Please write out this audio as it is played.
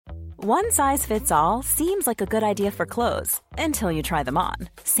One size fits all seems like a good idea for clothes until you try them on.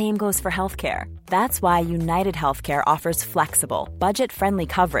 Same goes for healthcare. That's why United Healthcare offers flexible, budget-friendly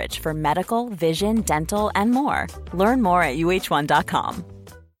coverage for medical, vision, dental, and more. Learn more at uh1.com.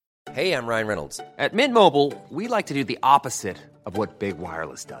 Hey, I'm Ryan Reynolds. At Mint Mobile, we like to do the opposite of what Big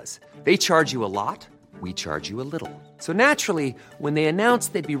Wireless does. They charge you a lot, we charge you a little. So naturally, when they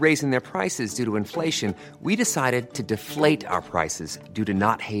announced they'd be raising their prices due to inflation, we decided to deflate our prices due to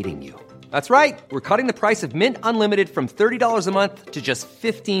not hating you. That's right. We're cutting the price of Mint Unlimited from $30 a month to just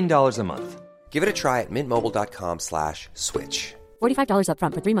 $15 a month. Give it a try at mintmobile.com/switch. $45 up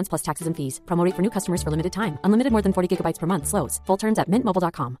front for 3 months plus taxes and fees. Promo rate for new customers for limited time. Unlimited more than 40 gigabytes per month. Slows full terms at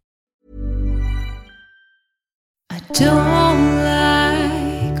mintmobile.com. I don't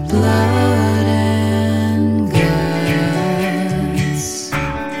like blood and guts,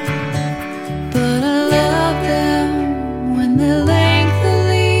 but I love them when they're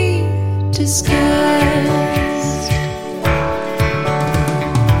lengthily discussed.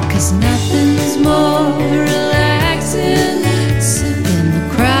 'Cause nothing's more relaxing than the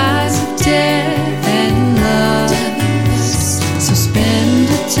cries of death and lust. So spend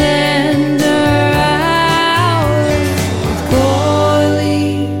a tender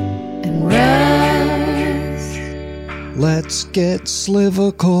let's get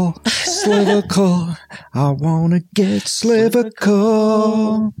slivical, slivical. I wanna get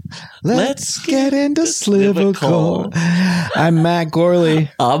slivical. Let's get into slivical. I'm Matt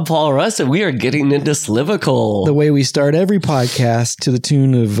Gorley. I'm Paul Russ, and we are getting into slivical. The way we start every podcast to the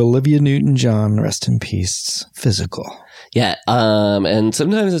tune of Olivia Newton-John, rest in peace, physical. Yeah, and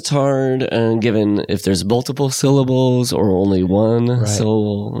sometimes it's hard, given if there's multiple syllables or only one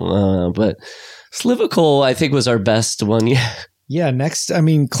syllable, but Slivical, I think, was our best one. Yeah, next, I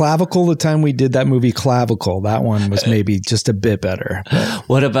mean, Clavicle, the time we did that movie Clavicle, that one was maybe just a bit better.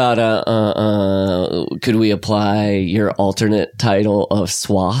 What about, could we apply your alternate title of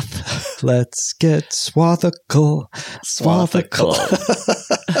Swath? Let's get swathical, swathical.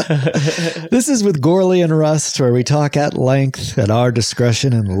 This is with Gorley and Rust, where we talk at length, at our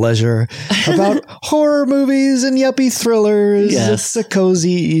discretion and leisure, about horror movies and yuppie thrillers. Yes. It's a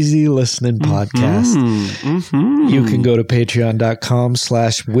cozy, easy listening podcast. You can go to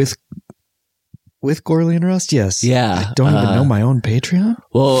patreon.com/with Gorley and Rust. Yes. Yeah. I don't even know my own Patreon.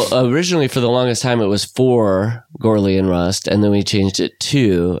 Well, originally for the longest time, it was for Gorley and Rust, and then we changed it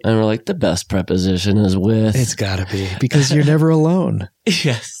to, and we're like, the best preposition is with. It's gotta be, because you're never alone.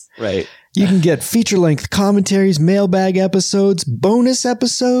 Yes. Right. You can get feature-length commentaries, mailbag episodes, bonus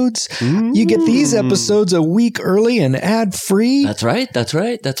episodes. You get these episodes a week early and ad-free. That's right. That's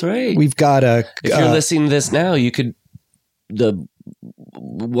right. That's right. We've got a... If you're listening to this now, you could... The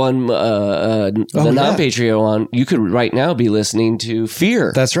one, non-Patreon one, you could right now be listening to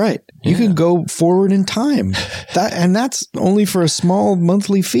Fear. That's right. You can go forward in time. And that's only for a small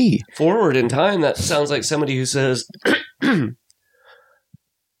monthly fee. Forward in time? That sounds like somebody who says...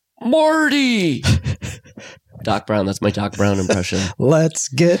 Marty! Doc Brown, that's my Doc Brown impression. Let's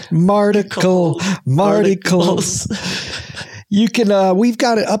get Marticle. Marticles. You can, we've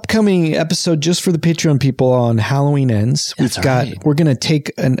got an upcoming episode just for the Patreon people on Halloween Ends. We're going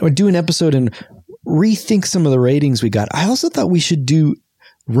to do an episode and rethink some of the ratings we got. I also thought we should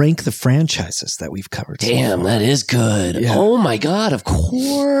rank the franchises that we've covered. Damn, that is good. Yeah. Oh my God, of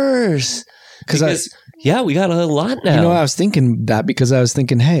course. Because we got a lot now. You know, I was thinking that because I was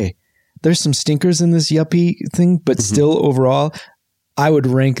thinking, hey, there's some stinkers in this yuppie thing, but still overall, I would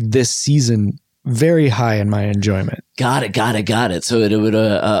rank this season very high in my enjoyment. Got it. So it would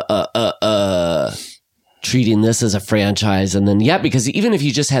treating this as a franchise, and then because even if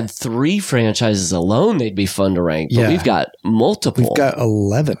you just had 3 franchises alone, they'd be fun to rank. But we've got multiple. We've got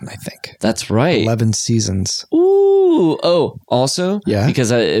 11, I think. That's right. 11 seasons. Ooh. Oh, also, because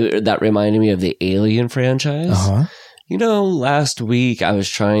that reminded me of the Alien franchise. You know, last week I was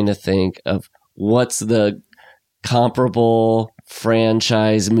trying to think of what's the comparable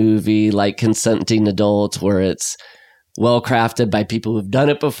franchise movie like Consenting Adults where it's well crafted by people who've done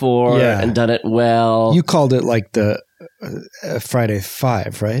it before and done it well. You called it like the Friday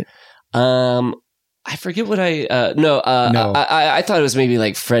 5, right? I forget what I thought it was maybe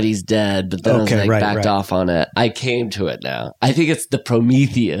like Freddy's Dead, but then I was backed off on it. I came to it now. I think it's the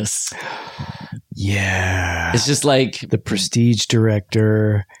Prometheus. Yeah. It's just like the Prestige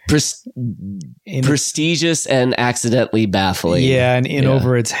director. Prestigious and accidentally baffling. Yeah, and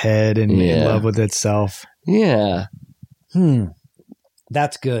over its head and in love with itself. Yeah.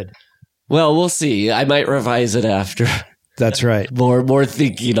 That's good. Well, we'll see. I might revise it after. That's right. More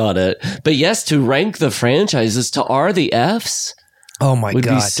thinking on it. But yes, to rank the franchises, to R the Fs. Oh my would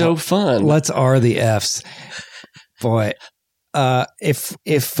God. be so fun. Let's R the Fs. Boy, if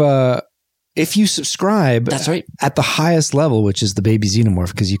you subscribe, that's right, at the highest level, which is the baby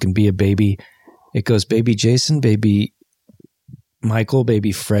xenomorph, because you can be a baby. It goes baby Jason, baby Michael,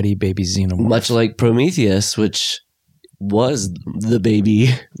 baby Freddy, baby xenomorph. Much like Prometheus, which was the baby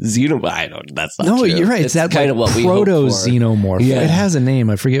xenomorph. That's not true. You're right. It's that kind of what we proto xenomorph. Yeah. It has a name.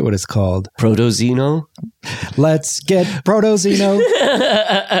 I forget what it's called. Proto xeno. Let's get proto xeno.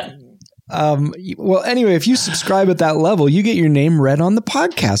 Well, anyway, if you subscribe at that level, you get your name read on the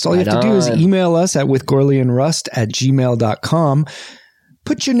podcast. All you have to do is email us at withgorleyandrust@gmail.com.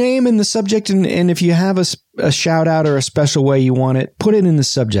 Put your name in the subject, and if you have a shout out or a special way you want it, put it in the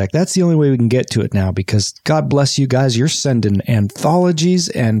subject. That's the only way we can get to it now, because God bless you guys. You're sending anthologies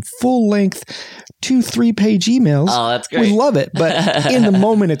and full length 2-3 page emails. Oh, that's great. We love it, but in the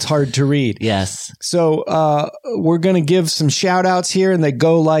moment, it's hard to read. Yes. So we're going to give some shout outs here, and they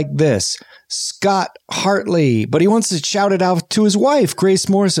go like this. Scott Hartley, but he wants to shout it out to his wife, Grace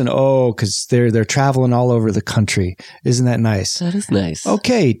Morrison. Oh, because they're traveling all over the country. Isn't that nice? That is nice.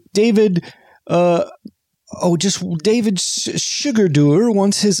 Okay, David. David Sugardoer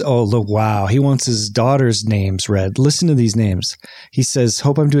wants his. Oh, look! Wow, he wants his daughter's names read. Listen to these names. He says,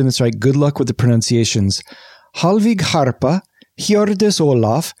 "Hope I'm doing this right. Good luck with the pronunciations." Halvig Harpa, Hjordis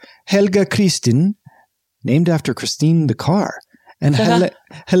Olaf, Helga Kristin, named after Christine the car, and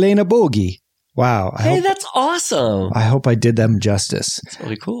Helena Bogi. Wow. That's awesome. I hope I did them justice. That's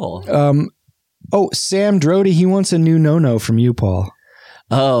really cool. Sam Drody, he wants a new no-no from you, Paul.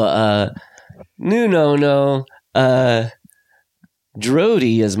 New no-no.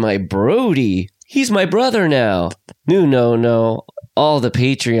 Drody is my Brody. He's my brother now. New no-no. All the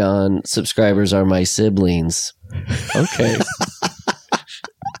Patreon subscribers are my siblings. Okay.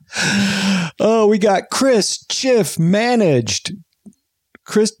 Oh, we got Chris Chiff Managed.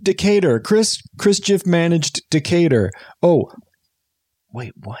 Chris Decatur. Chris Chiff Managed Decatur. Oh,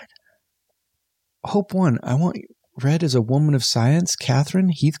 wait, what? Hope One. I want read as a woman of science. Catherine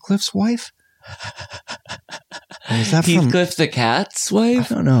Heathcliff's wife? Is that Heathcliff the cat's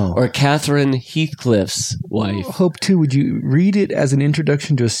wife? I don't know. Or Catherine Heathcliff's wife? Hope 2, would you read it as an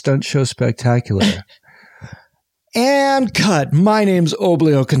introduction to a stunt show spectacular? And cut. My name's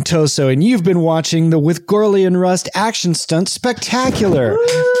Oblio Contoso, and you've been watching the With Gorley and Rust Action Stunt Spectacular.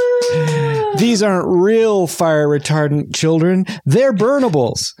 These aren't real fire retardant children. They're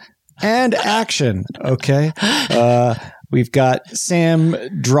burnables. And action. Okay. We've got Sam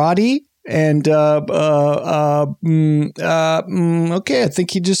Drody. And, okay, I think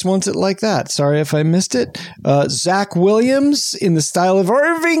he just wants it like that. Sorry if I missed it. Zach Williams in the style of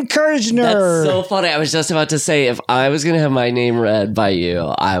Irving Kirchner. That's so funny. I was just about to say, if I was going to have my name read by you,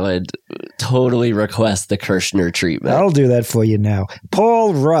 I would totally request the Kirchner treatment. I'll do that for you now.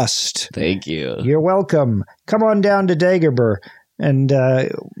 Paul Rust. Thank you. You're welcome. Come on down to Dagobah. And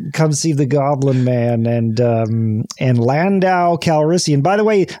come see the Goblin Man and Landau Calrissian. By the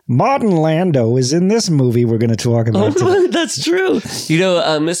way, Martin Landau is in this movie we're going to talk about today. That's true. You know,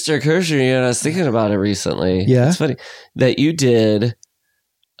 Mr. Kirschner, I was thinking about it recently. Yeah. It's funny that you did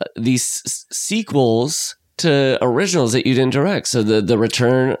these sequels to originals that you didn't direct. So the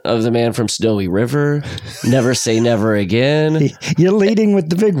Return of the Man from Snowy River, Never Say Never Again. You're leading with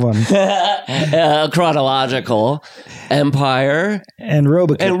the big one. Chronological, Empire, and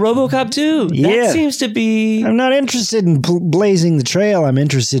RoboCop. And RoboCop 2. Yeah. That seems to be... I'm not interested in blazing the trail. I'm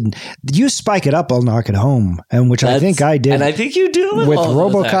interested in... You spike it up, I'll knock it home. And which I think I did. And I think you do. With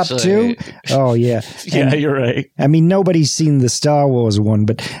RoboCop 2? Oh, yeah. Yeah, you're right. I mean, nobody's seen the Star Wars one,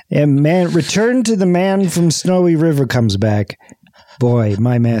 but Return to the Man from Snowy River comes back. Boy,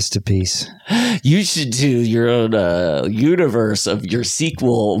 my masterpiece. You should do your own universe of your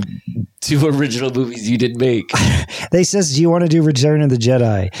sequel to original movies you didn't make. They says, do you want to do Return of the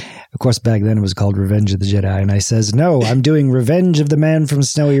Jedi? Of course, back then it was called Revenge of the Jedi. And I says, no, I'm doing Revenge of the Man from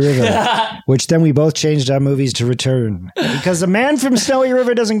Snowy River. Which then we both changed our movies to Return. Because the Man from Snowy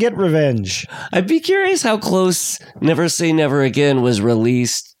River doesn't get revenge. I'd be curious how close Never Say Never Again was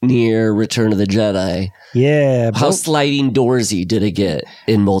released near Return of the Jedi. Yeah. How sliding doorsy did it get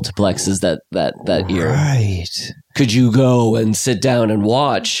in multiplexes that year? Right. Could you go and sit down and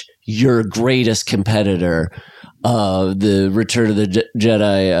watch your greatest competitor, the Return of the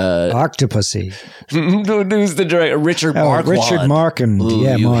Jedi, Octopussy. Who's the director? Richard Marquand. Richard Marquand. Ooh,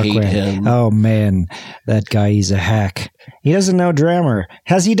 yeah, you Marquand. hate him. Oh man, that guy, he's a hack. He doesn't know grammar.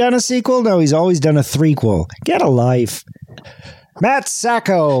 Has he done a sequel? No, he's always done a threequel. Get a life. Matt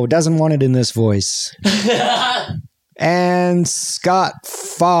Sacco doesn't want it in this voice. And Scott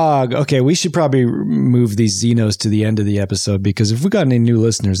Fogg. Okay, we should probably move these Xenos to the end of the episode because if we got any new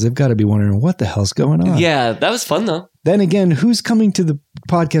listeners, they've got to be wondering what the hell's going on. Yeah, that was fun though. Then again, who's coming to the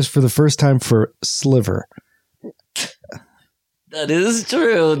podcast for the first time for Sliver? That is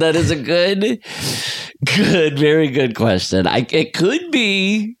true. That is a good, very good question. It could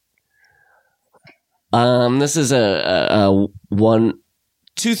be. This is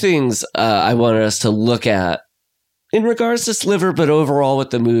two things I wanted us to look at in regards to Sliver, but overall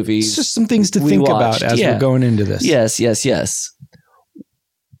with the movies. It's just some things to think about as we're going into this. Yes.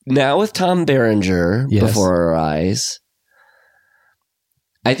 Now with Tom Berenger before our eyes,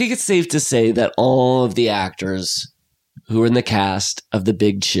 I think it's safe to say that all of the actors who are in the cast of The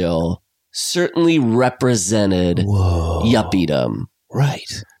Big Chill certainly represented yuppiedom.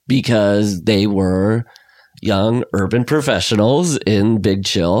 Right. Because they were young urban professionals in Big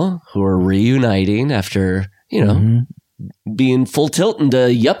Chill who are reuniting after, being full tilt into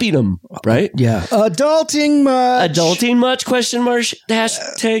yuppiedom, right? Yeah. Adulting much. Adulting much, question mark,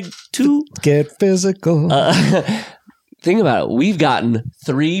 #2. Get physical. Think about it. We've gotten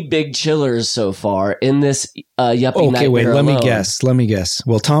 3 big chillers so far in this yuppie nightmare. Okay, wait, let me guess.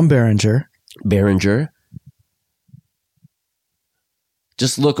 Well, Tom Berenger.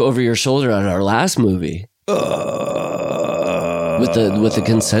 Just look over your shoulder at our last movie. With the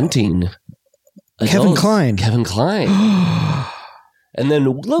consenting Kevin Kline. And then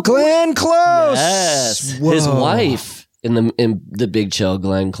look, Glenn Close. Yes, his wife in the Big Chill,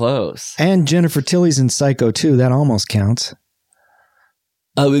 Glenn Close, and Jennifer Tilly's in Psycho 2. That almost counts.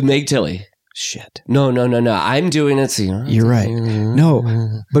 With Meg Tilly. Shit. No. I'm doing it. So you're right.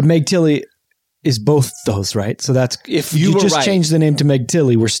 No, but Meg Tilly is both those, right? So that's if you just change the name to Meg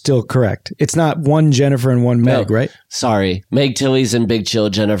Tilly, we're still correct. It's not one Jennifer and one Meg, right? Sorry. Meg Tilly's in Big Chill,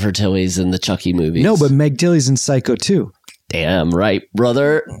 Jennifer Tilly's in the Chucky movies. No, but Meg Tilly's in Psycho 2. Damn right,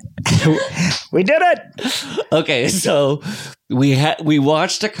 brother. We did it. Okay, so we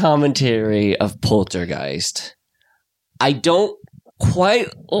watched a commentary of Poltergeist. I don't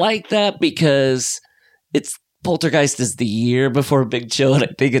quite like that because Poltergeist is the year before Big Chill, and I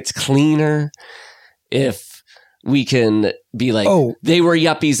think it's cleaner if we can be like, they were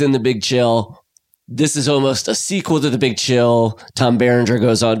yuppies in the Big Chill. This is almost a sequel to the Big Chill. Tom Berenger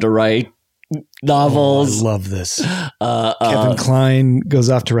goes on to write novels. I love this. Kevin Kline goes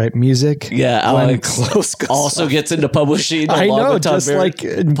off to write music. Yeah, Alex Close also gets into publishing. I know, just like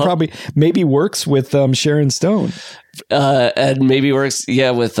probably maybe works with Sharon Stone. And maybe works,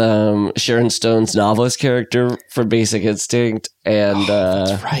 with Sharon Stone's novelist character for Basic Instinct. And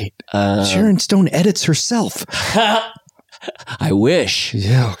that's right. Sharon Stone edits herself. I wish.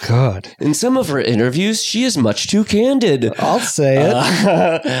 Yeah, oh God. In some of her interviews, she is much too candid. I'll say it.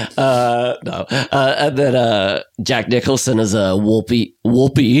 No. And then Jack Nicholson is a Wolfie.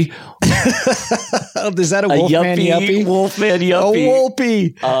 Is that a Wolfman yuppie? Wolfman yuppie. A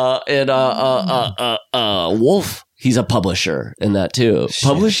Wolfie. And Wolf. He's a publisher in that too. Shit.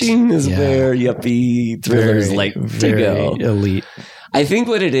 Publishing is where yuppie thrillers like to go. Elite. I think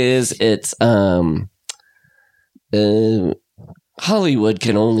what it is, it's Hollywood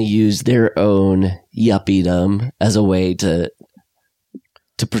can only use their own yuppiedom as a way to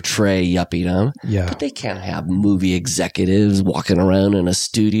portray yuppiedom. Yeah. But they can't have movie executives walking around in a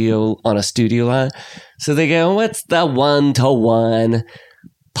studio line. So they go, what's the 1-to-1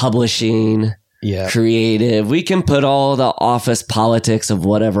 publishing? Yeah. Creative. We can put all the office politics of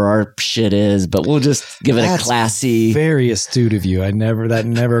whatever our shit is, but we'll just give it a classy. Very astute of you. That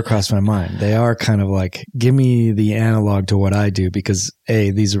never crossed my mind. They are kind of like, give me the analog to what I do because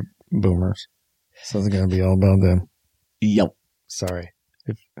these are boomers. So it's going to be all about them. Yep. Sorry.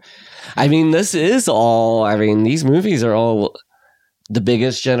 These movies are all the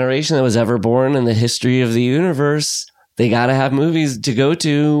biggest generation that was ever born in the history of the universe. They got to have movies to go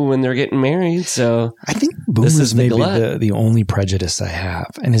to when they're getting married. So I think boomers may be the only prejudice I have.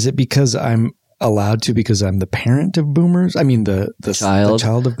 And is it because I'm allowed to because I'm the parent of boomers? I mean, the child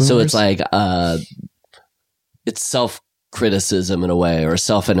of boomers. So it's like it's self-criticism in a way or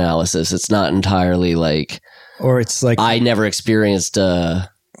self-analysis. It's not entirely like, or it's like I never experienced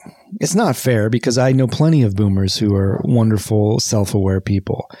it's not fair because I know plenty of boomers who are wonderful, self-aware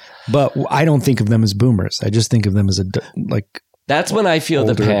people, but I don't think of them as boomers. I just think of them as that's when I feel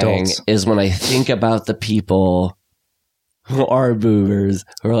the pang adults. Is when I think about the people who are boomers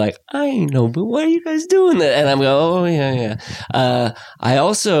who are like, I ain't no boomer. Why are you guys doing that? And I'm going, oh yeah. I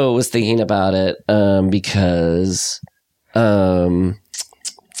also was thinking about it because you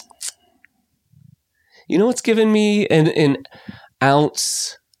know what's given me an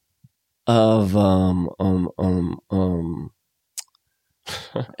ounce of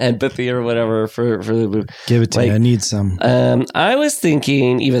empathy or whatever for the movie. Give it to me. I need some. I was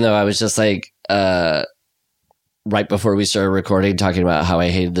thinking, even though I was just like right before we started recording, talking about how I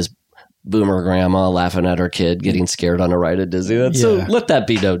hated this boomer grandma laughing at her kid getting scared on a ride at Disneyland. So let that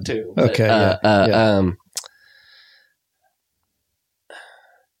be known too. Okay.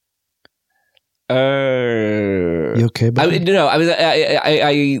 You okay? Buddy?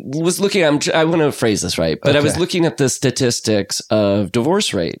 I was looking. I want to phrase this right, but I was looking at the statistics of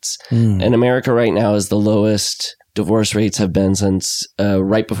divorce rates, and America right now is the lowest divorce rates have been since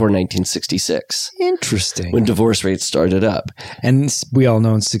right before 1966. Interesting. When divorce rates started up. And we all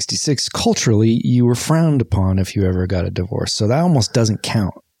know in 66, culturally, you were frowned upon if you ever got a divorce. So that almost doesn't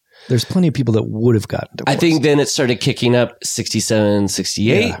count. There's plenty of people that would have gotten divorced. I think then it started kicking up 67,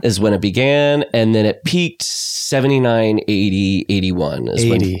 68 is when it began. And then it peaked 79, 80, 81.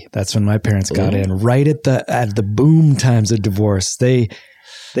 80. That's when my parents got in. Right at the boom times of divorce. They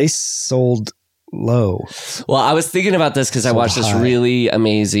sold low. Well, I was thinking about this because I watched this really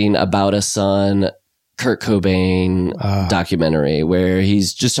amazing About a Son, Kurt Cobain documentary where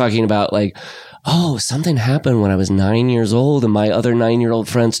he's just talking about like, oh, something happened when I was 9 years old and my other 9-year-old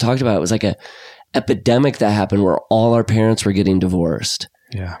friends talked about it. It was like a epidemic that happened where all our parents were getting divorced.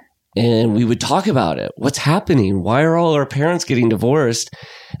 Yeah. And we would talk about it. What's happening? Why are all our parents getting divorced?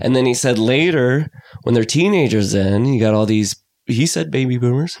 And then he said later, when they're teenagers then, you got all these, he said baby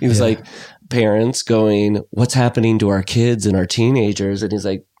boomers. He was like, parents going, what's happening to our kids and our teenagers? And he's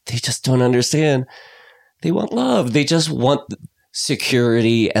like, they just don't understand. They want love. They just want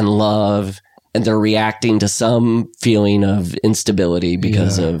security and love. And they're reacting to some feeling of instability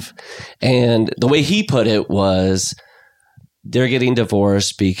because of, and the way he put it was they're getting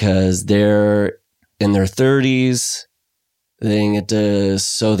divorced because they're in their 30s. They didn't get to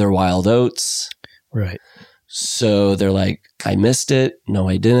sow their wild oats. Right. So they're like, I missed it. No,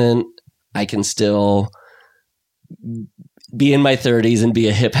 I didn't. I can still be in my 30s and be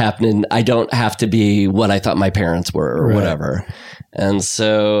a hip happening. I don't have to be what I thought my parents were or whatever. And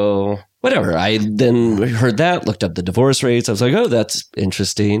so whatever. I then heard that, looked up the divorce rates. I was like, oh, that's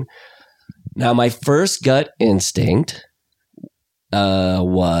interesting. Now, my first gut instinct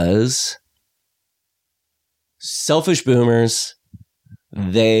was selfish boomers.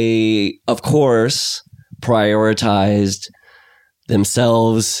 They, of course, prioritized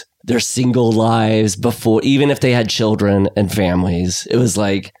themselves, their single lives before, even if they had children and families. It was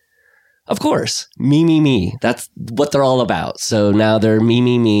like, of course, me. That's what they're all about. So now they're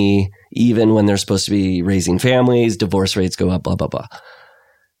me, even when they're supposed to be raising families, divorce rates go up, blah, blah, blah.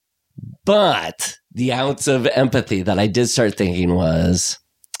 But the ounce of empathy that I did start thinking was,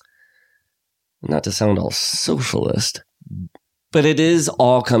 not to sound all socialist, but it is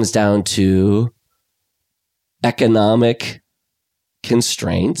all comes down to economic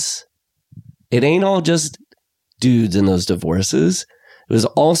constraints. It ain't all just dudes in those divorces. It was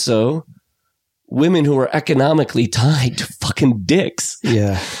also women who were economically tied to fucking dicks.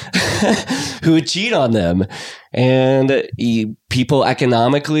 Yeah. Who would cheat on them. And people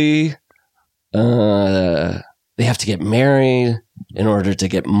economically, they have to get married in order to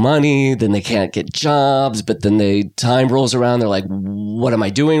get money. Then they can't get jobs. But then time rolls around. They're like, what am I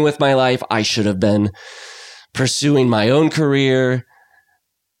doing with my life? I should have been pursuing my own career.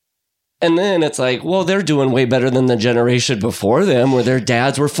 And then it's like, well, they're doing way better than the generation before them where their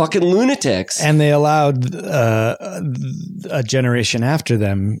dads were fucking lunatics. And they allowed a generation after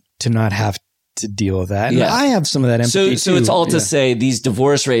them to not have to deal with that. And I have some of that empathy So it's all to say these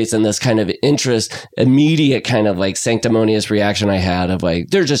divorce rates and this kind of immediate kind of like sanctimonious reaction I had of like,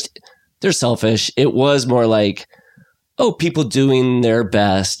 they're selfish. It was more like, oh, people doing their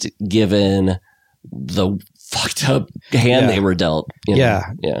best given the fucked up hand they were dealt. You know?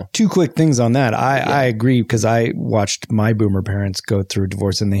 Yeah. Two quick things on that. I agree because I watched my boomer parents go through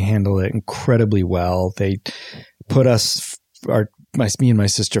divorce and they handled it incredibly well. They put me and my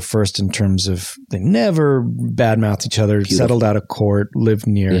sister first in terms of they never badmouthed each other, settled out of court, lived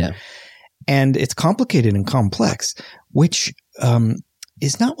near. Yeah. And it's complicated and complex, which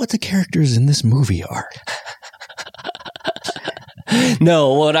is not what the characters in this movie are.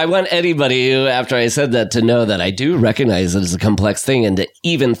 No, what I want anybody after I said that to know that I do recognize it as a complex thing, and to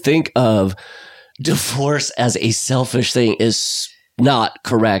even think of divorce as a selfish thing is not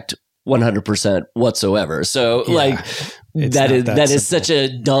correct 100% whatsoever. So that is such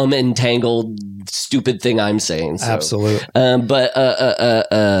a dumb, entangled, stupid thing I'm saying. So. Absolutely.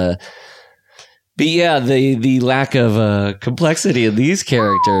 But yeah, the lack of complexity in these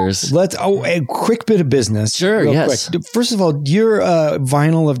characters. A quick bit of business. Sure, yes. Quick. First of all, your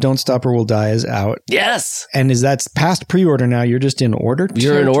vinyl of Don't Stop or We'll Die is out. Yes. And that's past pre-order now? You're just in order?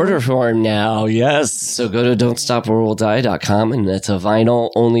 You're in order for him now, yes. So go to don'tstoporwilldie.com, and it's a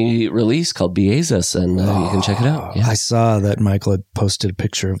vinyl-only release called Beazus, and you can check it out. Yeah. I saw that Michael had posted a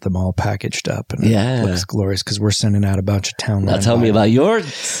picture of them all packaged up, and it looks glorious because we're sending out a bunch of Townland. Now tell me about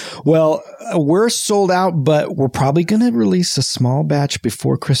yours. Well, we're sold out, but we're probably going to release a small batch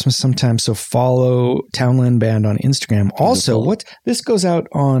before Christmas sometime. So follow Townland Band on Instagram. Also, this goes out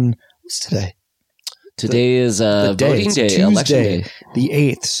on, what's today? Today is voting day, Tuesday, election day. The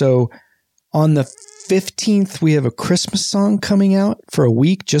 8th. So on the 15th, we have a Christmas song coming out for a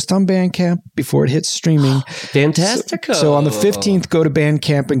week just on Bandcamp before it hits streaming. Fantastico. So on the 15th, go to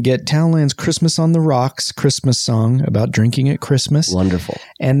Bandcamp and get Townland's Christmas on the Rocks Christmas song about drinking at Christmas. Wonderful.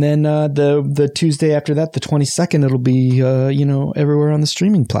 And then the Tuesday after that, the 22nd, it'll be everywhere on the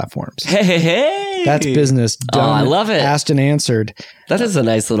streaming platforms. Hey. That's business done. Oh, I love it. Asked and answered. That is a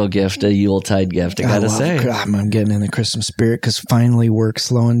nice little gift, a Yuletide gift, I gotta say. I'm getting in the Christmas spirit because finally work's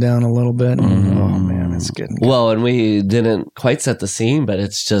slowing down a little bit. And, oh, man, it's getting good. Well, and we didn't quite set the scene, but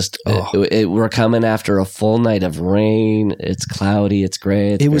it's just, we're coming after a full night of rain. It's cloudy, it's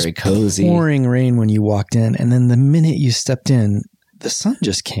gray, it's very cozy. It was pouring rain when you walked in, and then the minute you stepped in, the sun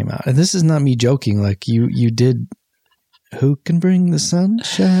just came out. And this is not me joking. Like, you did... Who can bring the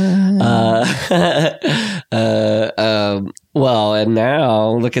sunshine? Well, and now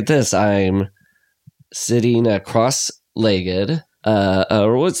look at this. I'm sitting cross-legged.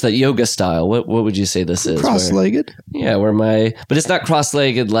 Or what's that yoga style? What would you say this is? Cross-legged? But it's not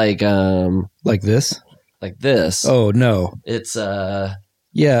cross-legged like this? Like this. Oh, no. It's is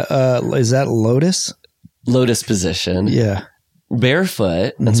that lotus? Lotus position. Yeah.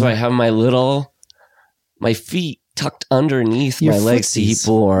 Barefoot. And so I have my feet tucked underneath your my legs to keep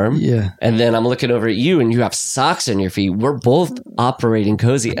warm. Yeah. And then I'm looking over at you and you have socks on your feet. We're both operating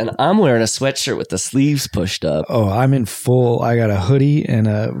cozy. And I'm wearing a sweatshirt with the sleeves pushed up. Oh, I'm in full. I got a hoodie and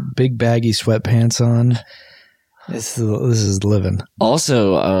a big baggy sweatpants on. This is living.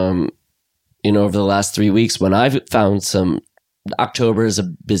 Also, over the last 3 weeks when I've found October is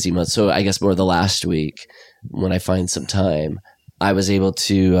a busy month. So I guess more the last week when I find some time, I was able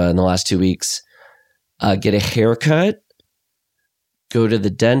to, in the last 2 weeks, get a haircut, go to the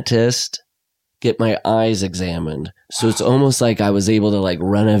dentist, get my eyes examined. So it's almost like I was able to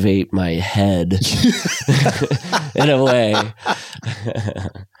renovate my head in a way.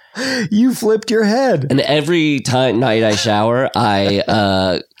 You flipped your head. And every night I shower,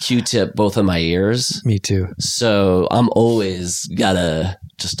 I Q-tip both of my ears. Me too. So I'm always got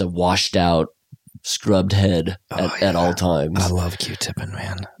just a washed out, scrubbed head at all times. I love Q-tipping,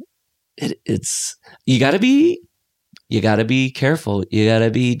 man. It's you gotta be careful. You gotta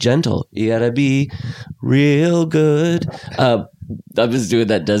be gentle. You gotta be real good. I was doing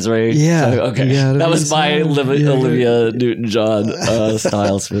that Desiree. Yeah. Okay. That was my Olivia Newton-John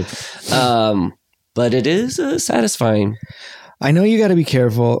style smooth. But it is satisfying. I know you gotta be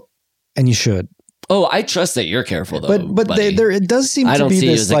careful, and you should. Oh, I trust that you're careful though. But there it does seem to be this. I don't see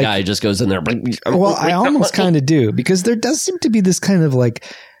you as the guy who just goes in there. Well, I almost kind of do, because there does seem to be this kind of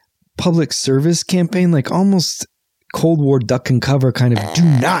public service campaign, almost Cold War duck and cover kind of, do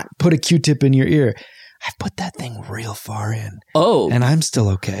not put a Q-tip in your ear. I've put that thing real far in. Oh. And I'm still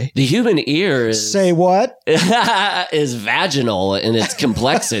okay. The human ear is... Say what? is vaginal in its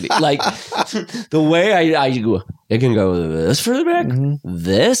complexity. The way I it can go this further back,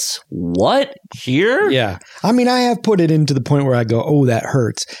 this, what, here? Yeah. I mean, I have put it into the point where I go, oh, that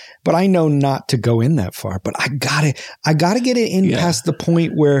hurts. But I know not to go in that far. But I gotta get it in past the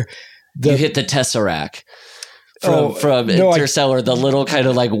point where you hit the tesseract. From Interstellar, the little kind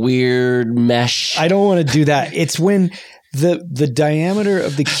of weird mesh. I don't want to do that. It's when the diameter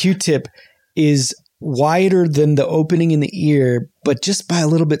of the Q-tip is wider than the opening in the ear, but just by a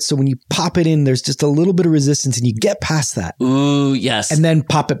little bit. So when you pop it in, there's just a little bit of resistance and you get past that. Ooh, yes. And then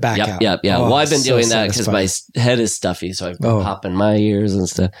pop it back out. Yeah. Oh, well, I've been doing that because my head is stuffy. So I've been popping my ears and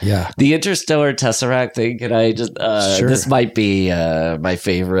stuff. Yeah. The Interstellar Tesseract thing, can I just, sure. This might be one of my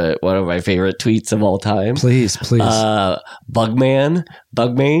favorite tweets of all time. Please. Bugmane,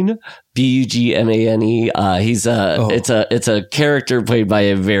 Bugmane. He's it's a character played by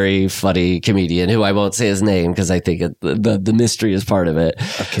a very funny comedian who I won't say his name because I think the mystery is part of it.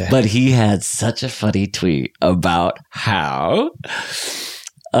 Okay. But he had such a funny tweet about how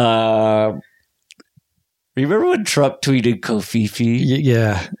remember when Trump tweeted Kofifi?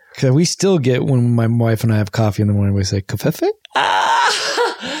 Yeah. We still get, when my wife and I have coffee in the morning, we say Kofifi?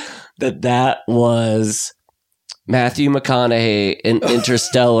 that was Matthew McConaughey in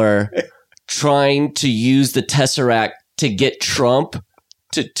Interstellar trying to use the Tesseract to get Trump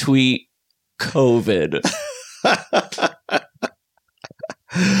to tweet COVID.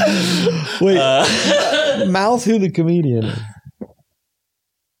 Wait, mouth who the comedian is.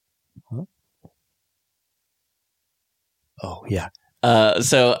 Huh? Oh, yeah.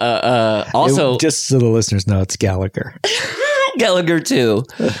 Also, just so the listeners know, it's Gallagher. Gallagher too.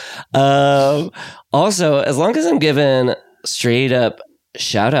 Also, as long as I'm given straight up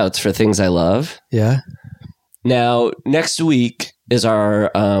shout outs for things I love. Yeah. Now, next week is our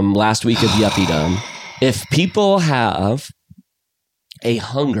last week of Yuppie-dom. If people have a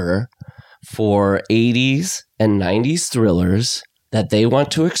hunger for 80s and 90s thrillers that they want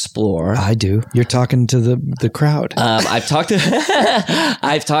to explore. I do. You're talking to the crowd. I've talked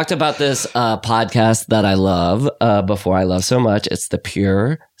about this podcast that I love before I love so much. It's the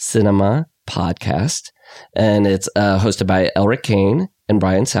Pure Cinema Podcast, and it's hosted by Elric Kane and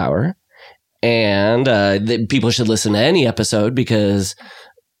Brian Sauer. And people should listen to any episode because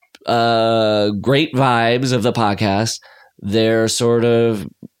great vibes of the podcast. Their sort of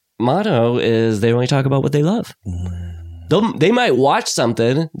motto is they only talk about what they love. They might watch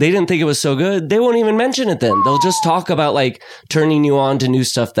something. They didn't think it was so good. They won't even mention it then. They'll just talk about like turning you on to new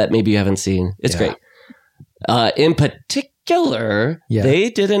stuff that maybe you haven't seen. It's great. In particular,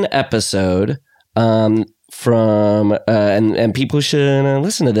 they did an episode from, and people should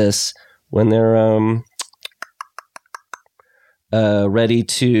listen to this when they're ready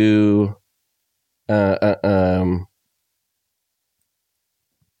to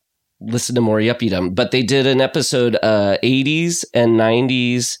listen to more Yuppie-dom, but they did an episode 80s and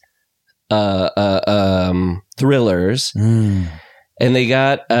 90s thrillers, and they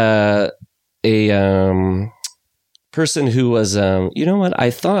got a person who was you know what,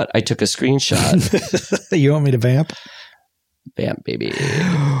 I thought I took a screenshot. You want me to vamp? Vamp, baby.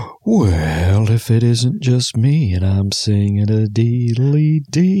 Well, if it isn't just me and I'm singing a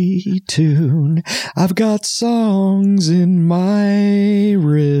deedly-dee tune, I've got songs in my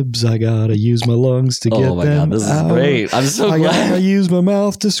ribs. I gotta use my lungs to get them out. Oh my God, this is great. I'm so glad. I gotta use my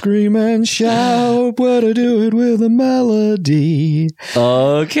mouth to scream and shout, but I do it with a melody.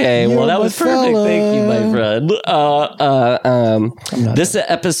 Okay, well, that was perfect. Fella. Thank you, my friend. This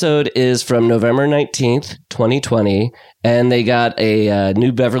episode is from November 19th, 2020. And they got a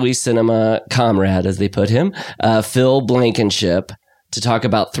New Beverly Cinema comrade, as they put him, Phil Blankenship, to talk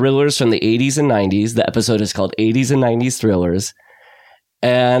about thrillers from the 80s and 90s. The episode is called 80s and 90s Thrillers.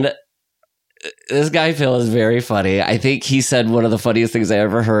 And this guy, Phil, is very funny. I think he said one of the funniest things I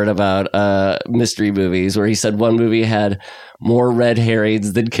ever heard about mystery movies, where he said one movie had more red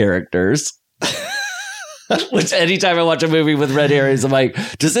herrings than characters. Which anytime I watch a movie with red herrings, I'm like,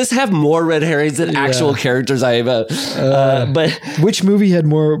 does this have more red herrings than actual characters I am? But which movie had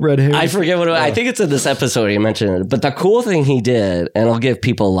more red herrings? I forget what I think it's in this episode he mentioned it. But the cool thing he did, and I'll give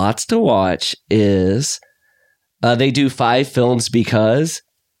people lots to watch, is they do 5 films because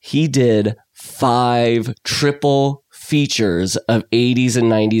he did 5 triple features of 80s and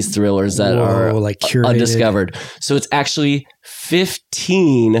 90s thrillers that are like curated, undiscovered. So it's actually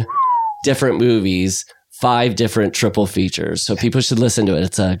 15 different movies, 5 different triple features. So people should listen to it.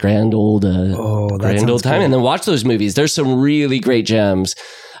 It's a grand old time. And then watch those movies. There's some really great gems.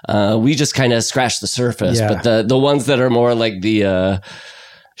 We just kind of scratched the surface, but the ones that are more like the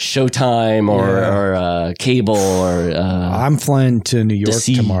Showtime or cable or I'm flying to New York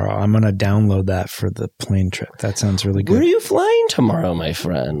tomorrow. I'm going to download that for the plane trip. That sounds really good. Where are you flying tomorrow, my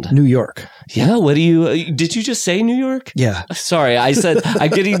friend? New York. Yeah. What do you, did you just say New York? Yeah. Sorry. I said, I'm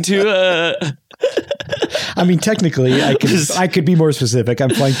getting to, I mean, technically, I could be more specific.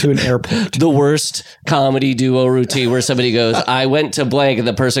 I'm flying to an airport. The worst comedy duo routine where somebody goes, I went to blank, and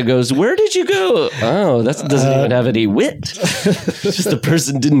the person goes, where did you go? Oh, that doesn't even have any wit. Just the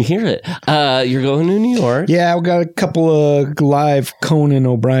person didn't hear it. You're going to New York? Yeah, I've got a couple of live Conan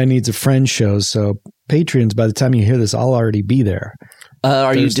O'Brien Needs a Friend shows. So Patreons, by the time you hear this, I'll already be there.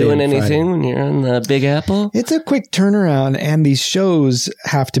 Are you doing anything when you're on the Big Apple? It's a quick turnaround, and these shows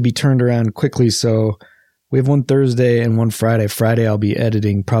have to be turned around quickly. So we have one Thursday and one Friday. Friday, I'll be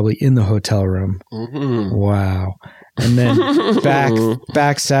editing probably in the hotel room. Mm-hmm. Wow. And then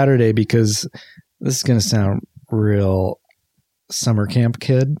back Saturday, because this is going to sound real summer camp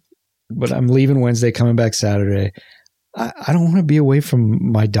kid, but I'm leaving Wednesday, coming back Saturday. I don't want to be away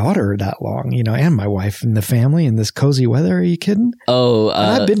from my daughter that long, and my wife and the family in this cozy weather. Are you kidding? Oh,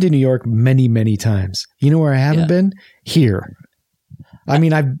 I've been to New York many, many times. You know where I haven't been? Here. I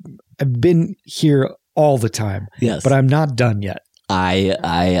mean, I've been here all the time. Yes. But I'm not done yet.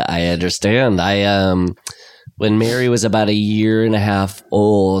 I understand. When Mary was about 1.5 years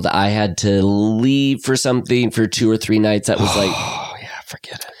old, I had to leave for something for 2 or 3 nights. That was like, oh yeah,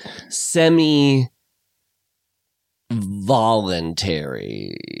 forget it.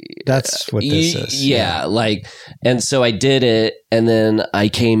 Semi-voluntary. That's what this is. Yeah, like, and so I did it, and then I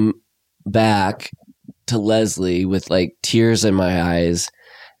came back to Leslie with like tears in my eyes,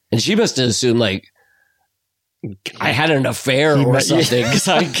 and she must have assumed like I had an affair or something, because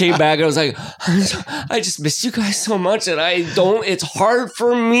I came back and I was like, I just missed you guys so much, and it's hard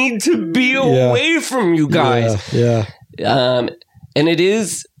for me to be away from you guys. Yeah. And it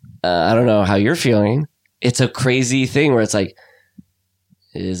is, I don't know how you're feeling. It's a crazy thing where it's like,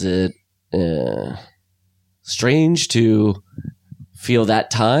 is it strange to feel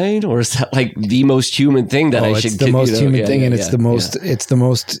that tied, or is that like the most human thing that I should? It's the most human thing, and it's the most. It's the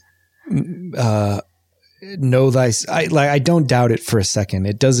most. Know thyself. I don't doubt it for a second.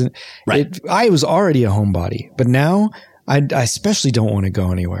 It doesn't. Right. I was already a homebody, but now I especially don't want to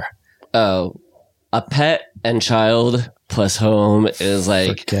go anywhere. Oh, a pet and child plus home is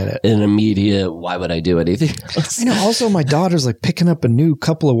like an immediate. Why would I do anything else? I know. Also, my daughter's like picking up a new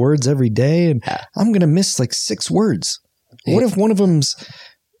couple of words every day, and I'm gonna miss like 6 words. What if one of them's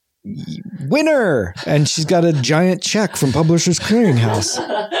winner and she's got a giant check from Publishers Clearinghouse?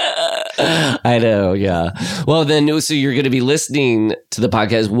 I know, yeah. Well, then, so you're going to be listening to the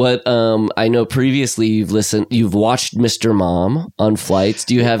podcast. What I know previously you've watched Mr. Mom on flights.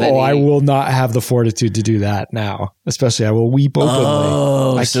 Do you have any? Oh, I will not have the fortitude to do that now. Especially, I will weep openly.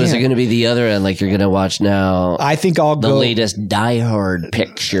 Oh, so is it going to be the other end? Like you're going to watch now? I think I'll go the latest Die Hard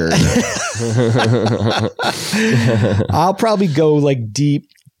picture. I'll probably go like deep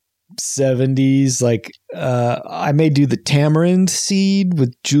 70s, like I may do the Tamarind Seed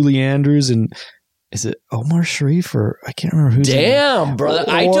with Julie Andrews, and is it Omar Sharif, or I can't remember who's damn brother,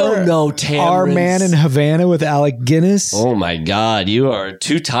 I don't know. Tamarind, Our Man in Havana with Alec Guinness. Oh my god, you are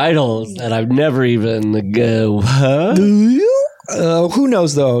 2 titles that I've never even go, huh? Who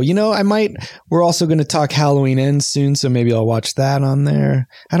knows though? You know, we're also going to talk Halloween Ends soon, so maybe I'll watch that on there.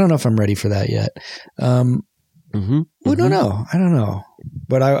 I don't know if I'm ready for that yet. We don't know. I don't know.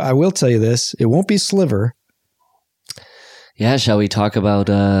 But I will tell you this. It won't be Sliver. Yeah, shall we talk about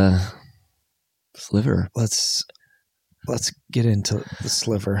Sliver? Let's get into the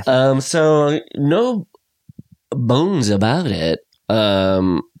Sliver. So no bones about it.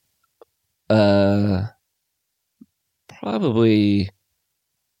 Probably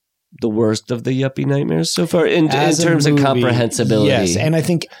the worst of the yuppie nightmares so far in terms of comprehensibility. Yes, and I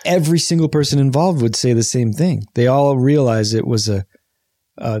think every single person involved would say the same thing. They all realize it was a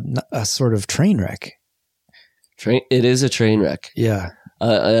sort of train wreck. It is a train wreck. Yeah.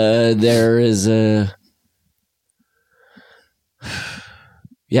 There is a.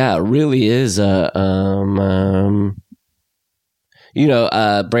 Yeah, it really is a.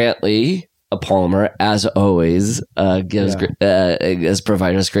 Brantley Palmer, as always, has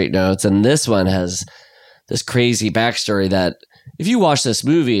provided us great notes, and this one has this crazy backstory that if you watch this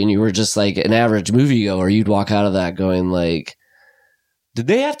movie and you were just like an average moviegoer, you'd walk out of that going like,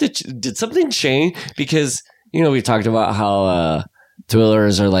 did something change? Because we talked about how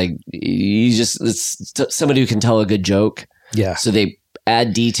thrillers are like it's somebody who can tell a good joke. Yeah. So they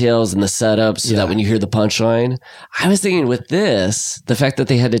add details in the setup so that when you hear the punchline. I was thinking with this, the fact that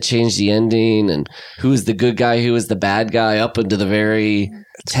they had to change the ending and who was the good guy, who was the bad guy up into the very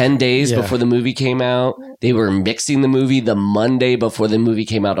 10 days before the movie came out. They were mixing the movie the Monday before the movie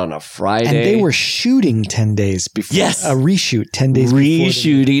came out on a Friday. And they were shooting 10 days before. Yes. A reshoot 10 days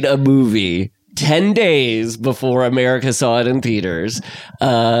Reshooting a movie 10 days before America saw it in theaters.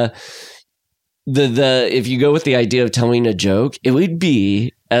 If you go with the idea of telling a joke, it would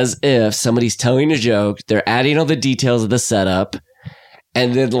be as if somebody's telling a joke, they're adding all the details of the setup,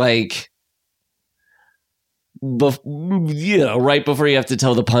 and then like, right before you have to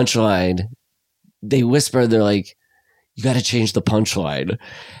tell the punchline, they whisper, they're like, you got to change the punchline.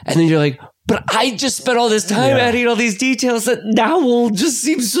 And then you're like, but I just spent all this time adding all these details that now will just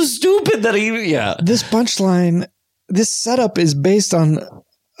seem so stupid that This punchline, this setup is based on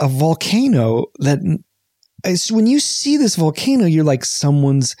a volcano that when you see this volcano, you're like,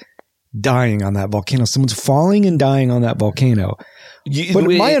 someone's dying on that volcano. Someone's falling and dying on that volcano. But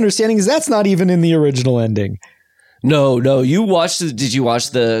my understanding is that's not even in the original ending. No. Did you watch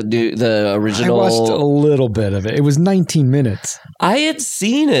the original? I watched a little bit of it. It was 19 minutes. I had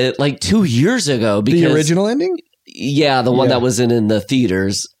seen it like 2 years ago. Because, the original ending? Yeah, the one that wasn't in the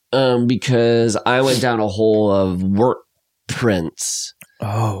theaters. Because I went down a hole of work prints.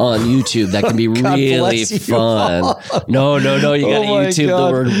 on YouTube that can be really fun. No. You got to YouTube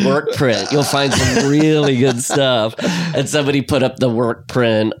the word work print. You'll find some really good stuff. And somebody put up the work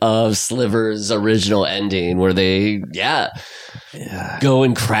print of Sliver's original ending where they, go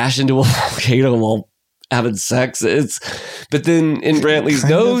and crash into a volcano while having sex. But then in Brantley's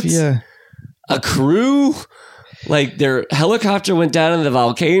notes, a crew, like their helicopter went down in the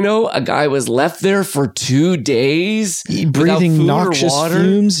volcano. A guy was left there for 2 days, breathing noxious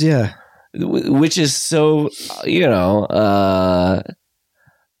fumes. Yeah, which is so,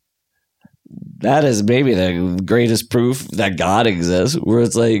 that is maybe the greatest proof that God exists. Where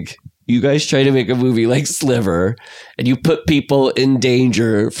it's like, you guys try to make a movie like Sliver and you put people in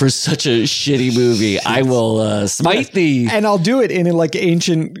danger for such a shitty movie. I will smite thee. And I'll do it in a like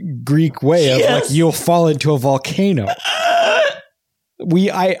ancient Greek way of like, you'll fall into a volcano.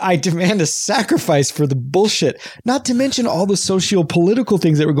 I demand a sacrifice for the bullshit, not to mention all the socio-political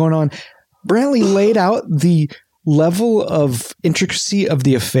things that were going on. Brantley laid out the level of intricacy of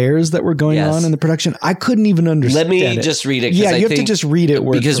the affairs that were going on in the production. I couldn't even understand. Let me just read it. Yeah, you have to just read it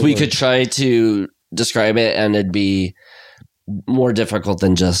word because for we word. could try to describe it and it'd be more difficult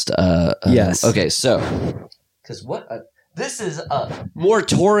than just yes. Okay, so because this is a more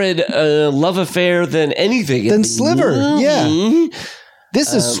torrid love affair than anything than Sliver. Yeah,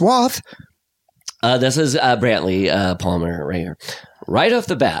 this is Swath. This is Brantley Palmer right here. Right off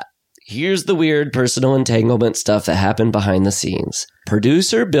the bat, here's the weird personal entanglement stuff that happened behind the scenes.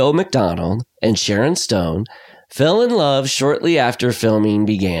 Producer Bill McDonald and Sharon Stone fell in love shortly after filming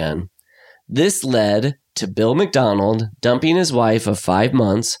began. This led to Bill McDonald dumping his wife of 5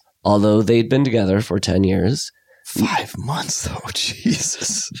 months, although they'd been together for 10 years. 5 months, though.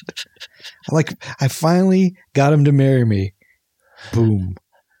 Jesus. I finally got him to marry me. Boom.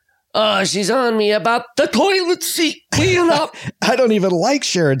 She's on me about the toilet seat. Clean up. I don't even like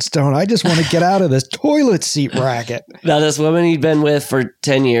Sharon Stone. I just want to get out of this toilet seat racket. Now, this woman he'd been with for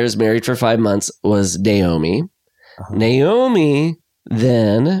 10 years, married for 5 months, was Naomi. Uh-huh. Naomi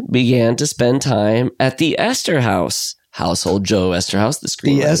then began to spend time at the Esther household. Joe Esterhaus, the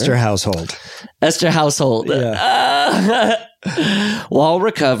screenwriter. The Esther household. Esther household. Yeah. While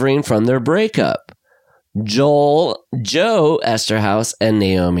recovering from their breakup. Joe Esterhaus and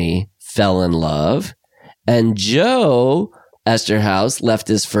Naomi fell in love, and Joe Esterhaus left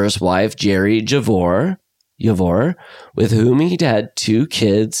his first wife, Jerry Javor, with whom he'd had 2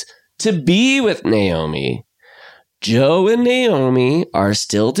 kids, to be with Naomi. Joe and Naomi are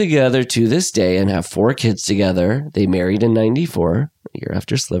still together to this day and have 4 kids together. They married in 94, a year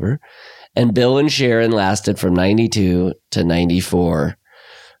after Sliver, and Bill and Sharon lasted from 92 to 94.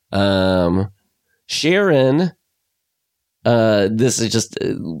 Sharon, this is just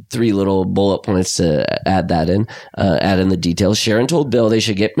 3 little bullet points to add in the details. Sharon told Bill they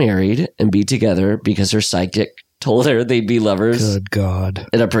should get married and be together because her psychic told her they'd be lovers. Good God.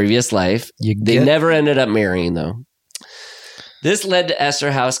 In a previous life. They never ended up marrying, though. This led to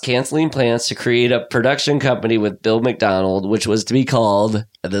Esterhaus canceling plans to create a production company with Bill McDonald, which was to be called,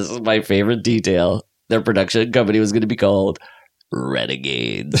 and this is my favorite detail, their production company was going to be called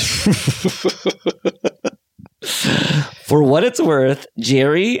Renegades. For what it's worth,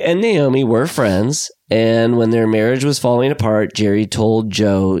 Jerry and Naomi were friends, and when their marriage was falling apart, Jerry told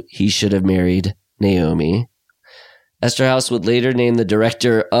Joe he should have married Naomi. Esterhaus would later name the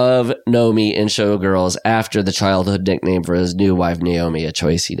director of Nomi in Showgirls after the childhood nickname for his new wife, Naomi, a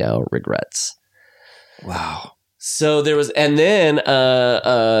choice he now regrets. Wow. So there was, and then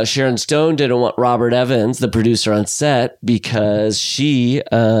Sharon Stone didn't want Robert Evans, the producer on set, because she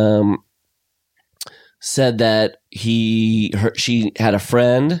said that she had a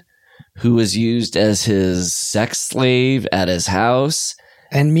friend who was used as his sex slave at his house.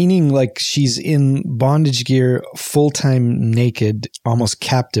 And meaning like she's in bondage gear, full-time naked, almost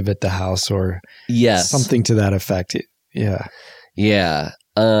captive at the house, or something to that effect. Yeah. Yeah.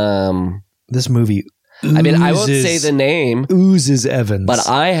 This movie oozes, I mean, I won't say the name. Oozes Evans. But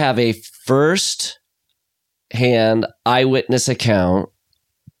I have a first-hand eyewitness account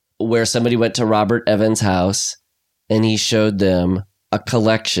where somebody went to Robert Evans' house and he showed them a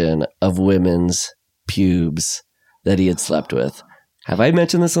collection of women's pubes that he had slept with. Have I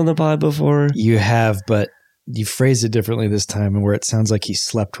mentioned this on the pod before? You have, but you phrase it differently this time, and where it sounds like he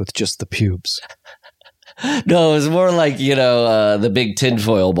slept with just the pubes. No, it was more like, the big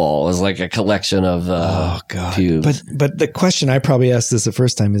tinfoil ball. It was like a collection of pubes. But the question, I probably asked this the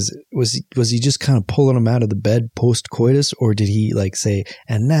first time, is was he just kind of pulling them out of the bed post-coitus, or did he like say,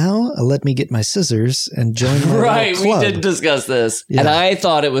 and now let me get my scissors and join my right, club? We did discuss this. Yeah. And I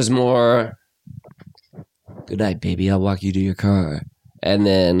thought it was more, good night, baby. I'll walk you to your car. And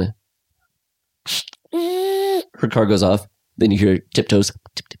then her car goes off. Then you hear tiptoes,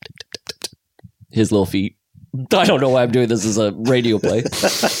 tip, tip, tip, tip, tip, tip. His little feet. I don't know why I'm doing this as a radio play.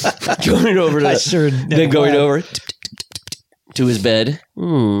 Going over to going over to his bed.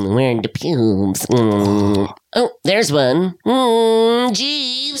 Wearing the pubes. Oh, there's one.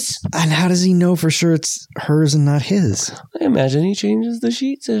 Jeeves. And how does he know for sure it's hers and not his? I imagine he changes the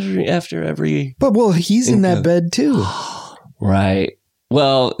sheets after every. But he's in that bed too. Right.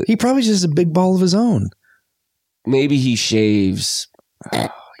 Well, he probably just has a big ball of his own. Maybe he shaves.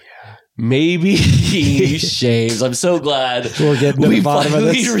 Maybe he shaves. I'm so glad we're getting to the bottom of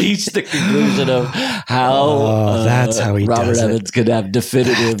this. We reached the conclusion of how that's how he Robert does Evans could have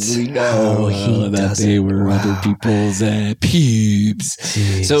definitively known that they were other people's pubes.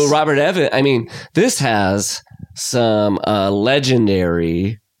 Jeez. So Robert Evans, I mean, this has some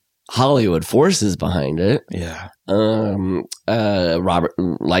legendary Hollywood forces behind it. Yeah.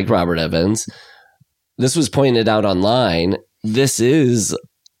 Robert Evans. This was pointed out online. This is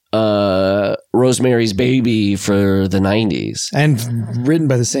Rosemary's Baby for the 90s. And written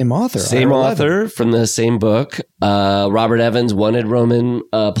by the same author. Same author from the same book. Robert Evans wanted Roman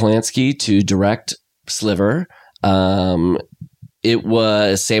Polanski to direct Sliver. It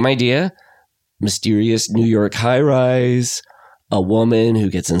was same idea. Mysterious New York high-rise. A woman who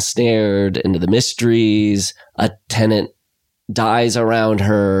gets ensnared into the mysteries. A tenant dies around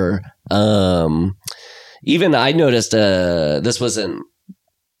her. Even I noticed this wasn't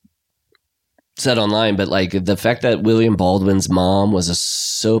said online, but like the fact that William Baldwin's mom was a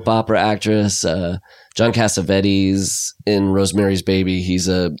soap opera actress, John Cassavetes in Rosemary's Baby, he's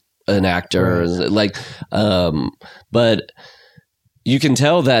an actor, right. But you can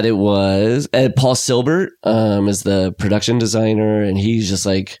tell that it was Paul Silbert is the production designer, and he's just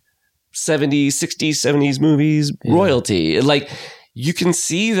like 70s, 60s, 70s movies royalty. Like you can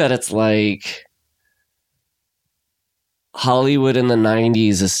see that it's like Hollywood in the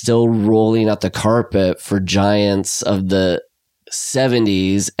 90s is still rolling out the carpet for giants of the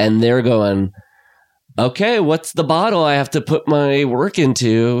 70s, and they're going, okay, what's the bottle I have to put my work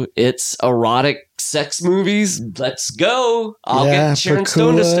into? It's erotic sex movies. Let's go. I'll get Sharon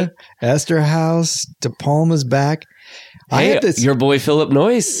Stone to Esther House, De Palma's back. Hey, your boy Philip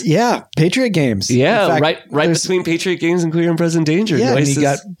Noyce. Yeah, Patriot Games. Yeah, fact, right between Patriot Games and Clear and Present Danger. Yeah, and he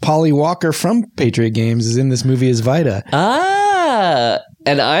got Polly Walker from Patriot Games is in this movie as Vida.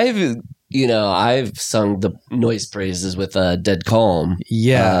 And I've sung the Noyce praises with Dead Calm.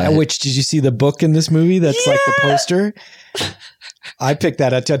 Yeah, which did you see the book in this movie? That's like the poster. I picked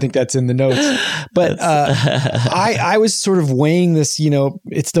that up too. I think that's in the notes. But I was sort of weighing this,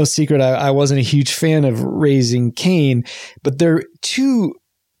 it's no secret. I wasn't a huge fan of Raising Cain, but there are two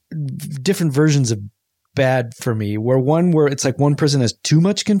different versions of bad for me, where it's like one person has too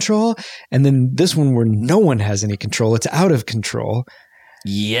much control, and then this one where no one has any control. It's out of control.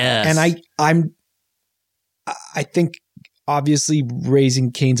 Yes. And I think obviously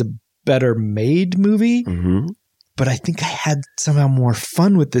Raising Cain's a better made movie. Mm-hmm. But I think I had somehow more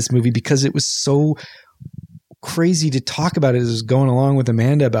fun with this movie because it was so crazy to talk about it as I was going along with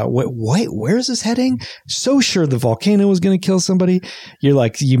Amanda about where is this heading? So sure the volcano was going to kill somebody. You're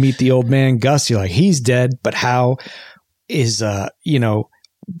like, you meet the old man Gus. You're like, he's dead. But how is, I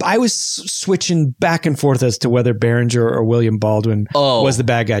was switching back and forth as to whether Berenger or William Baldwin was the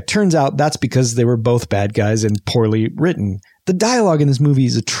bad guy. Turns out that's because they were both bad guys and poorly written. The dialogue in this movie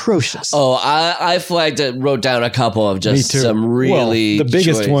is atrocious. Oh, I wrote down a couple of just some really... the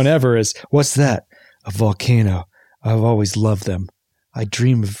biggest one ever is, what's that? A volcano. I've always loved them. I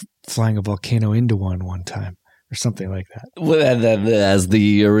dream of flying a volcano into one time. Or something like that. Well, and then as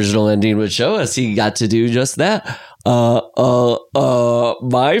the original ending would show us, he got to do just that. My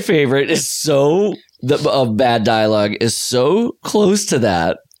favorite is of bad dialogue is so close to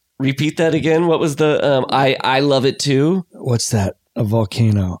that. Repeat that again. What was the, I love it too. What's that? A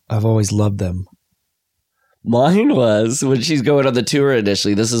volcano. I've always loved them. Mine was when she's going on the tour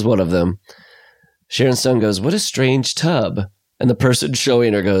initially. This is one of them. Sharon Stone goes, what a strange tub. And the person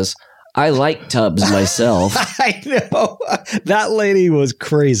showing her goes, I like tubs myself. I know. That lady was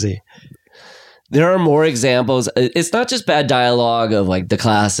crazy. There are more examples. It's not just bad dialogue of like the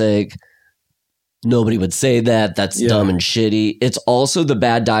classic, nobody would say that, that's dumb and shitty. It's also the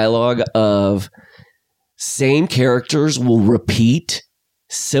bad dialogue of same characters will repeat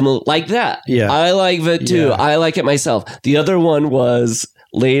similar, like that. Yeah. I like that too. Yeah. I like it myself. The other one was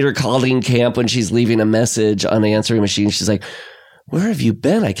later Colleen Camp when she's leaving a message on the answering machine. She's like, where have you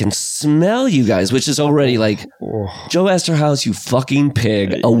been? I can smell you guys, which is already like, Joe Esterhaus, you fucking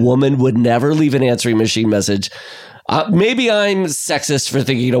pig. A woman would never leave an answering machine message. maybe I'm sexist for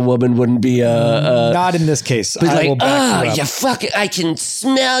thinking a woman wouldn't be not in this case. But you fucking, I can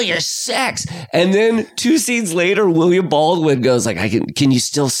smell your sex. And then 2 scenes later, William Baldwin goes like, can you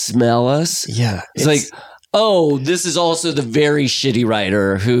still smell us? Yeah. It's like, oh, this is also the very shitty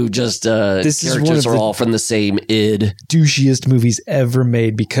writer who just characters are all from the same id. Douchiest movies ever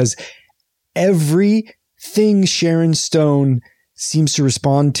made, because everything Sharon Stone seems to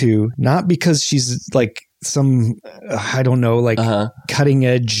respond to, not because she's like some, I don't know, like cutting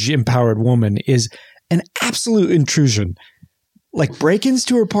edge empowered woman, is an absolute intrusion. Like break-ins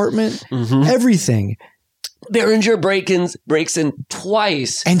to her apartment, everything. Berenger breaks in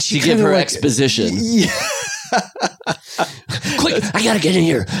twice and she to give her exposition. Yeah. Quick, I gotta get in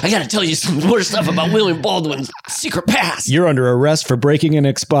here. I gotta tell you some more stuff about William Baldwin's secret past. You're under arrest for breaking and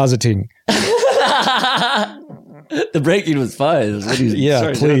expositing. The breaking was fine. Please.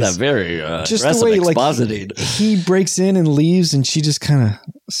 That very just the way expositing. Like he breaks in and leaves, and she just kind of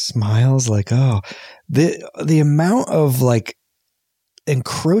smiles, like, oh, the amount of like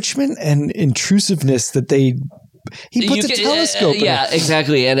encroachment and intrusiveness that he puts a telescope. Yeah,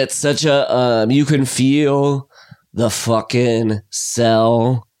 exactly. And it's such a you can feel the fucking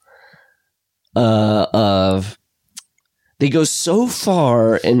cell of. They go so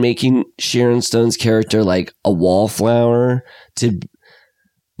far in making Sharon Stone's character like a wallflower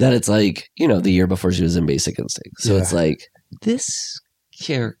that it's like, the year before she was in Basic Instinct. So it's like, this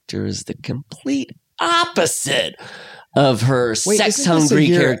character is the complete opposite of her sex-hungry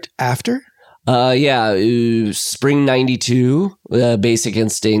character. After? Spring 92, Basic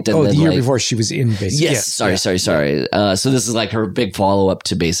Instinct. And then the year before she was in Basic. Yes, sorry. So this is like her big follow-up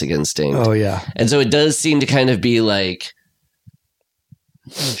to Basic Instinct. Oh, yeah. And so it does seem to kind of be like,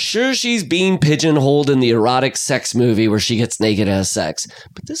 sure, she's being pigeonholed in the erotic sex movie where she gets naked and has sex,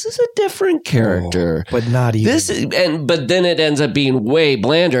 but this is a different character. But not even. But then it ends up being way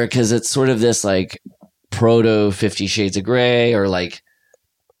blander because it's sort of this like proto 50 Shades of Grey, or like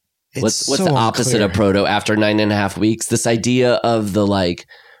what's the opposite of proto after 9.5 weeks? This idea of the like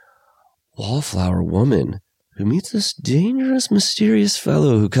wallflower woman who meets this dangerous, mysterious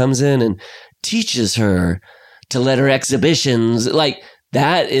fellow who comes in and teaches her to let her exhibitions like.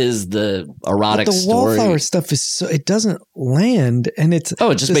 That is the erotic story. The wallflower stuff is it doesn't land, and it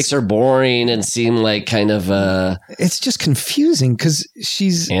just makes her boring and seem like kind of it's just confusing because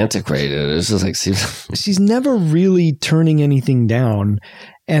she's antiquated. It's just like she's never really turning anything down,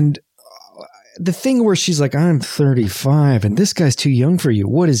 and the thing where she's like, I'm 35 and this guy's too young for you.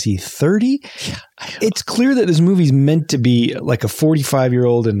 What is he, 30? Yeah, it's clear that this movie's meant to be like a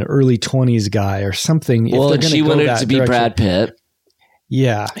 45-year-old and early 20s guy or something. Well, and she wanted it to be Brad Pitt.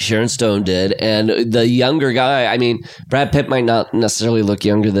 Yeah. Sharon Stone did. And the younger guy, I mean, Brad Pitt might not necessarily look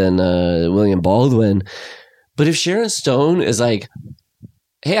younger than William Baldwin, but if Sharon Stone is like,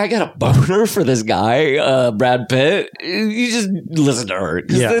 hey, I got a boner for this guy, Brad Pitt, you just listen to her.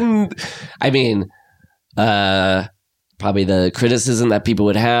 Yeah. Then, I mean, probably the criticism that people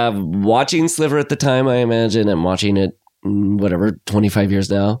would have watching Sliver at the time, I imagine, and watching it, 25 years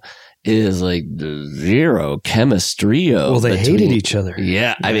now, is like zero chemistry. Well, they hated each other.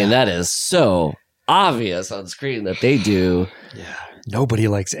 Yeah. I mean, that is so obvious on screen that they do. Yeah. Nobody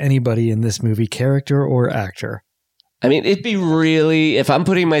likes anybody in this movie, character or actor. I mean, it'd be really, if I'm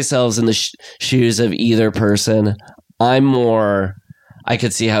putting myself in the shoes of either person, I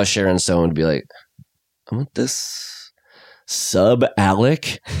could see how Sharon Stone would be like, I want this sub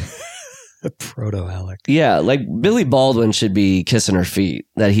Alec. The proto Alec. Yeah, like Billy Baldwin should be kissing her feet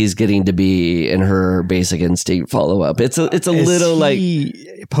that he's getting to be in her Basic Instinct follow-up. It's a little like... Is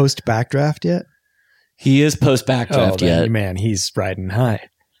he post Backdraft yet? He is post Backdraft yet. Man, he's riding high.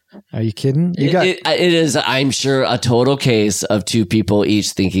 Are you kidding? It is, I'm sure, a total case of two people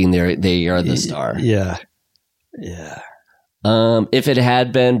each thinking they are the star. Yeah. Yeah. If it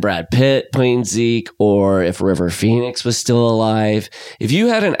had been Brad Pitt playing Zeke, or if River Phoenix was still alive, if you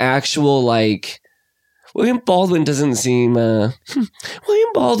had an actual like William Baldwin doesn't seem William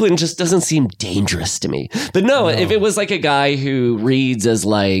Baldwin just doesn't seem dangerous to me. But no, if it was like a guy who reads as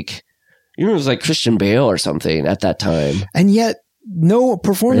like, it was like Christian Bale or something at that time, and yet no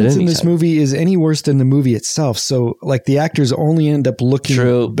performance in this movie is any worse than the movie itself. So like the actors only end up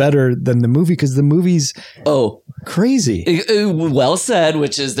looking better than the movie because the movie's crazy. Well said,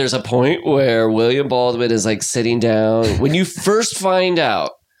 which is there's a point where William Baldwin is like sitting down when you first find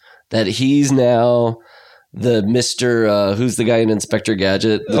out that he's now the Mr. Who's the guy in Inspector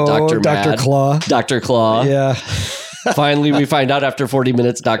Gadget? The Dr. Claw. Dr. Claw. Yeah. Finally, we find out after 40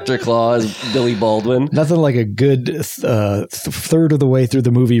 minutes, Dr. Claw is Billy Baldwin. Nothing like a good third of the way through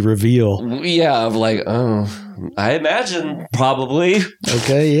the movie reveal. Yeah, of like, oh, I imagine probably.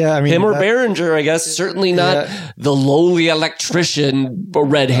 Okay, yeah. I mean, him or Berenger, I guess. Certainly not the lowly electrician,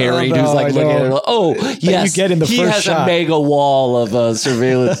 red Harry, who's like looking at it. Oh, yes, you get in the he first has shot. a mega wall of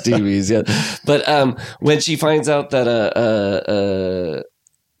surveillance TVs. Yeah, but when she finds out that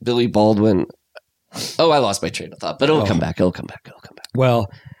Billy Baldwin. Oh, I lost my train of thought, but it'll come back. It'll come back.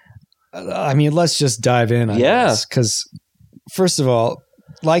 Well, I mean, let's just dive in. Because first of all,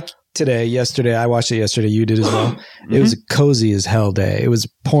 like yesterday, I watched it yesterday. You did as well. Mm-hmm. It was a cozy as hell day. It was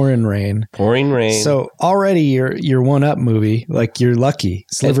pouring rain. So already you're one up movie. Like you're lucky.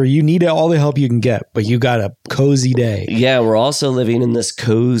 Sliver, you need all the help you can get, but you got a cozy day. Yeah, we're also living in this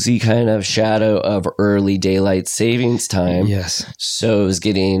cozy kind of shadow of early daylight savings time. Yes. So it was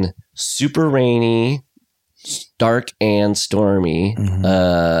getting super rainy, dark and stormy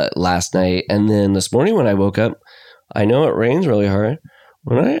last night. And then this morning when I woke up, I know it rains really hard.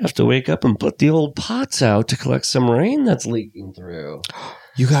 When I have to wake up and put the old pots out to collect some rain that's leaking through.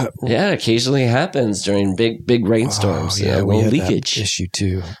 It occasionally happens during big rainstorms. Oh, yeah, we had leakage that issue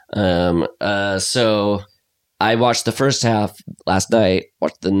too. So I watched the first half last night,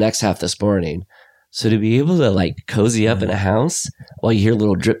 watched the next half this morning. So to be able to like cozy up in a house while you hear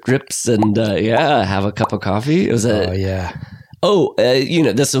little drip drips and have a cup of coffee. It was this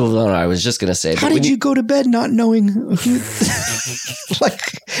is what I was just going to say. How did you go to bed not knowing who,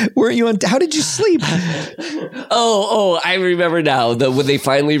 weren't you on, how did you sleep? I remember now that when they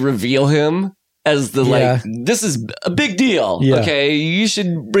finally reveal him as this is a big deal. Yeah. Okay. You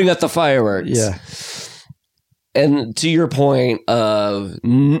should bring out the fireworks. Yeah. And to your point of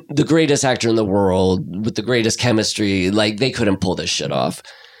the greatest actor in the world with the greatest chemistry, like they couldn't pull this shit off.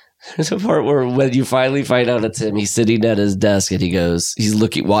 There's a part where when you finally find out it's him, he's sitting at his desk and he's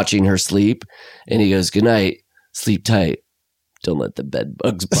watching her sleep and he goes, "Good night, sleep tight. Don't let the bed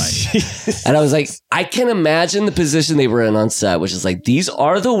bugs bite." And I was like, I can imagine the position they were in on set, which is like, these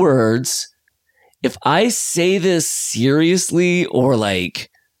are the words. If I say this seriously or like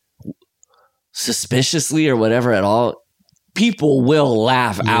suspiciously or whatever at all, people will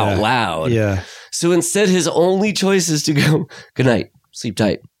laugh out loud. Yeah. So instead, his only choice is to go, "Good night, sleep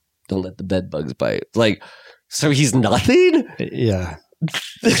tight. Don't let the bed bugs bite." Like, so he's nothing? Yeah.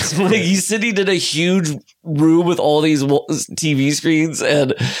 Like he's sitting in a huge room with all these TV screens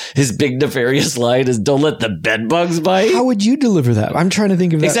and his big nefarious line is, "Don't let the bed bugs bite." How would you deliver that? I'm trying to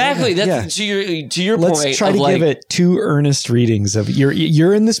think of that. Exactly. That's to your point. Let's try to give it two earnest readings of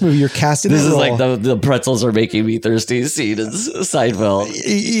you're in this movie, you're casting this. This is role. like the pretzels are making me thirsty scene in Seinfeld.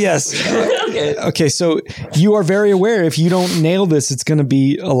 Yes. Okay. So you are very aware if you don't nail this, it's going to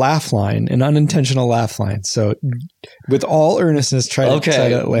be a laugh line, an unintentional laugh line. So with all earnestness, try to land.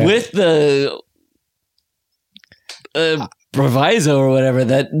 With the proviso or whatever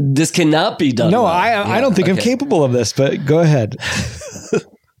that this cannot be done. No, I don't think I'm capable of this, but go ahead.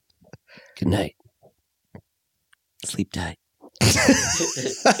 Good night. Sleep tight.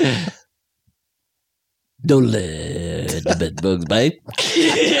 Don't let the bed bugs bite.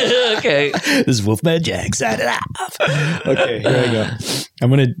 Okay. This is Wolfman Jack. Sign it off. Okay, here I go. I'm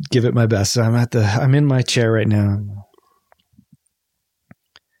going to give it my best. So I'm in my chair right now.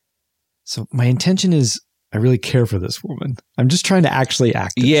 So my intention is I really care for this woman. I'm just trying to actually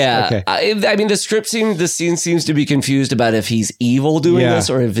act it. Yeah. Okay. I mean, the scene seems to be confused about if he's evil doing this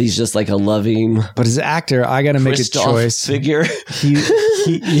or if he's just like a loving. But as an actor, I got to make a choice. Figure.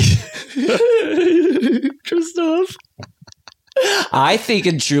 Christoph. I think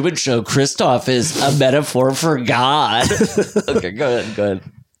in Truman Show, Christoph is a metaphor for God. Okay, go ahead.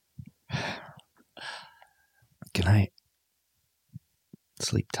 Good night.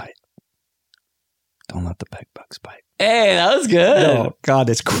 Sleep tight. Don't let the bed bugs bite. Hey, that was good. No, God,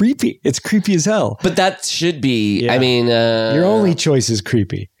 it's creepy. It's creepy as hell. But that should be, I mean... your only choice is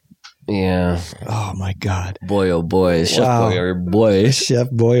creepy. Yeah. Oh, my God. Boy, oh boy. Chef boy or boy. Chef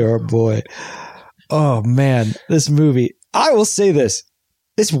boy or boy. Oh, man. This movie... I will say this.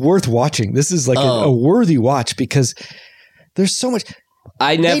 It's worth watching. This is like a worthy watch because there's so much...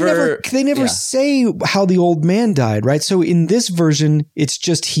 They never say how the old man died, right? So in this version, it's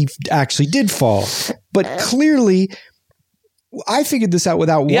just he actually did fall. But clearly, I figured this out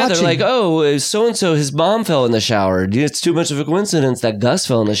without watching. Yeah, they're like, oh, so-and-so, his mom fell in the shower. It's too much of a coincidence that Gus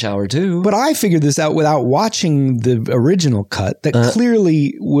fell in the shower too. But I figured this out without watching the original cut, that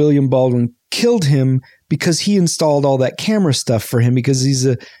clearly William Baldwin killed him because he installed all that camera stuff for him because he's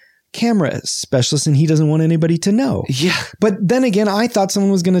a camera specialist and he doesn't want anybody to know. Yeah. But then again, I thought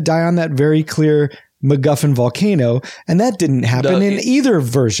someone was going to die on that very clear MacGuffin volcano, and that didn't happen in either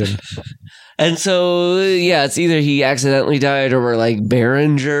version. And so, yeah, it's either he accidentally died or we're like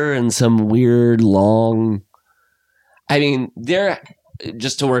Berenger and some weird long... I mean,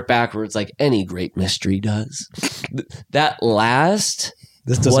 just to work backwards like any great mystery does. That last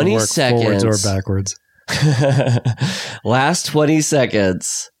this doesn't 20 work seconds... forwards or backwards. Last 20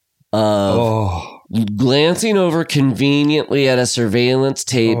 seconds of glancing over conveniently at a surveillance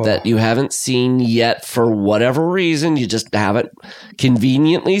tape that you haven't seen yet for whatever reason. You just haven't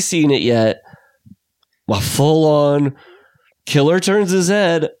conveniently seen it yet. A full-on killer turns his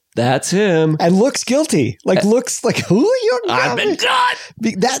head. That's him. And looks guilty. Looks like, who you? I've been done.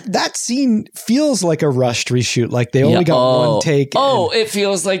 That scene feels like a rushed reshoot. Like they only got one take. It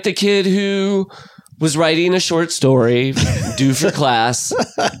feels like the kid who was writing a short story due for class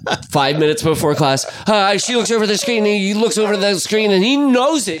 5 minutes before class. She looks over the screen and he looks over the screen and he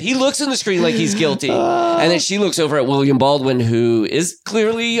knows it. He looks in the screen like he's guilty. And then she looks over at William Baldwin, who is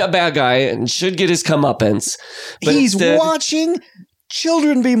clearly a bad guy and should get his comeuppance. But he's watching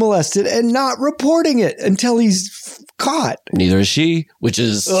children be molested and not reporting it until he's caught. Neither is she, which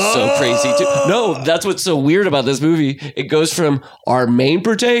is so crazy too. No, that's what's so weird about this movie. It goes from our main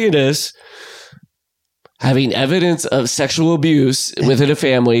protagonist having evidence of sexual abuse within a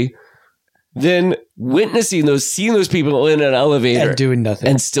family, then seeing those people in an elevator and doing nothing,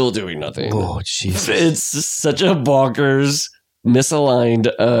 and still doing nothing. Oh, Jesus! It's such a bonkers, misaligned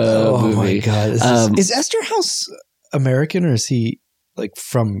movie. Oh my God! Is Esterhaus American or is he like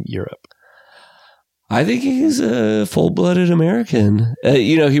from Europe? I think he's a full-blooded American.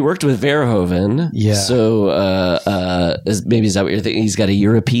 He worked with Verhoeven. Yeah. So maybe is that what you're thinking? He's got a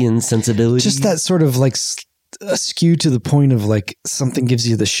European sensibility. Just that sort of like skew to the point of like something gives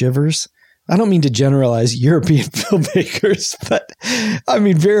you the shivers. I don't mean to generalize European filmmakers, but I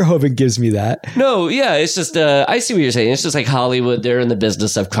mean, Verhoeven gives me that. No, yeah, it's just, I see what you're saying. It's just like Hollywood. They're in the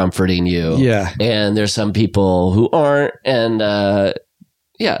business of comforting you. Yeah. And there's some people who aren't. And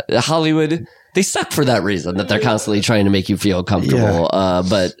Hollywood... They suck for that reason, that they're constantly trying to make you feel comfortable. Yeah.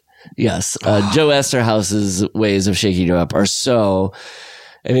 But yes, Joe Esterhaus's ways of shaking you up are so...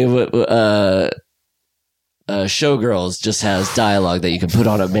 I mean, Showgirls just has dialogue that you can put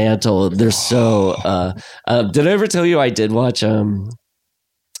on a mantle. They're so... did I ever tell you I did watch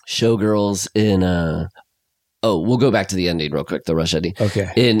Showgirls in... we'll go back to the ending real quick, the rush ending.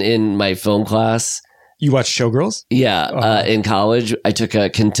 Okay. In my film class... You watched Showgirls? Yeah. In college, I took a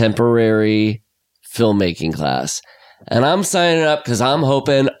contemporary filmmaking class. And I'm signing up because I'm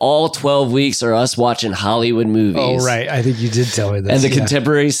hoping all 12 weeks are us watching Hollywood movies. Oh, right. I think you did tell me this. And the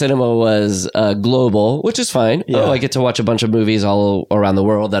contemporary cinema was global, which is fine. Yeah. I get to watch a bunch of movies all around the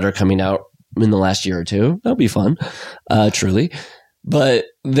world that are coming out in the last year or two. That'll be fun, truly. But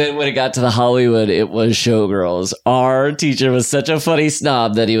then when it got to the Hollywood, it was Showgirls. Our teacher was such a funny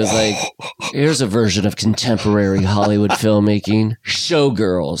snob that he was like, here's a version of contemporary Hollywood filmmaking,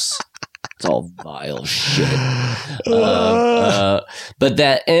 Showgirls. It's all vile shit. But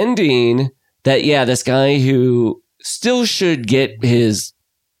that ending, this guy who still should get his...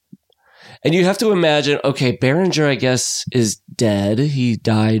 And you have to imagine, okay, Berenger, I guess, is dead. He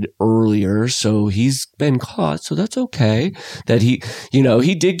died earlier, so he's been caught, so that's okay. That he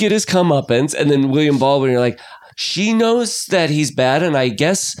did get his comeuppance, and then William Baldwin, you're like, she knows that he's bad, and I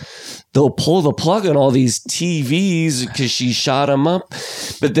guess they'll pull the plug on all these TVs because she shot him up.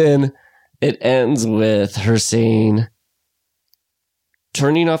 But then it ends with her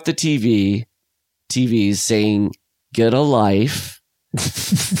turning off the TVs, saying, get a life.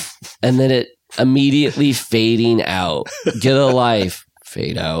 And then it immediately fading out. Get a life.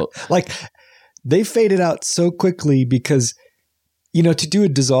 Fade out. Like they faded out so quickly because, to do a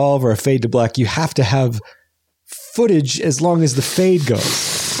dissolve or a fade to black, you have to have footage as long as the fade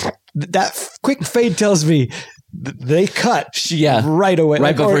goes. That quick fade tells me they cut right away.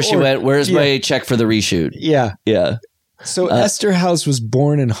 Right before she went, where's my check for the reshoot? Yeah. Yeah. So Esterhaus was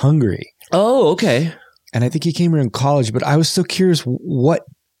born in Hungary. Oh, okay. And I think he came here in college, but I was so curious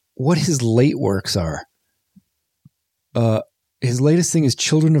what his late works are. His latest thing is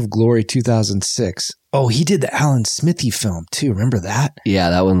Children of Glory 2006. Oh, he did the Alan Smithy film too. Remember that?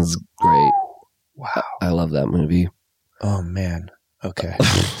 Yeah, that one's great. Wow. I love that movie. Oh, man. Okay.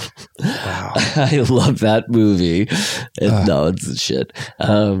 Wow. I love that movie. No, it's shit.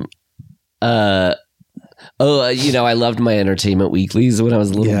 I loved my entertainment weeklies when I was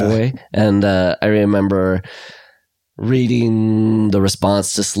a little boy. And I remember reading the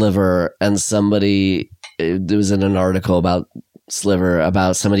response to Sliver, and it was in an article about Sliver,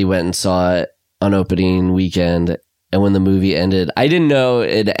 about somebody went and saw it on opening weekend And when the movie ended, I didn't know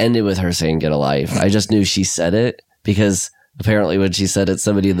it ended with her saying "Get a life." I just knew she said it because apparently when she said it,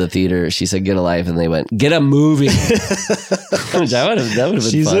 somebody in the theater, she said "Get a life," and they went "Get a movie." that would have been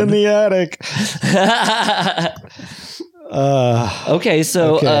She's fun. in the attic. Okay,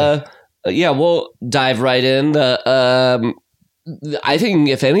 so we'll dive right in. I think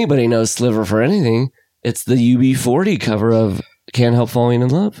if anybody knows Sliver for anything, it's the UB40 cover of "Can't Help Falling in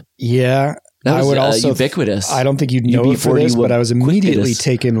Love." Yeah. That was I would also ubiquitous. I don't think you'd know it for this, but I was immediately ubiquitous.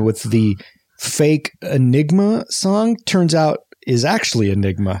 taken with the fake Enigma song. Turns out is actually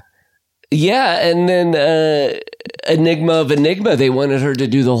Enigma. Yeah, and then Enigma of Enigma, they wanted her to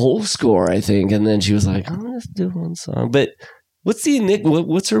do the whole score, I think, and then she was like, "I'm just do one song." But what's the Enigma?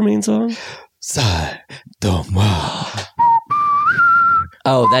 What's her main song?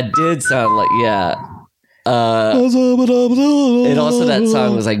 Oh, that did sound like and also that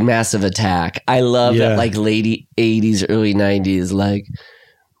song was like Massive Attack. I love that like late 80s, early 90s, like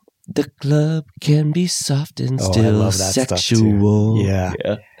the club can be soft and still sexual. Yeah.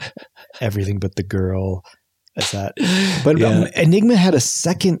 Everything but the girl. That's that. But Enigma had a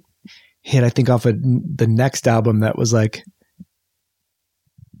second hit, I think, off of the next album that was like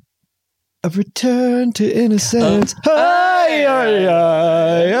 "A Return to Innocence."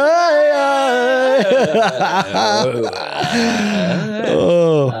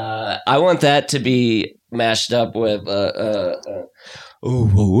 I want that to be mashed up with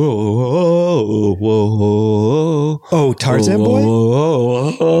Tarzan Boy?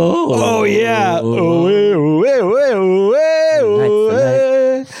 Oh, yeah.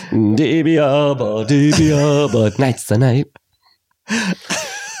 Night's the night.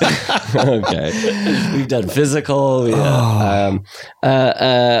 Okay. We've done physical.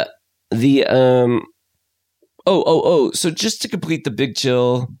 So just to complete the Big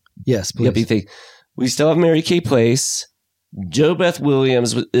Chill yes, please. yuppie thing, we still have Mary Kay Place. Jo Beth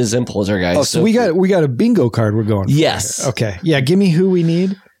Williams is in Poltergeist. Oh, so we got a bingo card we're going for. Yes. Okay. Yeah, give me who we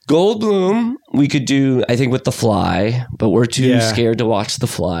need. Goldblum, we could do, I think, with The Fly, but we're too scared to watch The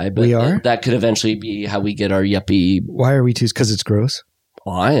Fly. But we are? That could eventually be how we get our yuppie. Why are we too? Because it's gross?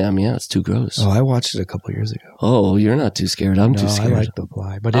 Oh, I am. Yeah, it's too gross. Oh, I watched it a couple years ago. Oh, you're not too scared. I'm too scared. I like The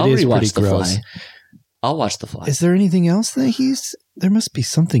Fly, but it is pretty gross. I'll watch The Fly. Is there anything else that there must be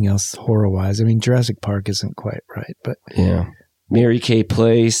something else horror-wise. I mean, Jurassic Park isn't quite right, but. Yeah. Mary Kay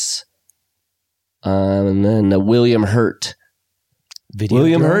Place. And then William Hurt.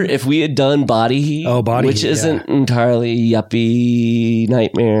 William Hurt, if we had done Body Heat, which isn't entirely yuppie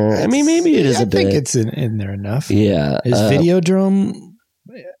nightmare. I mean, maybe it is a bit. I think it's in there enough. Yeah. Is Videodrome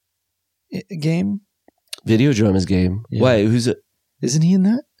game? Videodrome is game. Yeah. Why? Who's it? Isn't he in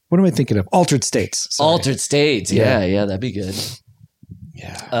that? What am I thinking of? Altered States. Sorry. Altered States. Yeah, that'd be good.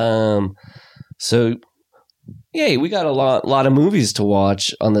 Yeah. So, yay, we got a lot of movies to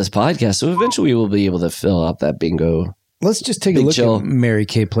watch on this podcast. So eventually we'll be able to fill up that bingo. Let's just take a look at Mary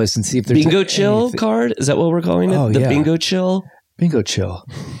Kay Place and see if there's Bingo Chill card. Is that what we're calling it? Oh, the Bingo Chill? Bingo Chill.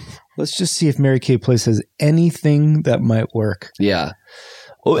 Let's just see if Mary Kay Place has anything that might work. Yeah.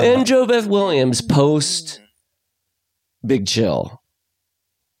 Oh, and Jo Beth Williams post Big Chill.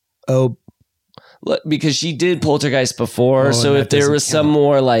 Oh. Because she did Poltergeist before. So if there was some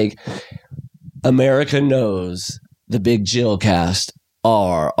more like America knows the Big Chill cast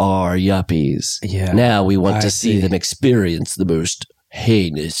are yuppies. Yeah. Now we want to see them experience the most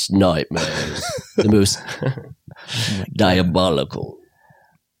heinous nightmares. The most diabolical.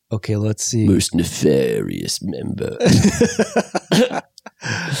 Okay, let's see. Most nefarious member.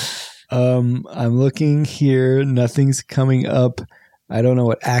 I'm looking here. Nothing's coming up. I don't know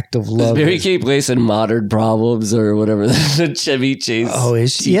what Act of Love is. Mary Kay Place in Modern Problems or whatever the Chevy Chase. Oh,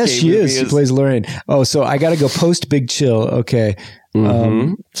 is she? Yes, she is. She plays Lorraine. Oh, so I got to go post Big Chill. Okay.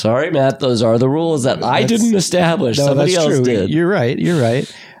 Sorry, Matt. Those are the ruls that I didn't establish. No, somebody else true. did. You're right.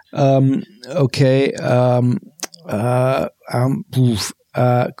 Okay.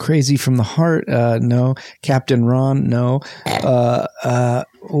 Crazy from the Heart. No. Captain Ron. No.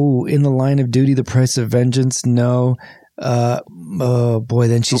 In the Line of Duty, The Price of Vengeance. No. Oh boy,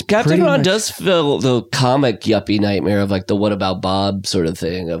 then she's Captain Ron does fill the comic yuppie nightmare of like the What About Bob sort of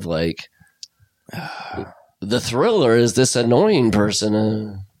thing of like the thriller is this annoying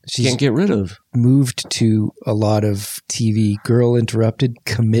person she can't get rid of. Moved to a lot of TV. Girl Interrupted,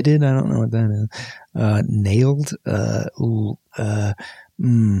 Committed. I don't know what that is. Nailed.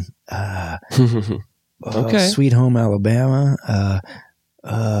 Okay. Sweet Home Alabama.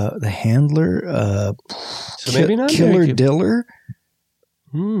 The Handler. So maybe not Killer Diller.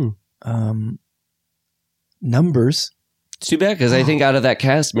 Hmm. Numbers. It's too bad because I think out of that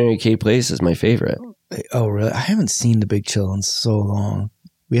cast, Mary Kay Place is my favorite. Oh, really? I haven't seen The Big Chill in so long.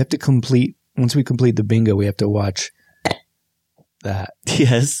 We have to once we complete the bingo, we have to watch that.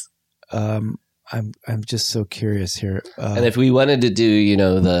 Yes. I'm just so curious here. And if we wanted to do,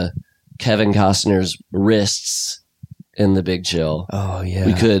 the Kevin Costner's wrists in The Big Chill. Oh, yeah.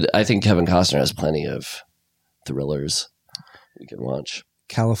 We could. I think Kevin Costner has plenty of thrillers we can watch.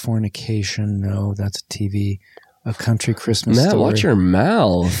 Californication. No, that's a TV. A Country Christmas Matt, Story. watch your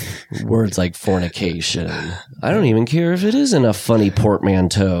mouth. Words like fornication. I don't even care if it isn't a funny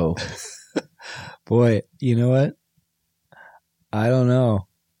portmanteau. Boy, you know what? I don't know.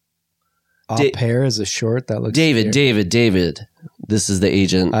 Au pair is a short that looks. David. This is the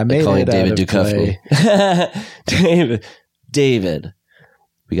agent. I made calling it David Duchovny. David,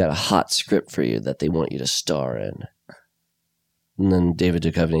 we got a hot script for you that they want you to star in. And then David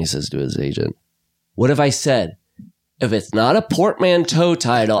Duchovny says to his agent, "What have I said? If it's not a portmanteau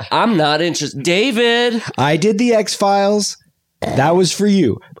title, I'm not interested." David, I did the X-Files. That was for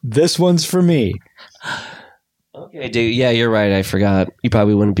you. This one's for me. Okay, David. Yeah, you're right. I forgot. You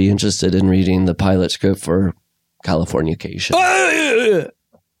probably wouldn't be interested in reading the pilot script for Californication.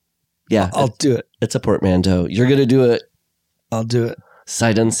 Yeah, I'll do it. It's a portmanteau. You're going to do it. I'll do it.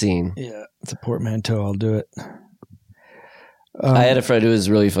 Sight unseen. Yeah, it's a portmanteau. I'll do it. I had a friend who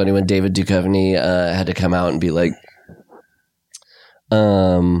was really funny when David Duchovny had to come out and be like,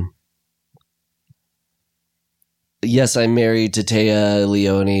 yes, I'm married to Téa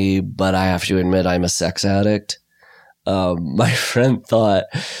Leoni, but I have to admit I'm a sex addict. My friend thought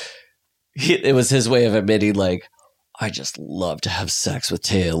it was his way of admitting, like, I just love to have sex with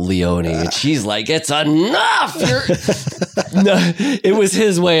Téa Leoni. And she's like, it's enough. No, it was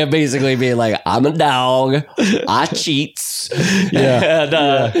his way of basically being like, I'm a dog. I cheats. Yeah. And,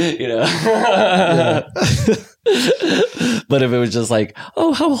 Yeah. But if it was just like,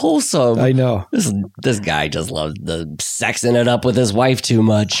 oh, how wholesome. I know. This guy just loves the sexing it up with his wife too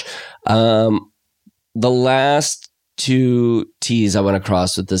much. The last two T's I want to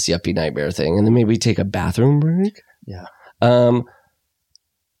cross with this yuppie nightmare thing, and then maybe take a bathroom break. Yeah.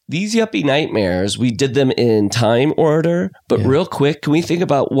 These yuppie nightmares, we did them in time order, but real quick, can we think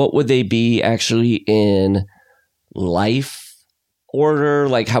about what would they be actually in life order?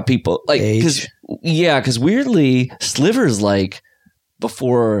 Like how people like, because weirdly, Sliver's like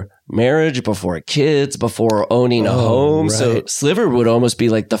before marriage, before kids, before owning a home. Right. So Sliver would almost be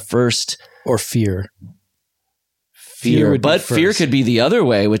like the first. Or fear. Fear, but fear could be the other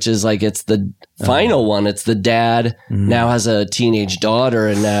way, which is like it's the final one. It's the dad now has a teenage daughter,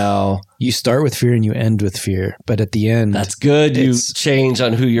 and now you start with fear and you end with fear. But at the end, that's good. You change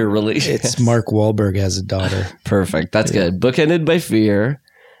on who you're really. It's Mark Wahlberg has a daughter. Perfect. That's good. Bookended by fear,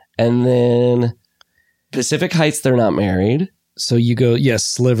 and then Pacific Heights. They're not married, so you go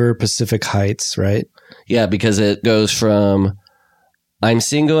Sliver, Pacific Heights, right? Yeah, because it goes from I'm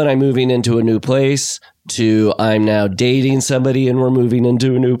single and I'm moving into a new place to I'm now dating somebody and we're moving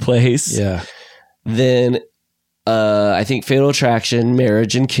into a new place. Yeah. Then I think Fatal Attraction,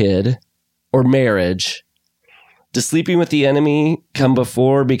 Marriage and Kid, or Marriage. Does Sleeping with the Enemy come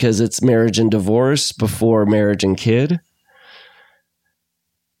before because it's Marriage and Divorce before Marriage and Kid?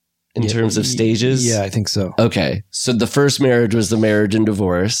 In terms of stages? Yeah, I think so. Okay. So the first marriage was the Marriage and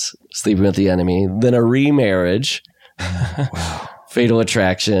Divorce, Sleeping with the Enemy. Then a remarriage. Wow. Fatal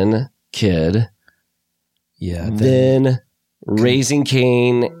Attraction, Kid. Yeah. Then Raising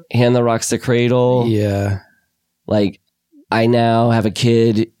Cain, Hand That Rocks the Cradle. Yeah. Like, I now have a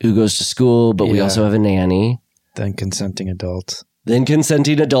kid who goes to school, but we also have a nanny. Then Consenting Adults.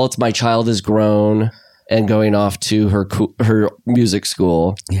 My child is grown and going off to her music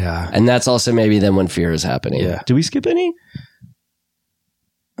school. Yeah. And that's also maybe then when fear is happening. Yeah. Do we skip any?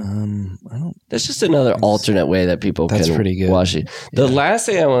 I don't. That's just another alternate way that people can pretty good. watch it. The last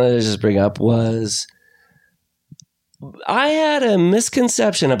thing I wanted to just bring up was I had a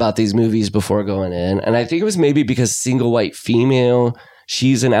misconception about these movies before going in, and I think it was maybe because single white female,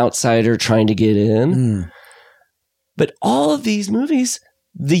 she's an outsider trying to get in. But all of these movies,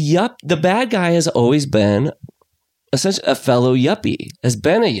 the bad guy has always been essentially a fellow yuppie, has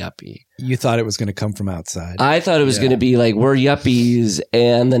been a yuppie. You thought it was going to come from outside. I thought it was going to be like, we're yuppies,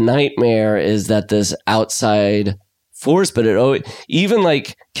 and the nightmare is that this outside force, but even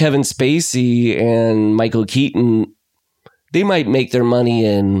like Kevin Spacey and Michael Keaton, they might make their money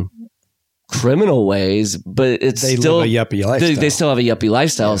in criminal ways, but it's they still live a yuppie lifestyle. They still have a yuppie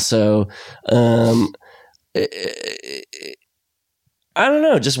lifestyle. Yeah. So, I don't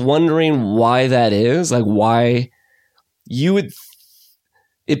know, just wondering why that is. Like, why you would,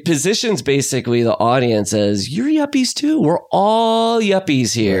 it positions basically the audience as you're yuppies too. We're all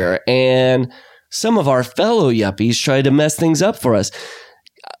yuppies here. And some of our fellow yuppies try to mess things up for us.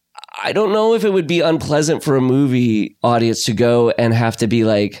 I don't know if it would be unpleasant for a movie audience to go and have to be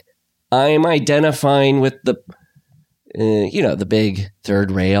like, I'm identifying with the, the big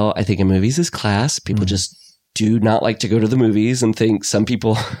third rail, I think in movies is class. People just do not like to go to the movies and think some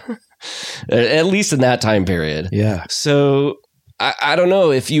people, at least in that time period. Yeah. So I don't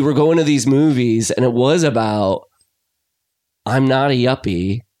know if you were going to these movies and it was about, I'm not a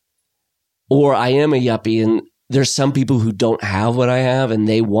yuppie or I am a yuppie and there's some people who don't have what I have and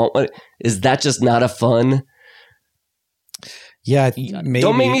they want what, is that just not a fun? Yeah, maybe.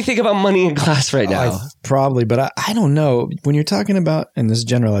 Don't make me think about money in class right now. Probably, but I don't know. When you're talking about, and this is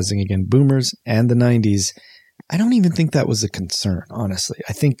generalizing again, boomers and the 90s, I don't even think that was a concern, honestly.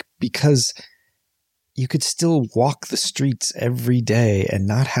 I think because you could still walk the streets every day and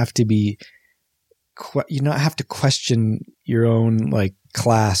not have to be, you not have to question your own like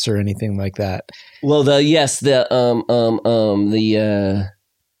class or anything like that. Well, the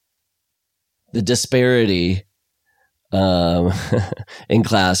disparity in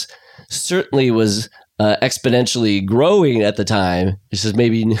class certainly was exponentially growing at the time. It's just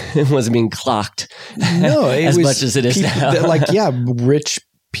maybe it wasn't being clocked as much as it is now. Rich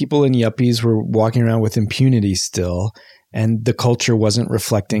people and yuppies were walking around with impunity still, and the culture wasn't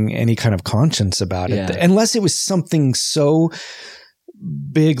reflecting any kind of conscience about it, unless it was something so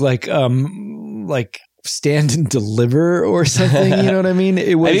big like Stand and Deliver or something. You know what I mean?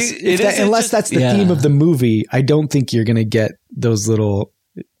 It was unless that's the theme of the movie. I don't think you're going to get those little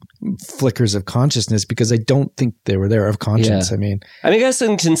flickers of consciousness because I don't think they were there of conscience. I guess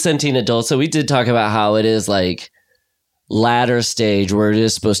in Consenting Adults, so we did talk about how it is like latter stage where it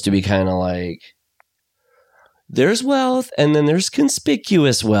is supposed to be kind of like there's wealth and then there's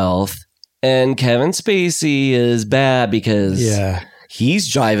conspicuous wealth, and Kevin Spacey is bad because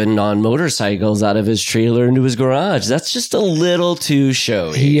he's driving on motorcycles out of his trailer into his garage. That's just a little too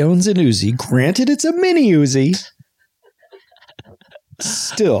showy. He owns an Uzi. Granted, it's a mini Uzi.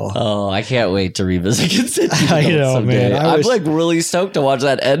 Still. Oh, I can't wait to revisit Consenting I know, someday. man. I'm like really stoked to watch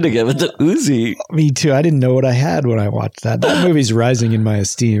that end again with the Uzi. Me too. I didn't know what I had when I watched that. That movie's rising in my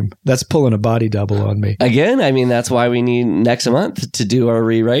esteem. That's pulling a body double on me. Again, I mean, that's why we need next month to do our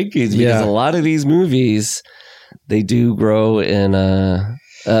re-rankings because a lot of these movies, they do grow in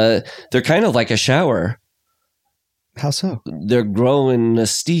they're kind of like a shower. How so? They're growing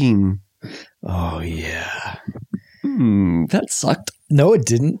esteem. Oh, yeah. That sucked. No, it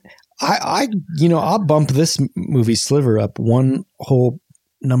didn't. I'll bump this movie Sliver up one whole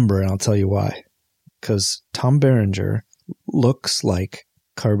number, and I'll tell you why. Because Tom Berenger looks like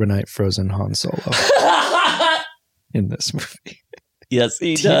Carbonite frozen Han Solo in this movie. Yes,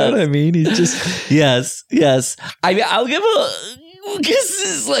 he does. You know what I mean? He's just yes. I mean, I'll give this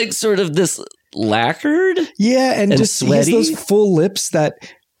is like sort of this lacquered, and just sweaty. He has those full lips that.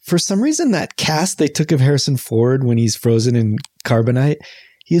 For some reason, that cast they took of Harrison Ford when he's frozen in Carbonite,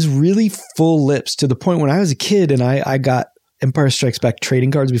 he has really full lips to the point when I was a kid and I got Empire Strikes Back trading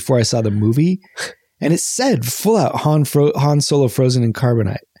cards before I saw the movie, and it said full out Han Solo frozen in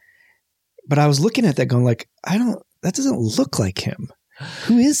Carbonite. But I was looking at that going like, that doesn't look like him.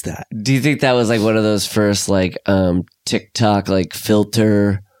 Who is that? Do you think that was like one of those first like TikTok like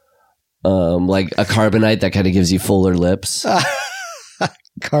filter, like a Carbonite that kind of gives you fuller lips?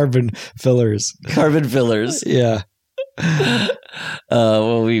 Carbon fillers. Yeah.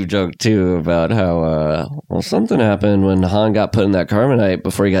 Well, we've joked too about how something happened when Han got put in that Carbonite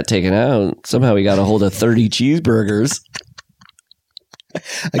before he got taken out. Somehow he got a hold of 30 cheeseburgers.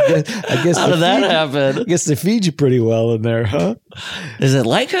 I guess how did that happen? I guess they feed you pretty well in there, huh? Is it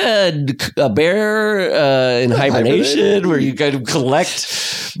like a bear in hibernation where you kind of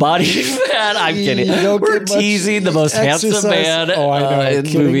collect body fat? I'm kidding. We're teasing the most handsome man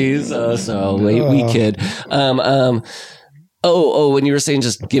in movies. We kid. When you were saying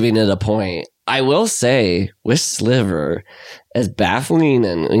just giving it a point, I will say with Sliver, as baffling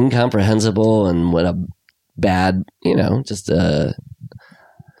and incomprehensible and what a bad, just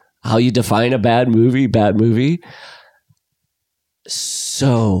how you define a bad movie,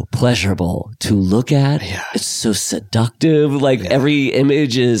 so pleasurable to look at. Yeah. It's so seductive. Like every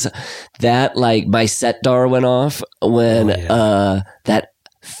image is that, like my set dar went off when that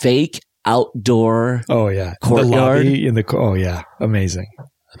fake outdoor courtyard in the amazing.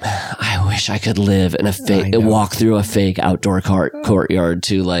 I wish I could live in walk through a fake outdoor courtyard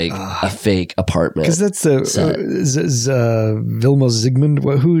to like a fake apartment. Because that's the Vilmos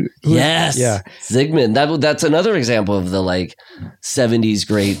Zsigmond. Who? Yes, yeah, Zsigmond. That's another example of the like 70s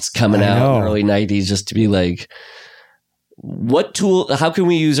greats coming out in the early 90s, just to be like, what tool? How can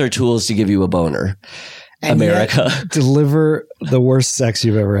we use our tools to give you a boner, and America? Deliver the worst sex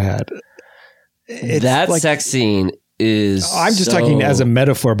you've ever had. That like, sex scene. I'm just talking as a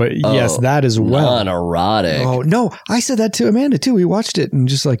metaphor, but yes, that as well. Non-erotic. Oh, no. I said that to Amanda, too. We watched it and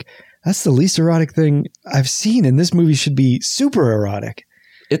just like, that's the least erotic thing I've seen. And this movie should be super erotic.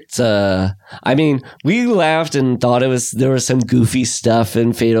 It's, I mean, we laughed and thought there was some goofy stuff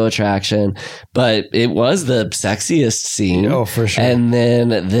in Fatal Attraction, but it was the sexiest scene. Oh, for sure. And then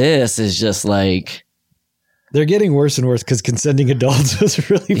this is just like... They're getting worse and worse because consenting adults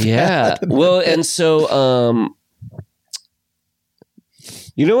was really bad. Yeah. Well, and so...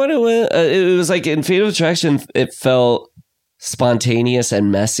 You know what it was? It was like in Fatal Attraction, it felt spontaneous and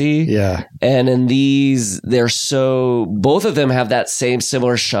messy. Yeah. And in these, both of them have that same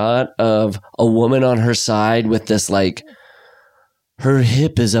similar shot of a woman on her side with this like, her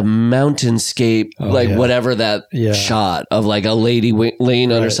hip is a mountainscape, whatever that shot of like a lady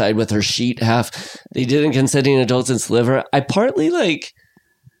laying on her side with her sheet half. They did in Consenting Adults in Sliver. I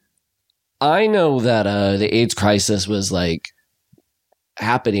know that the AIDS crisis was like,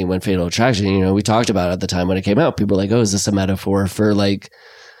 happening when Fatal Attraction, we talked about it at the time when it came out. People were like, oh, is this a metaphor for like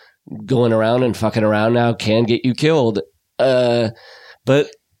going around and fucking around now can get you killed? But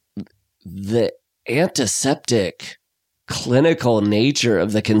the antiseptic clinical nature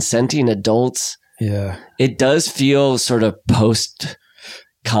of the consenting adults, it does feel sort of post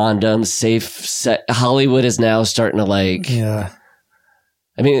condom safe. Hollywood is now starting to like, I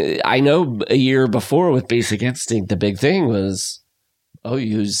mean, I know a year before with Basic Instinct, the big thing was, oh,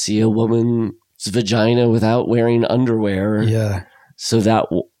 you see a woman's vagina without wearing underwear. Yeah. So that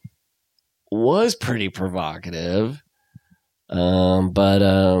was pretty provocative. But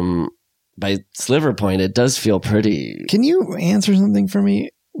by Sliver Point, it does feel pretty. Can you answer something for me?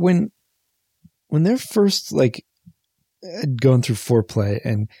 When they're first like going through foreplay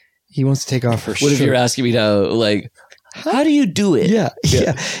and he wants to take off her shirt. What if you're asking me now, like, how do you do it? Yeah.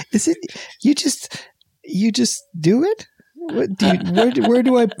 Is it you just do it? What do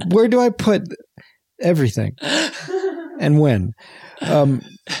where do I put everything and when?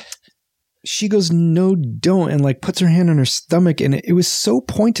 She goes, no, don't, and like puts her hand on her stomach, and it was so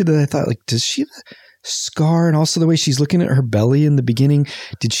pointed that I thought, like, does she have a scar? And also the way she's looking at her belly in the beginning,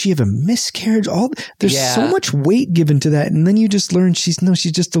 did she have a miscarriage? There's so much weight given to that, and then you just learn she's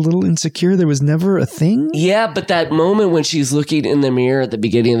just a little insecure. There was never a thing. Yeah, but that moment when she's looking in the mirror at the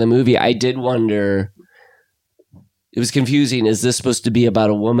beginning of the movie, I did wonder. It was confusing. Is this supposed to be about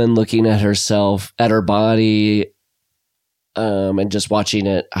a woman looking at herself, at her body, and just watching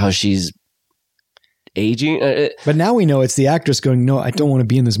it, how she's aging? But now we know it's the actress going, no, I don't want to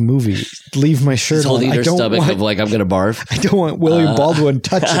be in this movie. Leave my shirt holding on. Her stomach of like, I'm going to barf. I don't want William Baldwin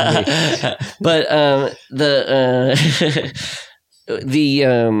touching me. But I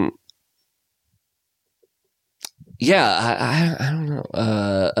don't know.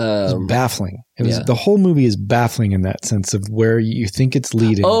 It's baffling. The whole movie is baffling in that sense of where you think it's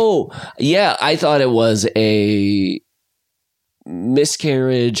leading. Oh, yeah. I thought it was a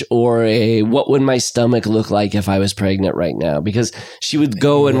miscarriage or what would my stomach look like if I was pregnant right now? Because she would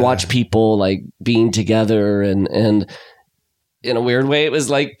go and watch people like being together and in a weird way, it was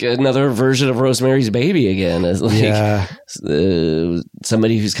like another version of Rosemary's Baby again. It's like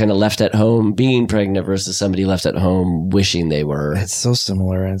somebody who's kind of left at home being pregnant versus somebody left at home wishing they were. It's so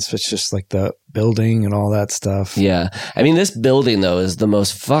similar. And it's just like the building and all that stuff. Yeah. I mean, this building, though, is the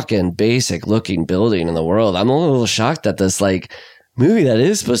most fucking basic looking building in the world. I'm a little shocked that this like movie that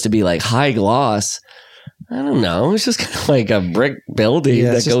is supposed to be like high gloss, I don't know. It's just kind of like a brick building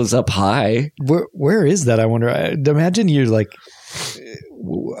that goes up high. Where is that? I wonder. Imagine you're like,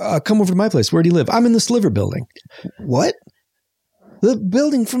 come over to my place. Where do you live? I'm in the Sliver building. What? The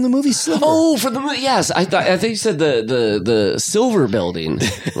building from the movie Sliver. Oh, for the movie. Yes. I think you said the Silver building.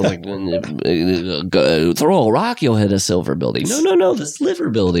 Like, throw a rock, you'll hit a silver building. No. The Sliver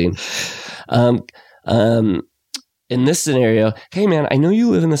building. In this scenario, hey man, I know you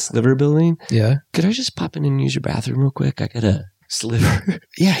live in the Sliver building. Yeah. Could I just pop in and use your bathroom real quick? I got a sliver.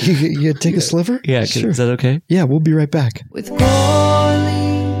 Yeah, you take a sliver? Yeah, sure. Is that okay? Yeah, we'll be right back. With Corley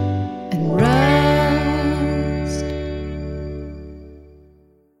and Rust.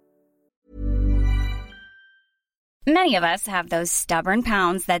 Many of us have those stubborn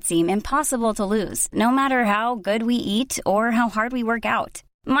pounds that seem impossible to lose, no matter how good we eat or how hard we work out.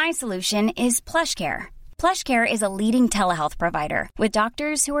 My solution is PlushCare. PlushCare is a leading telehealth provider with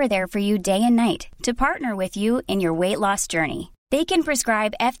doctors who are there for you day and night to partner with you in your weight loss journey. They can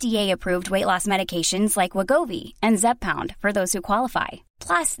prescribe FDA-approved weight loss medications like Wegovy and Zepbound for those who qualify.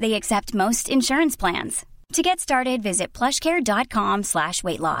 Plus, they accept most insurance plans. To get started, visit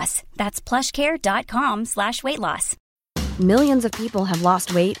plushcare.com/weightloss. That's plushcare.com/weightloss. Millions of people have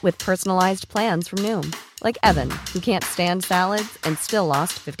lost weight with personalized plans from Noom. Like Evan, who can't stand salads and still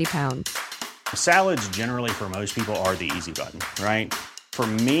lost 50 pounds. Salads generally for most people are the easy button, right? For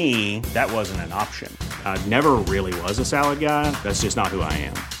me, that wasn't an option. I never really was a salad guy. That's just not who I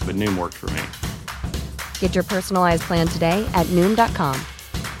am. But Noom worked for me. Get your personalized plan today at Noom.com.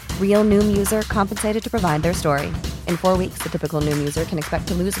 Real Noom user compensated to provide their story. In 4 weeks, the typical Noom user can expect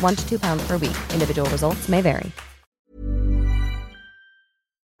to lose 1 to 2 pounds per week. Individual results may vary.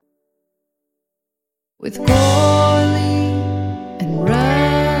 With Corley and Rust.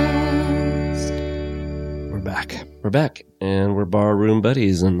 We're back, and we're barroom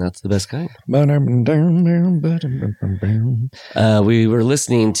buddies, and that's the best kind. We were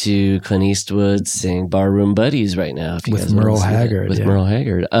listening to Clint Eastwood sing Barroom Buddies right now. If you with guys Merle Haggard. With Merle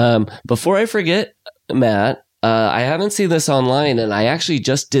Haggard. Before I forget, Matt, I haven't seen this online, and I actually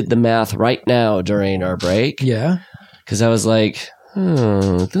just did the math right now during our break. Yeah. Because I was like,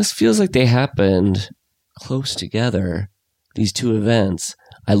 this feels like they happened close together, these two events.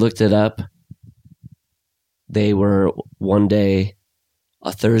 I looked it up. They were one day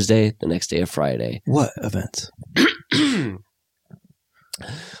a Thursday, the next day a Friday. What events? When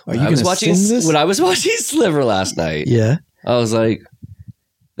I was watching Sliver last night, yeah, I was like,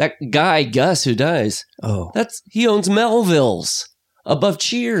 that guy Gus who dies. Oh, he owns Melville's above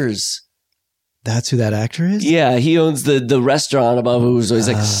Cheers. That's who that actor is? Yeah, he owns the restaurant above who's always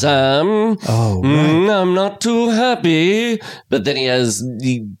like, Sam, I'm not too happy. But then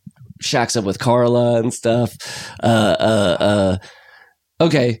he shacks up with Carla and stuff.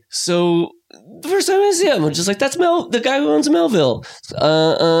 Okay, so the first time I see him, I'm just like, that's the guy who owns Melville.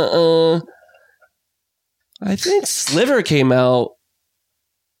 I think Sliver came out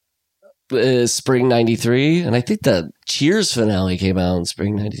spring 93, and I think the Cheers finale came out in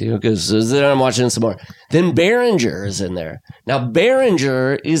spring 92. Because then I'm watching some more. Then Berenger is in there. Now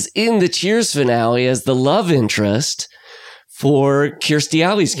Berenger is in the Cheers finale as the love interest for Kirstie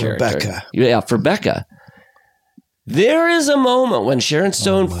Alley's character. Becca. Yeah, for Becca. There is a moment when Sharon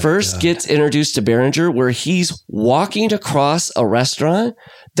Stone first gets introduced to Berenger where he's walking across a restaurant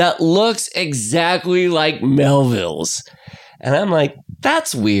that looks exactly like Melville's. And I'm like,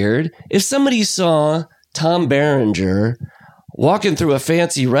 that's weird. If somebody saw Tom Berenger walking through a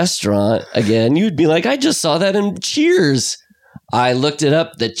fancy restaurant again, you'd be like, I just saw that in Cheers. I looked it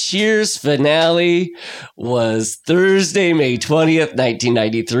up. The Cheers finale was Thursday, May 20th,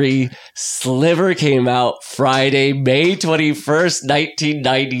 1993. Sliver came out Friday, May 21st,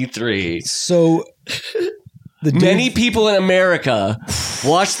 1993. So many people in America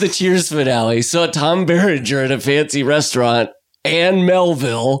watched the Cheers finale, saw Tom Berenger at a fancy restaurant and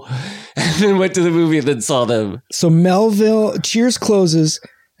Melville, and then went to the movie and then saw them. So Melville, Cheers closes,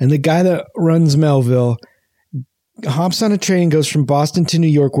 and the guy that runs Melville hops on a train, goes from Boston to New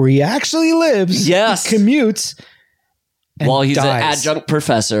York, where he actually lives. Yes. He commutes. While he's an adjunct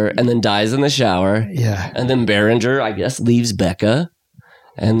professor, and then dies in the shower. Yeah. And then Berenger, I guess, leaves Becca.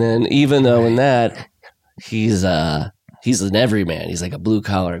 And then even though in that, he's an everyman. He's like a blue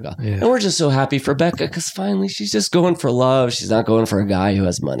collar guy. Yeah. And we're just so happy for Becca because finally she's just going for love. She's not going for a guy who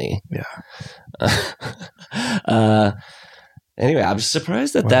has money. Yeah. Anyway, I'm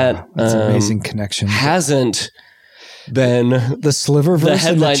surprised that that's an amazing connection. Hasn't been the Sliververse the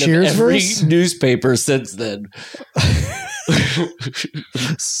headline and the Cheers of every verse? newspaper since then.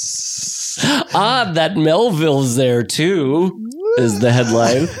 Odd that Melville's there too is the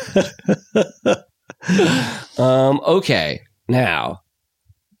headline. Okay, now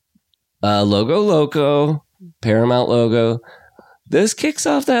Logo Loco, Paramount logo. This kicks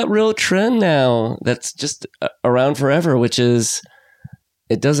off that real trend now that's just around forever, which is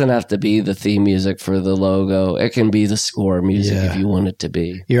it doesn't have to be the theme music for the logo. It can be the score music if you want it to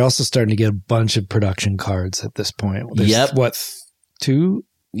be. You're also starting to get a bunch of production cards at this point. There's, what, 2?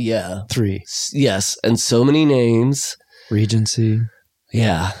 Yeah. 3. Yes, and so many names. Regency.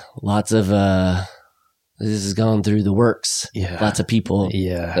 Yeah, lots of... this has gone through the works. Yeah. Lots of people.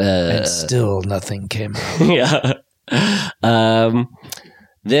 Yeah. And still nothing came out. Yeah.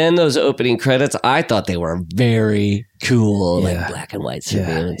 Then those opening credits, I thought they were very cool, like black and white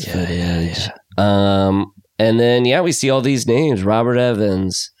surveillance footage. And then, we see all these names. Robert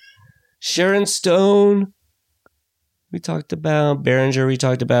Evans, Sharon Stone, We talked about Berenger. We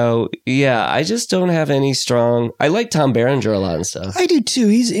talked about, I just don't have any strong. I like Tom Berenger a lot and stuff. I do too.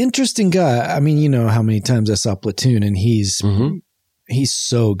 He's an interesting guy. I mean, you know how many times I saw Platoon, and he's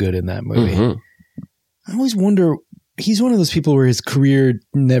so good in that movie. Mm-hmm. I always wonder, he's one of those people where his career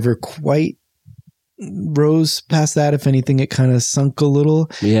never quite rose past that. If anything, it kind of sunk a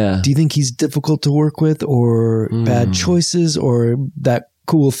little. Yeah. Do you think he's difficult to work with, or bad choices, or that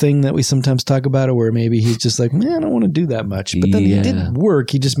cool thing that we sometimes talk about, or where maybe he's just like, man, I don't want to do that much. But then he did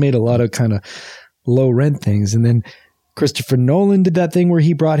work. He just made a lot of kind of low rent things. And then Christopher Nolan did that thing where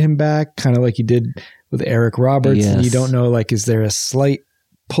he brought him back, kind of like he did with Eric Roberts. Yes. And you don't know, like, is there a slight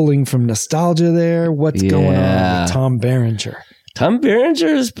pulling from nostalgia there? What's going on with Tom Berenger? Tom Berenger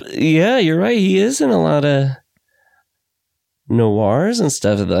is, you're right. He is in a lot of noirs and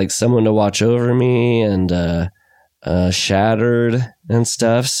stuff, like Someone to Watch Over Me and Shattered and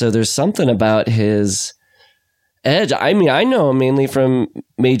stuff. So there's something about his edge. I mean, I know him mainly from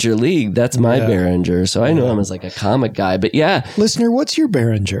Major League. That's my Berenger. So I know him as like a comic guy. But listener, what's your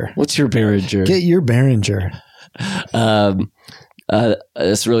Berenger? What's your Berenger? Get your Berenger.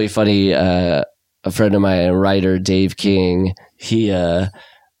 It's really funny. A friend of mine, a writer, Dave King, he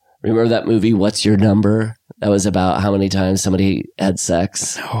remember that movie, What's Your Number? That was about how many times somebody had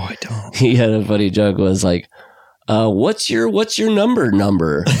sex. No, I don't. He had a funny joke, was like, what's your number?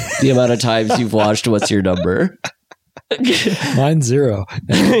 The amount of times you've watched What's Your Number? Mine's 0.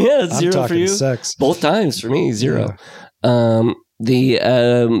 It's 0 for you. Sex. Both times for me, 0. Yeah.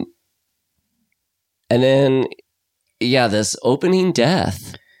 And then this opening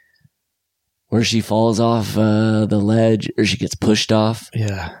death where she falls off the ledge, or she gets pushed off.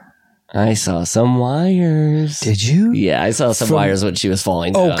 Yeah. I saw some wires. Did you? Yeah, I saw some wires when she was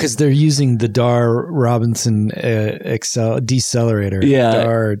falling down. Oh, because they're using the Dar Robinson decelerator.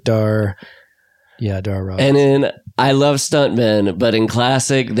 Yeah. Dar Robinson. And then I love stuntmen, but in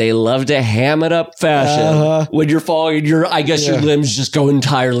classic, they love to ham it up fashion. When you're falling, your limbs just go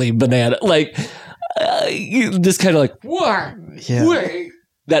entirely banana. Like, this kind of like, what? Yeah. Wait.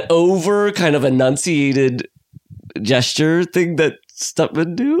 That over kind of enunciated gesture thing that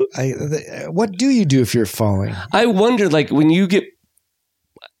stuntmen do. What do you do if you're falling? I wonder, like, when you get,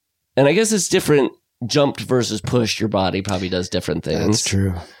 and I guess it's different, jumped versus pushed, your body probably does different things. That's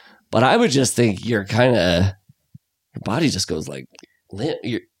true. But I would just think your body just goes like,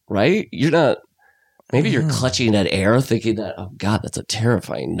 right? You're not, maybe you're clutching at air thinking that, oh God, that's a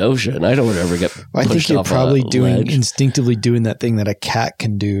terrifying notion. I don't want to ever get pushed off. I think you're probably instinctively doing that thing that a cat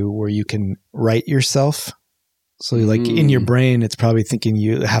can do where you can right yourself. So like in your brain, it's probably thinking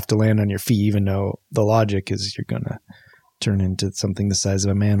you have to land on your feet, even though the logic is you're going to turn into something the size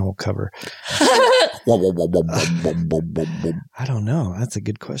of a manhole cover. I don't know. That's a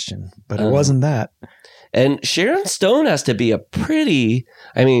good question, but it wasn't that. And Sharon Stone has to be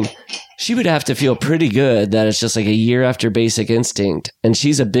she would have to feel pretty good that it's just like a year after Basic Instinct, and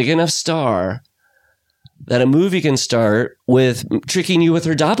she's a big enough star that a movie can start with tricking you with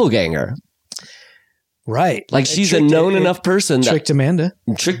her doppelganger. Right. Like she's a known enough person. Tricked Amanda.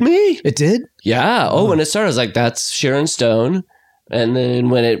 Tricked me. It did? Yeah. Oh, when it started, I was like, that's Sharon Stone. And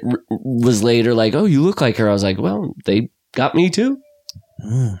then when it was later like, oh, you look like her, I was like, well, they got me too.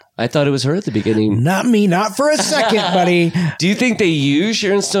 I thought it was her at the beginning. Not me, not for a second, buddy. Do you think they used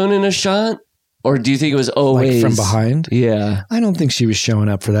Sharon Stone in a shot? Or do you think it was always... Like from behind? Yeah. I don't think she was showing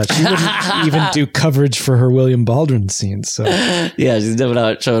up for that. She wouldn't even do coverage for her William Baldwin scenes. So. Yeah, she's never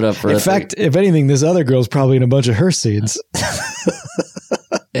not showing up for In fact, if anything, this other girl's probably in a bunch of her scenes.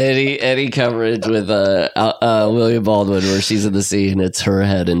 Any coverage with William Baldwin where she's in the scene, it's her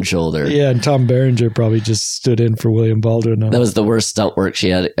head and shoulder. Yeah, and Tom Berenger probably just stood in for William Baldwin. That was the worst stunt work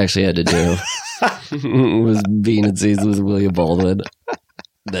she actually had to do. Was being in scenes with William Baldwin.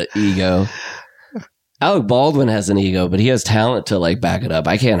 The ego. Alec Baldwin has an ego, but he has talent to like back it up.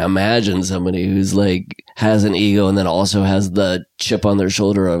 I can't imagine somebody who's like has an ego and then also has the chip on their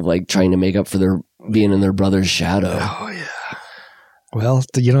shoulder of like trying to make up for their being in their brother's shadow. Oh yeah. Well,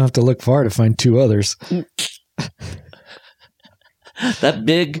 you don't have to look far to find two others. That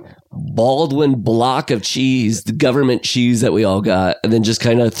big Baldwin block of cheese, the government cheese that we all got, and then just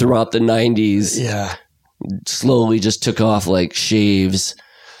kind of throughout the 90s, slowly just took off like shaves.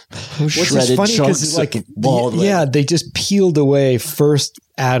 Shredded chunks like Baldwin. They just peeled away. First,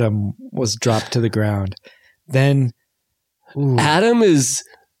 Adam was dropped to the ground. Then Adam is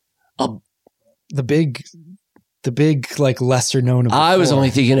the big like lesser known. I was only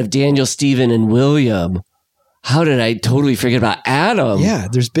thinking of Daniel, Stephen, and William. How did I totally forget about Adam? Yeah,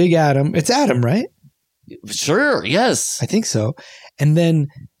 there's Big Adam. It's Adam, right? Sure. Yes, I think so. And then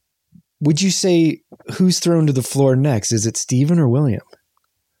would you say who's thrown to the floor next? Is it Steven or William?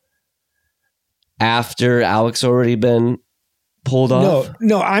 After Alex already been pulled off?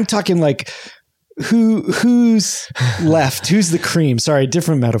 No, I'm talking like who's left? Who's the cream? Sorry,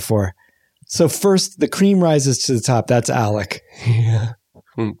 different metaphor. So first the cream rises to the top. That's Alec. Yeah.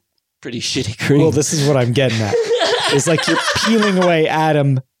 Pretty shitty cream. Well, this is what I'm getting at. It's like you're peeling away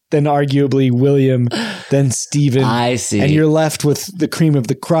Adam, then arguably William, then Steven. I see. And you're left with the cream of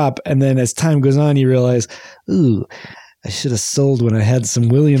the crop. And then as time goes on, you realize, ooh, I should have sold when I had some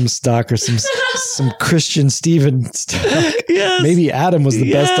William stock or some Christian Steven stock. Yes. Maybe Adam was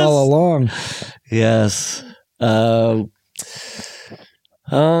the best all along. Yes. The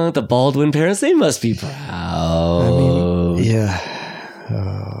Baldwin parents, they must be proud. I mean, yeah.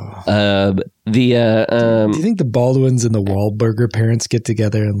 Do you think the Baldwins and the Wahlburger parents get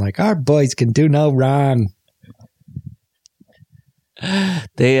together and like, our boys can do no wrong?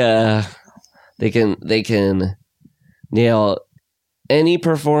 They can nail any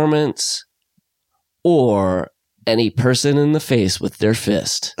performance or any person in the face with their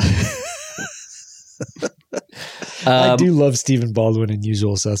fist. I do love Stephen Baldwin in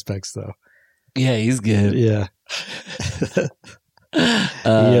Usual Suspects, though. Yeah, he's good. Yeah. He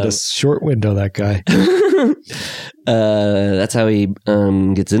had a short window, that guy. That's how he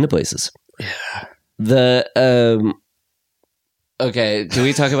gets into places. Yeah. Okay, can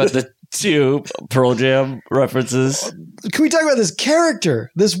we talk about the two Pearl Jam references? Can we talk about this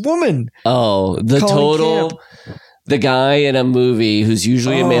character, this woman? Oh, the guy in a movie who's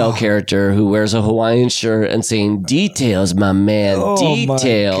usually a male character who wears a Hawaiian shirt and saying "details, my man,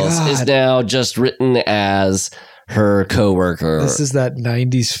 details" is now just written as her coworker. This is that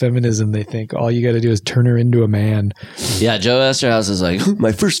 90s feminism. They think all you got to do is turn her into a man. Yeah, Joe Esterhaus is like,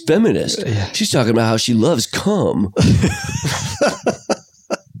 my first feminist. Yeah. She's talking about how she loves cum.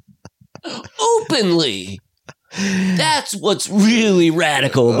 Openly. That's what's really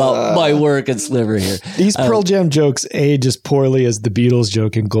radical about my work at Sliver here. These Pearl Jam jokes age as poorly as the Beatles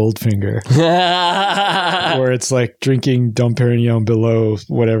joke in Goldfinger. Where it's like drinking Dom Perignon below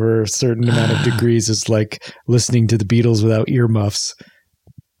whatever certain amount of degrees is like listening to the Beatles without earmuffs.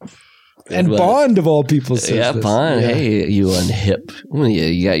 And Bond, of all people, says this. Bond. Yeah. Hey, you unhip.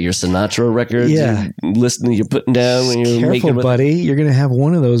 You got your Sinatra records. Yeah. You're putting down when you're making. Careful, buddy. You're going to have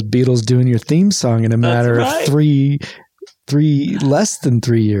one of those Beatles doing your theme song in a matter of less than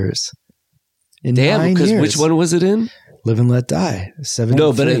 3 years. Damn, because which one was it in? Live and Let Die. 73.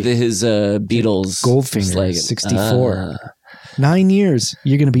 No, but his Beatles. Goldfinger, 64. 9 years.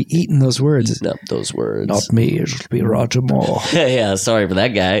 You're going to be eating those words. Eating up those words. Not me. It'll be Roger Moore. Yeah, sorry for that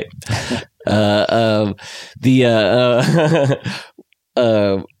guy.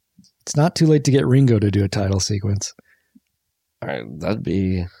 It's not too late to get Ringo to do a title sequence. All right, that'd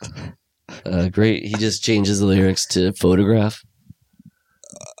be great. He just changes the lyrics to Photograph.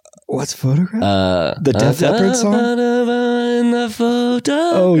 What's Photograph? The Def Leppard song?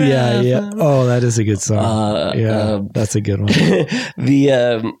 Oh, yeah. Oh, that is a good song. That's a good one.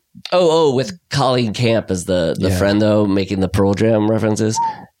 With Colleen Camp as the friend, though, making the Pearl Jam references.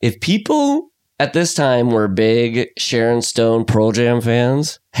 If people at this time were big Sharon Stone Pearl Jam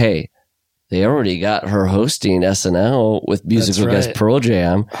fans, hey, they already got her hosting SNL with musical guest Pearl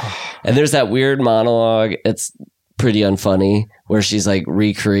Jam. And there's that weird monologue. It's pretty unfunny where she's like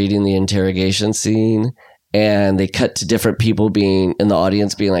recreating the interrogation scene and they cut to different people being in the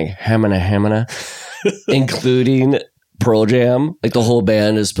audience being like hamana including Pearl Jam. Like the whole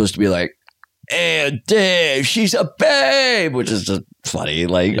band is supposed to be like, and Dave, she's a babe, which is just funny.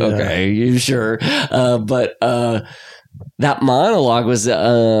 Like, okay, you sure? But that monologue was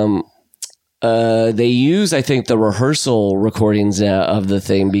they use, I think, the rehearsal recordings of the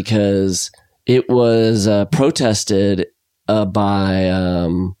thing because it was protested by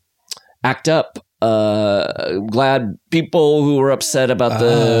ACT UP. Glad people who were upset about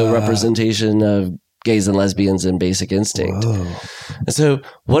the representation of gays and lesbians in Basic Instinct. And so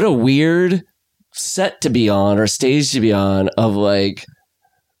what a weird set to be on or stage to be on of like,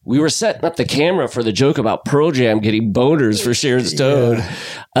 we were setting up the camera for the joke about Pearl Jam getting boners for Sharon Stone.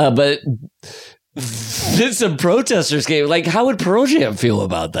 But then some protesters came. Like, how would Pearl Jam feel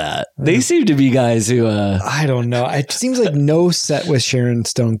about that? They seem to be guys who... I don't know. It seems like no set with Sharon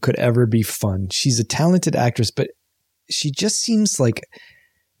Stone could ever be fun. She's a talented actress, but she just seems like...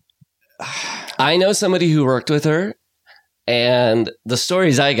 I know somebody who worked with her, and the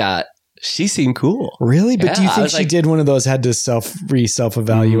stories I got, She seemed cool. Really? But do you think she did one of those, had to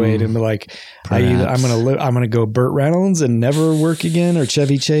self-evaluate and be like, I'm going to go Burt Reynolds and never work again, or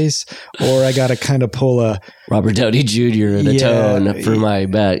Chevy Chase, or I got to kind of pull a Robert Downey Jr. in a tone for my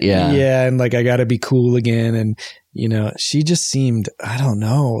bet. Yeah. Yeah. And like, I got to be cool again. And, you know, she just seemed, I don't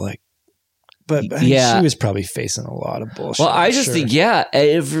know, like, but she was probably facing a lot of bullshit. Well, I just think,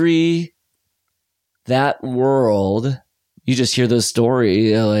 that world, you just hear those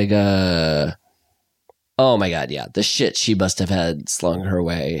stories like, oh my God, yeah, the shit she must have had slung her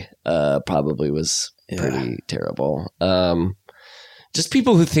way probably was pretty terrible. Just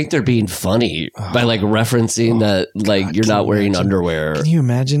people who think they're being funny by like referencing that, like, God, you're not wearing underwear. Can you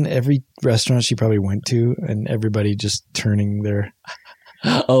imagine every restaurant she probably went to and everybody just turning their...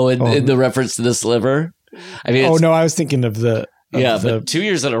 in the reference to the Sliver? I mean, no, I was thinking of the... but 2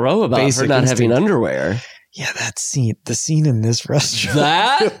 years in a row about her not having underwear. Yeah, that scene, the scene in this restaurant.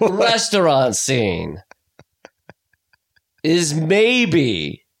 That restaurant scene is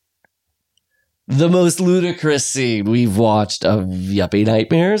maybe the most ludicrous scene we've watched of Yuppie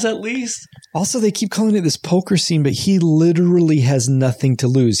Nightmares, at least. Also, they keep calling it this poker scene, but he literally has nothing to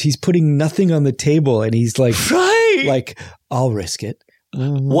lose. He's putting nothing on the table, and he's like, I'll risk it.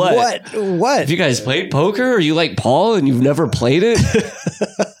 What? Have you guys played poker? Are you like Paul and you've never played it?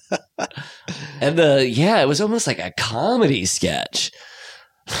 And it was almost like a comedy sketch.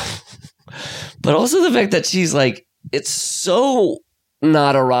 But also the fact that she's like, it's so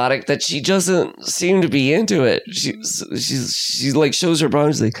not erotic that she doesn't seem to be into it. She's like, shows her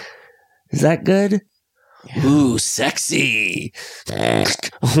bones, like, is that good? Yeah. Ooh, sexy. A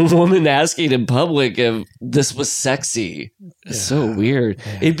woman asking in public if this was sexy. It's so weird.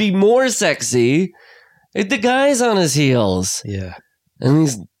 Yeah. It'd be more sexy if the guy's on his heels. Yeah. And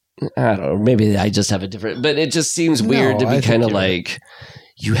he's, I don't know, maybe I just have a different, but it just seems weird to be kind of like,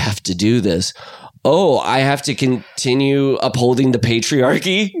 you have to do this. Oh, I have to continue upholding the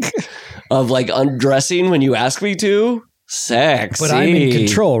patriarchy of like undressing when you ask me to? Sexy. But I'm in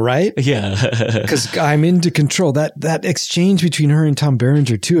control, right? Yeah. Because I'm into control. That exchange between her and Tom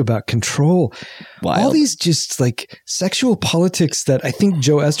Berenger too about control. Wild. All these just like sexual politics that I think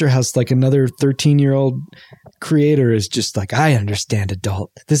Joe Esterhaus, like another 13-year-old creator, is just like, I understand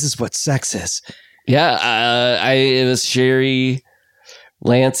adult. This is what sex is. Yeah. It was Sherry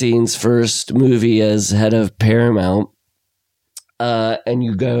Lansing's first movie as head of Paramount. And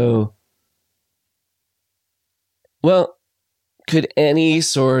you go, well, could any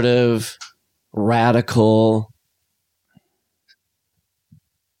sort of radical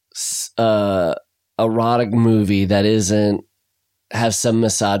erotic movie that isn't have some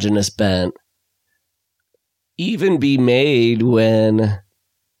misogynist bent even be made when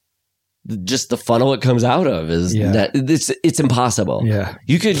just the funnel it comes out of is that it's impossible. Yeah.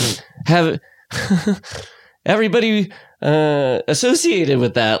 You could have everybody associated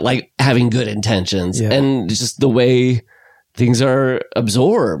with that, like having good intentions, and just the way things are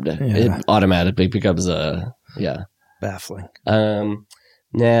absorbed, it automatically becomes baffling.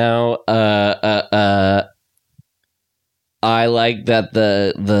 Now, I like that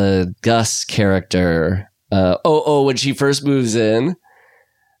the Gus character. When she first moves in,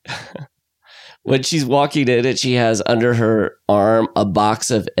 when she's walking in and she has under her arm a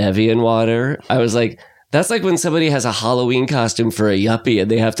box of Evian water, I was like, that's like when somebody has a Halloween costume for a yuppie and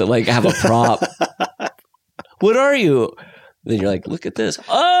they have to like have a prop. What are you? Then you're like, look at this.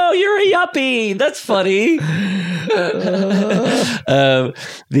 Oh, you're a yuppie. That's funny.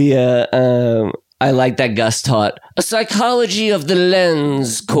 I like that Gus taught a psychology of the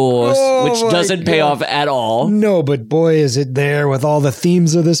lens course, which doesn't pay off at all. No, but boy, is it there with all the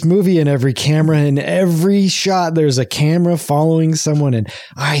themes of this movie and every camera and every shot. There's a camera following someone, and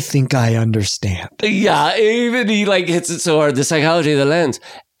I think I understand. Yeah, even he like hits it so hard. The psychology of the lens.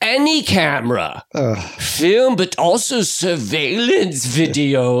 Any camera, film, but also surveillance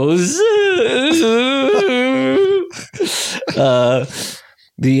videos.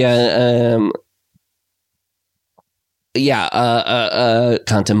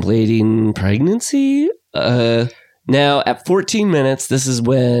 Contemplating pregnancy. Now at 14 minutes, this is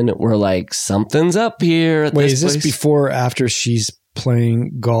when we're like, something's up here. Wait, is this before or after she's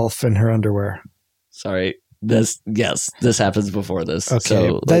playing golf in her underwear? Sorry. This happens before this. Okay.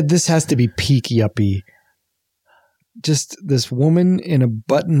 So, this has to be peak yuppie. Just this woman in a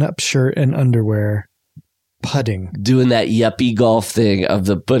button-up shirt and underwear putting. Doing that yuppie golf thing of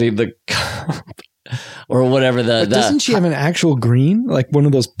the putting the or whatever doesn't she have an actual green? Like one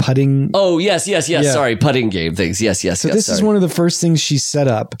of those putting? Oh, yes. Yeah. Sorry, putting game things. Yes. So this is one of the first things she set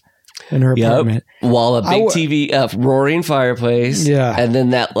up. in her apartment. While a big TV, roaring fireplace. Yeah. And then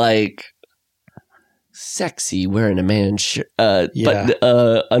that like sexy wearing a man's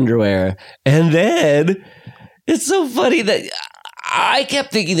underwear. And then it's so funny that I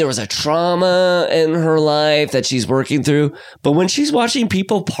kept thinking there was a trauma in her life that she's working through. But when she's watching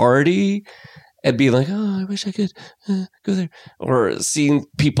people party and be like, oh, I wish I could go there. Or seeing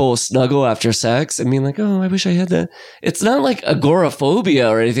people snuggle after sex and being like, oh, I wish I had that. It's not like agoraphobia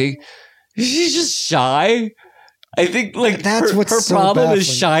or anything. She's just shy. I think like that's what's her so problem baffling.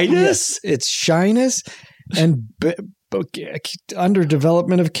 is shyness. Yes, it's shyness and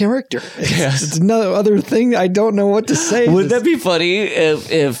underdevelopment of character. It's another other thing. I don't know what to say. Wouldn't that be funny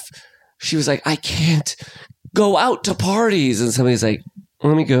if she was like, I can't go out to parties, and somebody's like,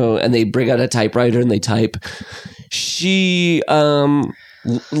 let me go, and they bring out a typewriter and they type. She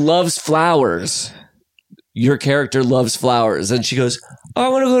loves flowers. Your character loves flowers, and she goes, oh, I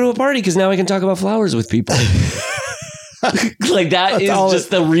want to go to a party because now I can talk about flowers with people. Like that is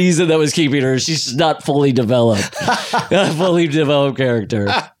just the reason that was keeping her. She's not fully developed. Not a fully developed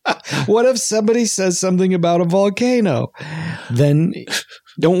character. What if somebody says something about a volcano? Then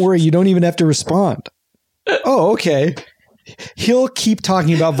don't worry, you don't even have to respond. Oh, okay. He'll keep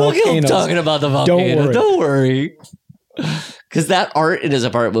talking about volcanoes. He'll keep talking about the volcano. Don't worry. Because that art in his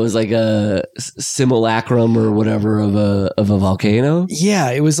apartment was like a simulacrum or whatever of a volcano. Yeah,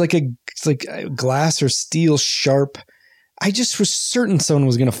 it was like a glass or steel sharp. I just was certain someone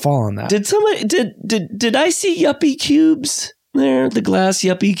was going to fall on that. Did I see yuppie cubes there? The glass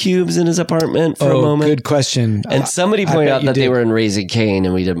yuppie cubes in his apartment for a moment? Good question. And somebody pointed out that they were in Raising Cane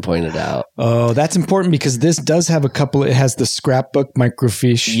and we didn't point it out. Oh, that's important because this does have a couple. It has the scrapbook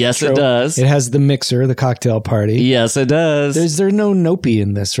microfiche. Yes, trope. It does. It has the mixer, the cocktail party. Yes, it does. There's no Nopi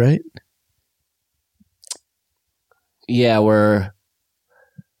in this, right? Yeah,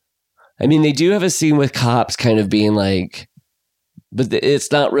 they do have a scene with cops kind of being like, but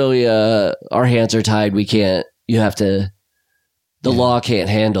it's not really our hands are tied. We can't, the law can't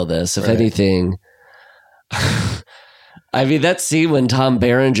handle this. If anything, that scene when Tom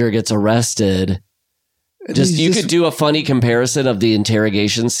Berenger gets arrested, you could do a funny comparison of the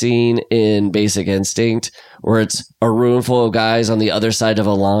interrogation scene in Basic Instinct where it's a room full of guys on the other side of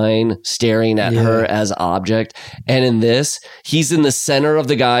a line staring at her as object. And in this, he's in the center of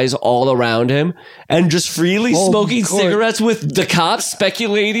the guys all around him and just freely smoking cigarettes with the cops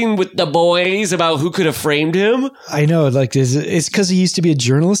speculating with the boys about who could have framed him. I know. Like, it's because he used to be a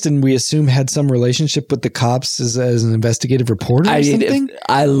journalist and we assume had some relationship with the cops as an investigative reporter or something.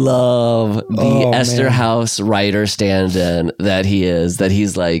 I love the Esther House writer stand-in that he is, that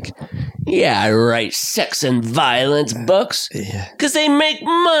he's like, yeah, I write sex and violence books because they make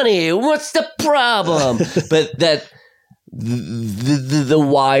money. What's the problem? But that the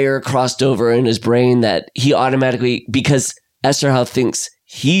wire crossed over in his brain that he automatically, because Esther House thinks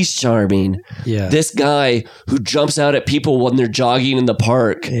he's charming. Yeah. This guy who jumps out at people when they're jogging in the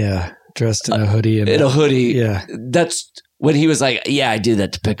park. Yeah. Dressed in a hoodie. In a hoodie. Yeah. That's when he was like, yeah, I do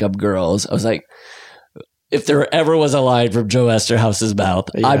that to pick up girls. I was like, if there ever was a line from Joe Esterhouse's mouth,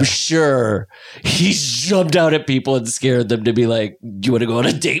 I'm sure he's jumped out at people and scared them to be like, do you want to go on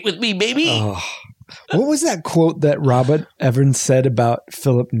a date with me, baby? Oh. What was that quote that Robert Evans said about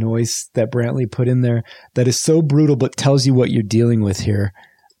Philip Noyce that Brantley put in there that is so brutal but tells you what you're dealing with here?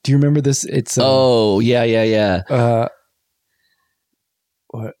 Do you remember this? It's yeah.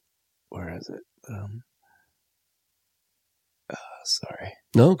 Where is it? Sorry.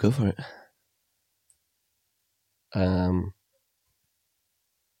 No, go for it.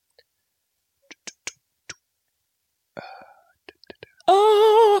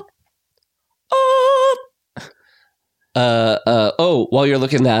 While you're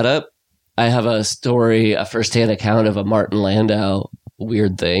looking that up, I have a story, a firsthand account of a Martin Landau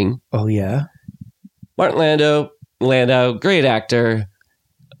weird thing. Oh, yeah? Martin Landau, great actor.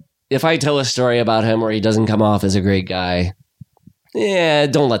 If I tell a story about him where he doesn't come off as a great guy,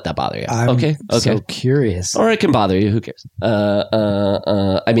 don't let that bother you. I'm so curious. Or it can bother you. Who cares? Who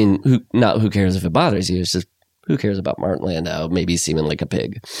cares if it bothers you? It's just, who cares about Martin Landau maybe seeming like a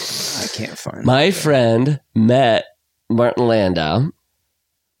pig? I can't find My friend met Martin Landau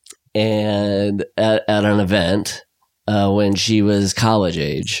and at an event when she was college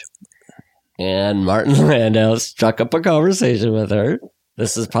age. And Martin Landau struck up a conversation with her.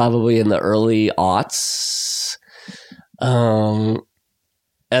 This is probably in the early aughts. And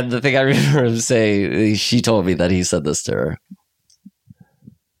the thing I remember him saying, she told me that he said this to her.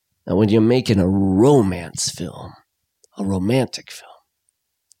 Now, when you're making a romance film, a romantic film,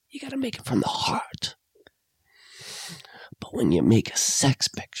 you got to make it from the heart. But when you make a sex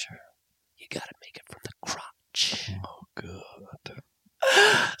picture, gotta make it from the crotch. Oh, good.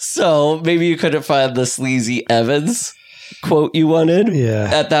 So maybe you couldn't find the sleazy Evans quote you wanted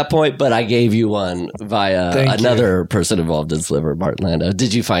at that point, but I gave you one via another person involved in Sliver, Martin Landau.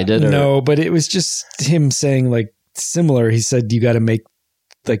 Did you find it? Or? No, but it was just him saying like similar. He said, you got to make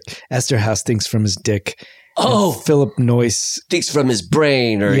like Esterhaus thinks from his dick. Oh, Philip Noyce thinks from his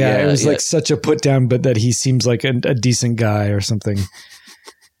brain. Or it was like such a put down, but that he seems like a decent guy or something.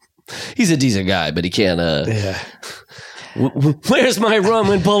 He's a decent guy, but he can't. Where's my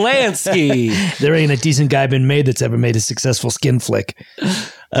Roman Polanski? There ain't a decent guy been made that's ever made a successful skin flick.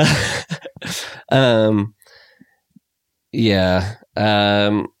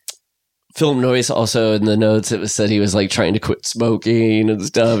 Philip Noyce also in the notes, it was said he was like trying to quit smoking and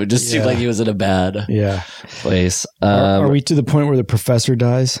stuff. It just seemed like he was in a bad place. Are we to the point where the professor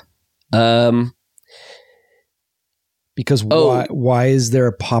dies? Because why is there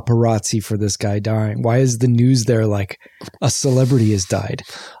a paparazzi for this guy dying? Why is the news there like a celebrity has died?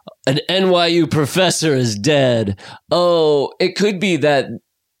 An NYU professor is dead. Oh, it could be that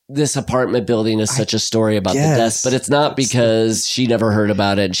this apartment building is such a story about the death, but it's not because she never heard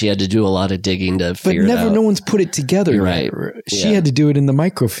about it and she had to do a lot of digging to figure it out. But no one's put it together. You're right. She had to do it in the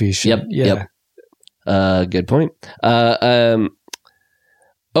microfiche. Yep. Good point.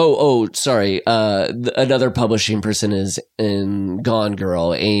 Sorry. Another publishing person is in Gone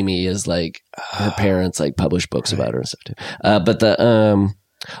Girl. Amy is like, her parents like publish books about her and stuff too. But the,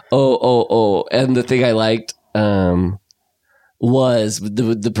 and the thing I liked, was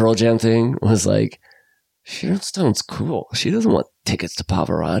the Pearl Jam thing was like, Sharon Stone's cool. She doesn't want tickets to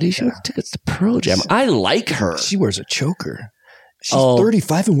Pavarotti. She wants tickets to Pearl Jam. I like her. She wears a choker. She's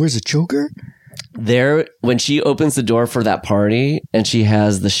 35 and wears a choker? There, when she opens the door for that party and she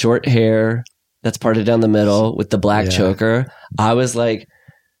has the short hair that's parted down the middle with the black choker, I was like,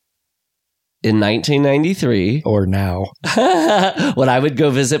 in 1993. Or now. When I would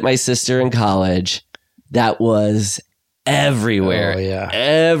go visit my sister in college, that was everywhere. Oh, yeah.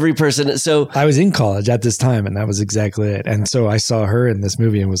 Every person. So I was in college at this time and that was exactly it. And so I saw her in this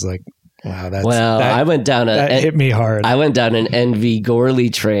movie and was like, wow, I went down that hit me hard. I went down an NV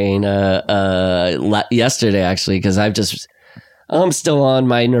Gorley train yesterday actually, because I'm still on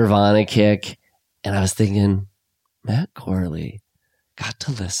my Nirvana kick, and I was thinking, Matt Gorley got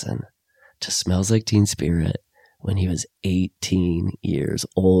to listen to Smells Like Teen Spirit when he was 18 years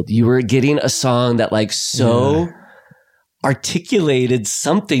old. You were getting a song that like articulated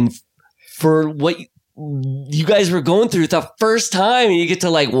something for what you guys were going through the first time, and you get to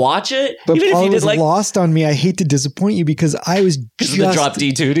like watch it. But even Paul, if you was lost on me. I hate to disappoint you because I was just the drop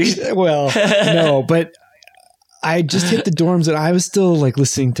D tootie. Well, no, but I just hit the dorms and I was still like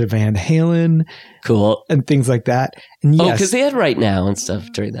listening to Van Halen, cool, and things like that. And because they had Right Now and stuff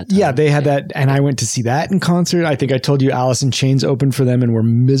during that time. Yeah, they had that, and I went to see that in concert. I think I told you Alice in Chains opened for them and were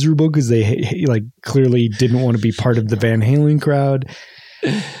miserable because they like clearly didn't want to be part of the Van Halen crowd.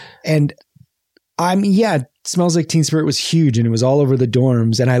 And Smells Like Teen Spirit was huge and it was all over the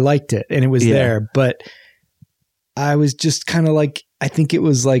dorms and I liked it and it was there, but I was just kind of like, I think it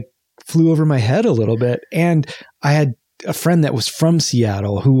was like flew over my head a little bit. And I had a friend that was from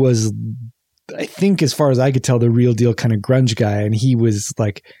Seattle who was, I think as far as I could tell, the real deal kind of grunge guy. And he was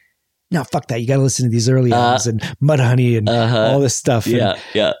like, no, fuck that. You got to listen to these early albums and Mudhoney and all this stuff.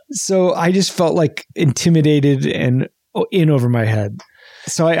 Yeah. So I just felt like intimidated and in over my head.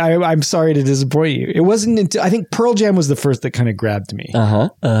 So I'm sorry to disappoint you. It wasn't until I think Pearl Jam was the first that kind of grabbed me.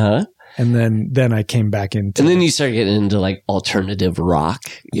 And then I came back into. And then you started getting into like alternative rock.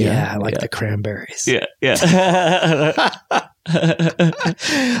 Yeah, like the Cranberries. Yeah.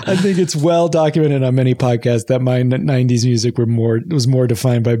 I think it's well documented on many podcasts that my 90s music was more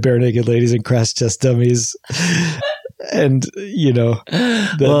defined by Bare Naked Ladies and Crash Test Dummies. And, even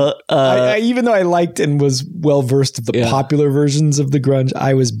though I liked and was well versed of the popular versions of the grunge,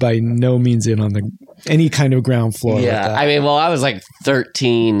 I was by no means in on any kind of ground floor. Yeah. Like that. I mean, I was like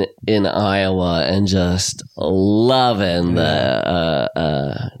 13 in Iowa and just loving the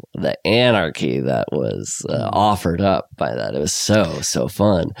anarchy that was offered up by that. It was so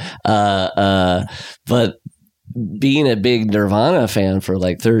fun. But being a big Nirvana fan for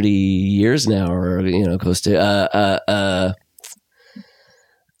like 30 years now, or close to,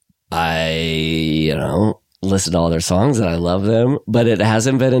 I listen to all their songs and I love them, but it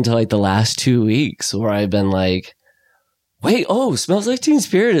hasn't been until like the last 2 weeks where I've been like, wait, Smells Like Teen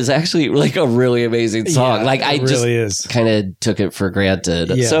Spirit is actually like a really amazing song. Yeah, like I just kind of took it for granted.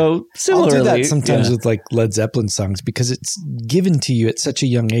 Yeah. So similarly, I'll do that sometimes with like Led Zeppelin songs because it's given to you at such a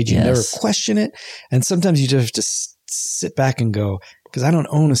young age. You never question it. And sometimes you just have to sit back and go, because I don't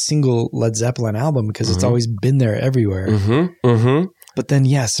own a single Led Zeppelin album because it's always been there everywhere. But then,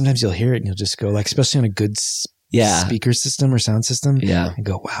 sometimes you'll hear it and you'll just go, like, especially on a good speaker system or sound system, and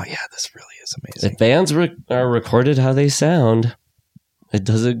go, wow, this really is amazing. If bands are recorded how they sound, it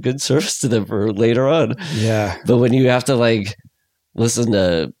does a good service to them for later on. Yeah. But when you have to like listen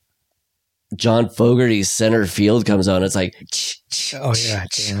to John Fogerty's Center Field comes on, it's like, oh yeah,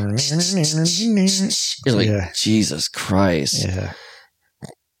 you're like, Jesus Christ. Yeah.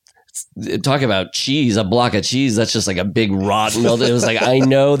 Talk about cheese, a block of cheese. That's just like a big rotten melt. It was like, I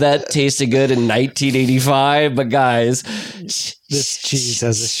know that tasted good in 1985, but guys, this cheese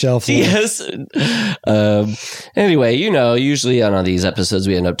has a shelf life. Yes. Anyway, usually on these episodes,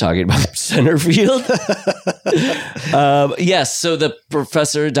 we end up talking about Center Field. Yes. So the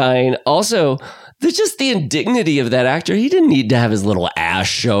professor dying. Also, just the indignity of that actor. He didn't need to have his little ass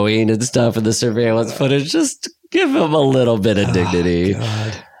showing and stuff in the surveillance footage. Just give him a little bit of dignity.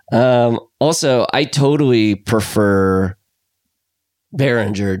 God. Also, I totally prefer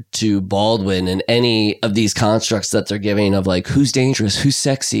Berenger to Baldwin in any of these constructs that they're giving of like, who's dangerous, who's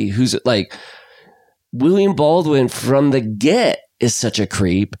sexy, who's like William Baldwin from the get is such a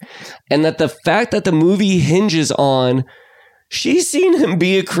creep. And that the fact that the movie hinges on, she's seen him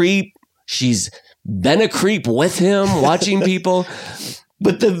be a creep. She's been a creep with him watching people.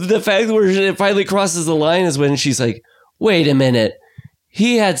 But the fact where it finally crosses the line is when she's like, wait a minute.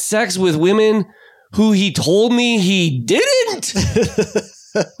 He had sex with women who he told me he didn't.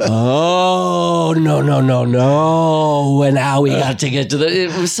 Oh, no. And how we got to get to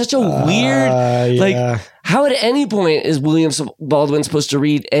it was such a weird, like, how at any point is William Baldwin supposed to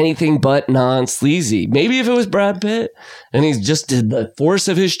read anything but non-sleazy? Maybe if it was Brad Pitt and he's just the force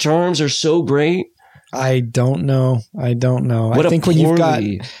of his charms are so great. I don't know. I think when you've got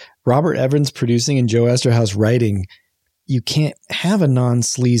Robert Evans producing and Joe Esterhaus writing, you can't have a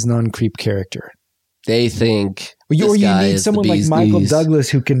non-sleaze, non-creep character. They think or you need someone like Michael Douglas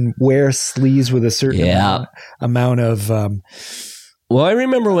who can wear sleaze with a certain amount of well, I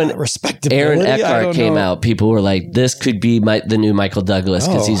remember when respectability. Aaron Eckhart came out, people were like, this could be the new Michael Douglas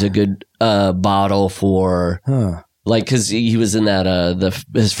because he's a good bottle for like, because he was in that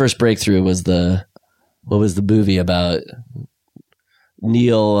his first breakthrough was what was the movie about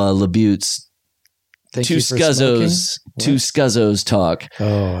Neil LaBute's Two Scuzzos talk.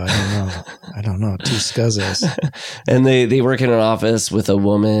 Oh, I don't know. Two Scuzzos. And they work in an office with a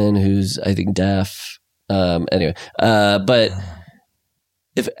woman who's, I think, deaf. Anyway, but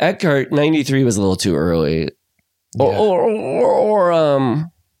if Eckhart 93 was a little too early, or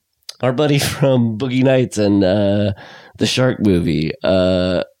our buddy from Boogie Nights and the Shark movie,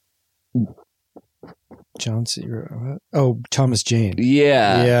 Thomas Jane.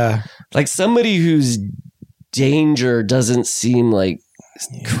 Yeah. Like somebody whose danger doesn't seem like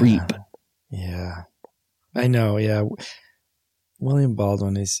creep. Yeah. I know. Yeah. William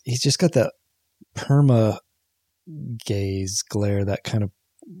Baldwin he's just got that perma gaze glare, that kind of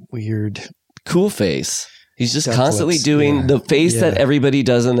weird cool face. He's just constantly doing the face that everybody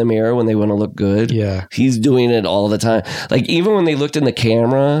does in the mirror when they want to look good. Yeah. He's doing it all the time. Like even when they looked in the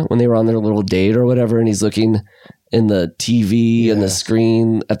camera, when they were on their little date or whatever, and he's looking in the TV and the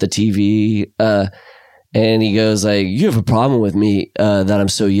screen at the TV, and he goes like, you have a problem with me that I'm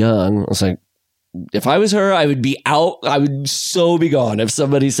so young. I was like, if I was her, I would be out. I would so be gone. If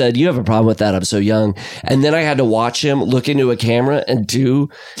somebody said, you have a problem with that, I'm so young. And then I had to watch him look into a camera and do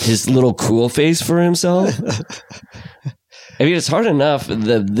his little cool face for himself. I mean, it's hard enough.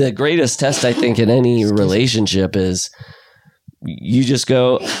 The greatest test, I think, in any relationship is you just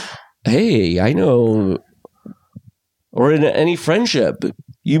go, hey, I know, or in any friendship,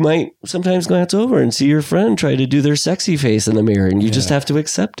 you might sometimes glance over and see your friend try to do their sexy face in the mirror, and you just have to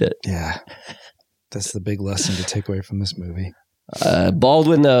accept it. Yeah. That's the big lesson to take away from this movie.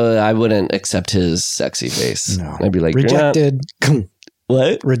 Baldwin, though, I wouldn't accept his sexy face. No. I'd be like, rejected.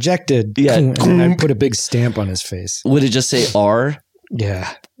 What? Rejected. Yeah. And I'd put a big stamp on his face. Would it just say R?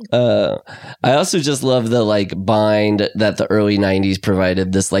 Yeah. I also just love the like bind that the early 90s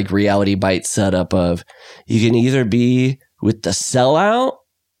provided, this like Reality Bite setup of you can either be with the sellout,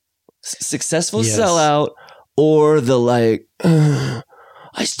 successful sellout, or the like,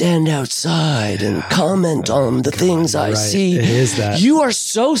 I stand outside and comment on the things I see. It is that. You are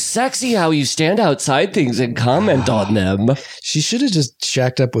so sexy how you stand outside things and comment on them. She should have just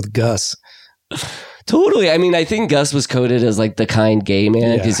shacked up with Gus. Totally. I mean, I think Gus was coded as like the kind gay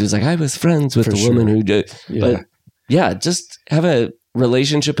man because he was like, I was friends with the woman who did. But yeah, just have a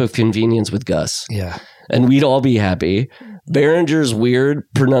relationship of convenience with Gus. Yeah. And we'd all be happy. Berenger's weird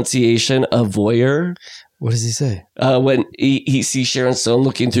pronunciation of voyeur What does he say? When he sees Sharon Stone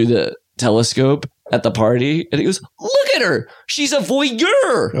looking through the telescope at the party, and he goes, "Look at her! She's a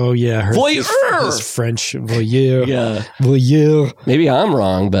voyeur." Oh yeah, voyeur. His French voyeur. Yeah, voyeur. Maybe I'm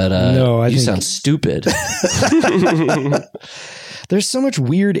wrong, but no, you sound stupid. There's so much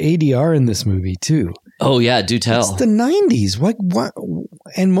weird ADR in this movie too. Oh yeah, do tell. It's the 90s. What?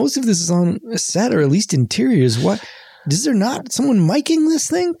 And most of this is on a set, or at least interiors. What? Is there not someone miking this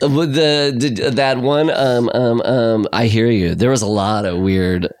thing? That one, I hear you. There was a lot of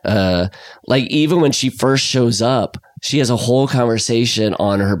weird, like even when she first shows up, she has a whole conversation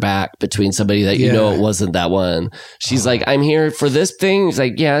on her back between somebody that you know it wasn't that one. She's like, "I'm here for this thing." He's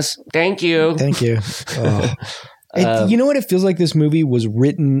like, "Yes, thank you. Thank you." Oh. You know what it feels like? This movie was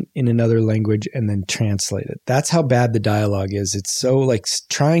written in another language and then translated. That's how bad the dialogue is. It's so like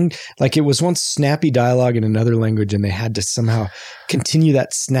it was once snappy dialogue in another language and they had to somehow continue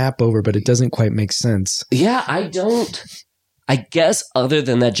that snap over, but it doesn't quite make sense. Yeah, I guess other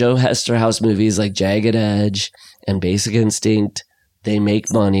than that Joe Hesterhouse movies like Jagged Edge and Basic Instinct, they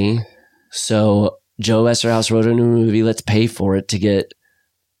make money. So Joe Hesterhouse wrote a new movie. Let's pay for it to get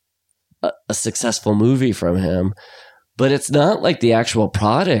a successful movie from him, but it's not like the actual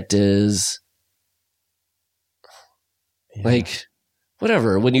product is like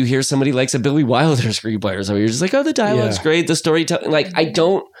whatever. When you hear somebody likes a Billy Wilder screenplay or something, you're just like, "Oh, the dialogue's great, the storytelling." Like,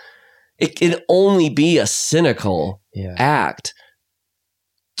 it can only be a cynical act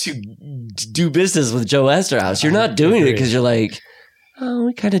to do business with Joe Hesterhouse. You're not doing it because you're like, "Oh,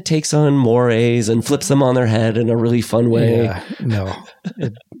 he kind of takes on mores and flips them on their head in a really fun way." Yeah, no,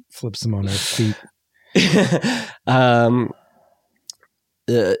 it flips them on their feet.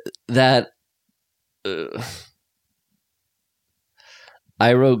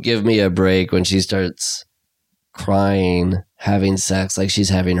 I wrote "Give Me a Break" when she starts crying, having sex like she's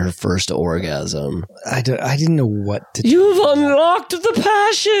having her first orgasm. I didn't know what to do. You've unlocked the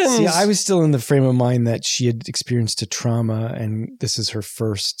passions. See, I was still in the frame of mind that she had experienced a trauma and this is her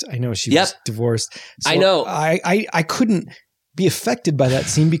first. I know she was divorced. So I know. I couldn't be affected by that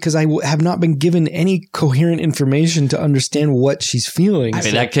scene because I have not been given any coherent information to understand what she's feeling. I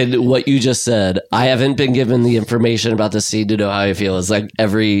mean, what you just said, I haven't been given the information about the scene to know how I feel. It's like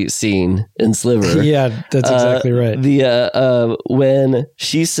every scene in Sliver. Yeah, that's exactly right. When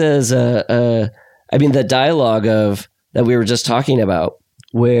she says, the dialogue of that we were just talking about,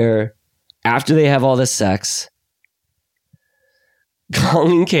 where after they have all this sex,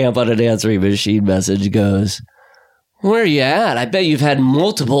 Colleen Camp on an answering machine message goes, "Where are you at? I bet you've had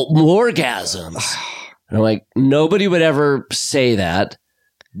multiple orgasms." And I'm like, nobody would ever say that,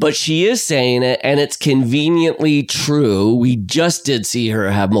 but she is saying it, and it's conveniently true. We just did see her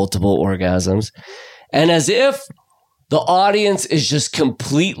have multiple orgasms. And as if the audience is just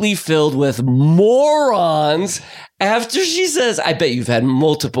completely filled with morons, after she says, "I bet you've had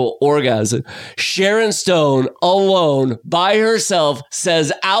multiple orgasms," Sharon Stone alone by herself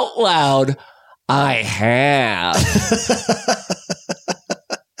says out loud, "I have."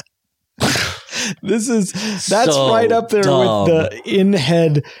 That's so right up there dumb with the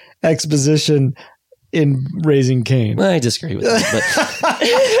in-head exposition in Raising Cain. I disagree with that.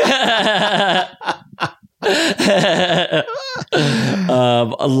 I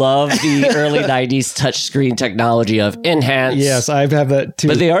love the early 90s touchscreen technology of enhance. Yes, I have that too.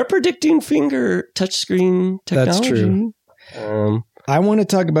 But they are predicting finger touchscreen technology. That's true. I want to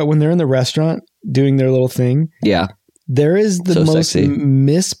talk about when they're in the restaurant doing their little thing. Yeah. There is the most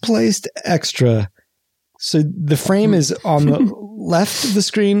misplaced extra. So the frame is on the left of the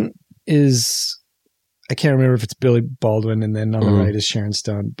screen is, I can't remember if it's Billy Baldwin, and then on the right is Sharon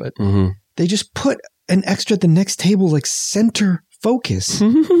Stone, but they just put an extra at the next table, like center focus.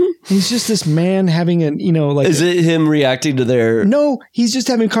 He's just this man having is it him reacting to their... No, he's just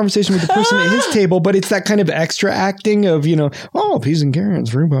having a conversation with the person at his table, but it's that kind of extra acting of, peas and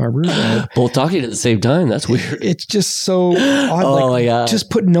carrots, rhubarb. Both talking at the same time. That's weird. It's just so odd. My God. Just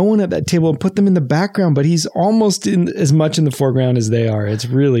put no one at that table and put them in the background, but he's almost as much in the foreground as they are. It's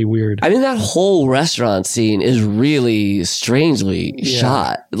really weird. I mean, that whole restaurant scene is really strangely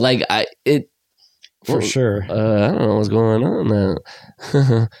shot. For sure. I don't know what's going on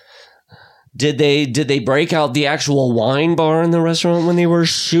now. Did they break out the actual wine bar in the restaurant when they were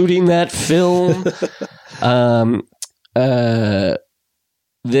shooting that film?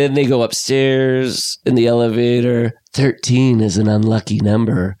 Then they go upstairs in the elevator. 13 is an unlucky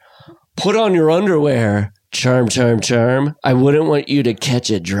number. Put on your underwear. Charm, charm, charm. I wouldn't want you to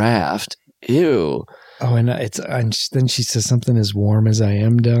catch a draft. Ew. Oh, and then she says something as warm as I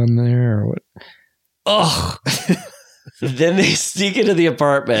am down there, or what? Ugh. Then they sneak into the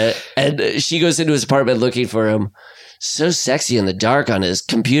apartment, and she goes into his apartment looking for him. So sexy in the dark on his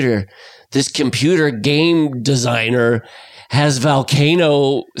computer. This computer game designer has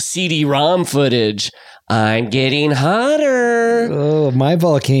Volcano CD-ROM footage. I'm getting hotter. Oh, my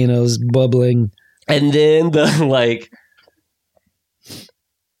volcano's bubbling. And then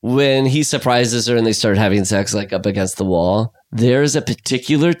when he surprises her and they start having sex like up against the wall, there's a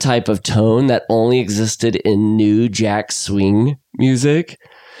particular type of tone that only existed in New Jack Swing music.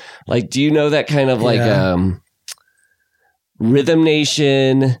 Like, do you know that kind of Rhythm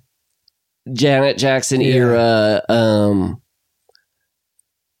Nation, Janet Jackson era,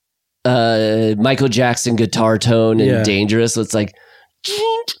 Michael Jackson guitar tone and Dangerous? So it's like,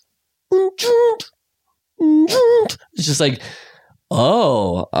 it's just like,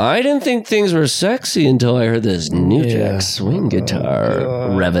 oh, I didn't think things were sexy until I heard this New Jack Swing guitar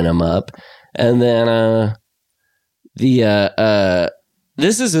revving them up. And then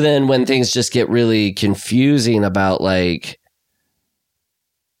this is then when things just get really confusing about like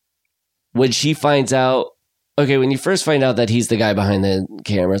when she finds out. Okay, when you first find out that he's the guy behind the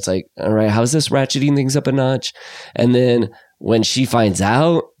camera, it's like, all right, how's this ratcheting things up a notch? And then when she finds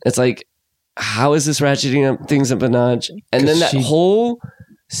out, it's like, how is this ratcheting up things up a notch? And then that whole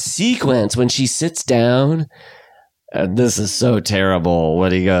sequence when she sits down, and this is so terrible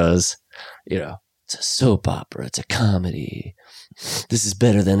when he goes, it's a soap opera, it's a comedy. This is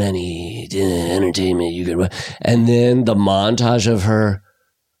better than any entertainment you could. And then the montage of her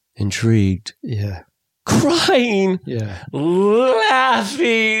intrigued. Yeah. Crying. Yeah.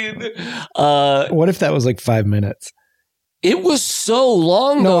 Laughing. What if that was like 5 minutes? It was so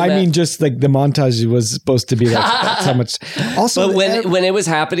long. No, I mean just like the montage was supposed to be like that's how much. Also, but when it was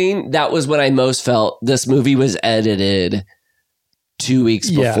happening, that was when I most felt this movie was edited 2 weeks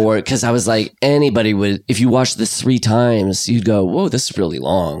before, because I was like, anybody would, if you watch this 3 times, you'd go, whoa, this is really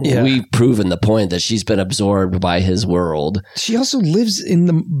long. Yeah. We've proven the point that she's been absorbed by his world. She also lives in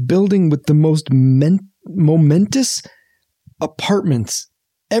the building with the most momentous apartments.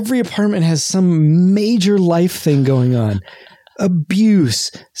 Every apartment has some major life thing going on.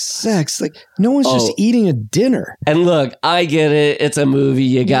 Abuse, sex, like no one's just eating a dinner. And look, I get it. It's a movie.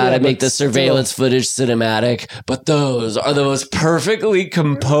 You got to make the surveillance footage cinematic. But those are the most perfectly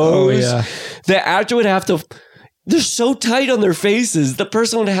composed. Oh, yeah. The actor would have to... They're so tight on their faces. The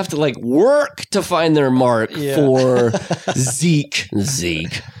person would have to like work to find their mark for Zeke.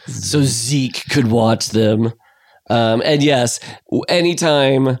 So Zeke could watch them. And yes,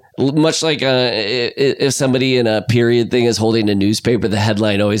 anytime, much like if somebody in a period thing is holding a newspaper, the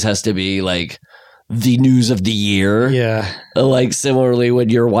headline always has to be like the news of the year. Yeah. Like similarly, when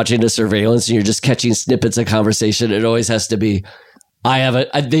you're watching a surveillance and you're just catching snippets of conversation, it always has to be,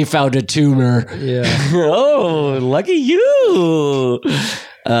 they found a tumor. Yeah. Oh, lucky you.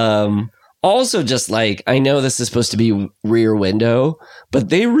 Also, just like, I know this is supposed to be Rear Window, but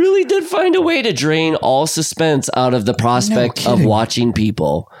they really did find a way to drain all suspense out of the prospect of watching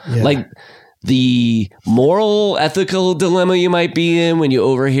people. Yeah. Like the moral, ethical dilemma you might be in when you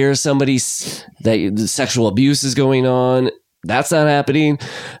overhear somebody that sexual abuse is going on. That's not happening.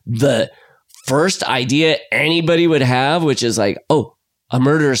 The first idea anybody would have, which is like, oh, a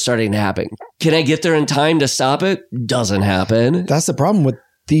murder is starting to happen. Can I get there in time to stop it? Doesn't happen. That's the problem with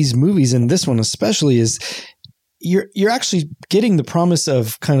these movies, and this one especially, is you're actually getting the promise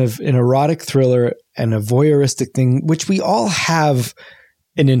of kind of an erotic thriller and a voyeuristic thing, which we all have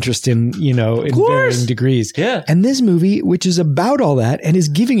an interest in, in varying degrees. Yeah. And this movie, which is about all that and is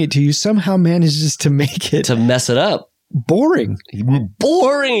giving it to you, somehow manages to make it to mess it up. Boring.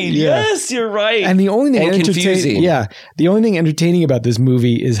 Yes, you're right. And the only thing confusing. The only thing entertaining about this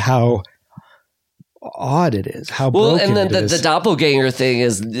movie is how odd it is, how broken and then the doppelganger thing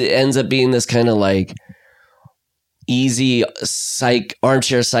ends up being this kind of like easy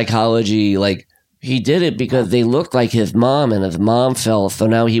armchair psychology. Like, he did it because they looked like his mom and his mom fell, so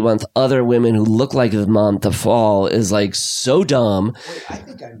now he wants other women who look like his mom to fall, is like so dumb. Wait, I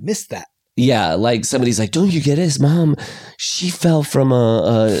think I missed that. Yeah, like somebody's like, don't you get it? His mom, she fell from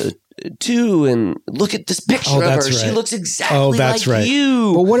a 2, and look at this picture of her. Right. She looks exactly like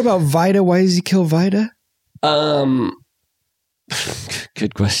you. But what about Vida? Why does he kill Vida?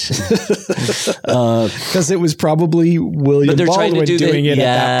 Good question. Because it was probably William Baldwin doing it at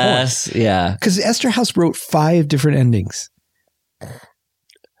that point. Yeah. Because Esther House wrote 5 different endings.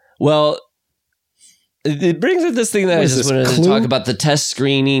 Well, it brings up this thing that I just wanted to talk about: the test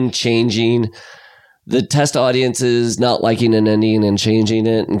screening changing, the test audiences not liking an ending and changing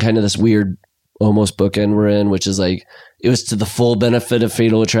it, and kind of this weird almost bookend we're in, which is like, it was to the full benefit of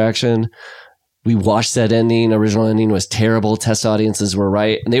Fatal Attraction. we watched that ending. Original ending was terrible. Test audiences were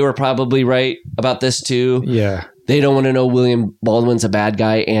right. And they were probably right about this too. Yeah. They don't want to know William Baldwin's a bad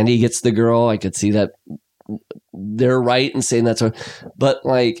guy and he gets the girl. I could see that they're right in saying that's what, but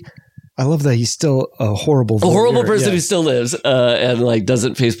like, I love that he's still a horrible person who still lives and like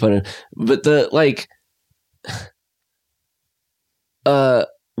doesn't face punish. But the like,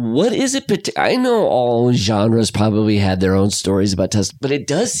 what is it? I know all genres probably had their own stories about tests, but it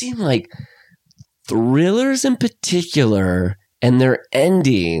does seem like thrillers in particular and their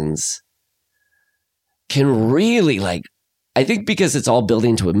endings can really like, I think because it's all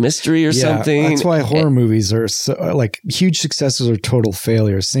building to a mystery or something. That's why horror movies are so, like huge successes or total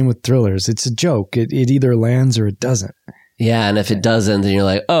failures. Same with thrillers. It's a joke. It either lands or it doesn't. Yeah. And if it doesn't, then you're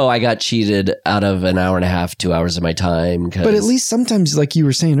like, oh, I got cheated out of an hour and a half, 2 hours of my time. But at least sometimes, like you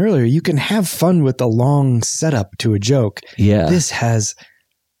were saying earlier, you can have fun with a long setup to a joke. Yeah. This has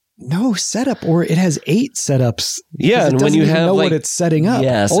no setup, or it has 8 setups. Yeah. And when you have know like, what it's setting up.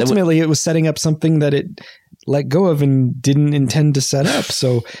 Yes. Ultimately, it was setting up something that it let go of and didn't intend to set up.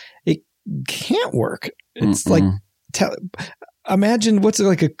 So it can't work. It's like, imagine what's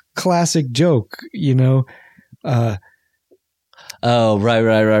like a classic joke, you know? Oh, right.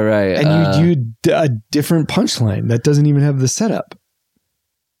 And you a different punchline that doesn't even have the setup.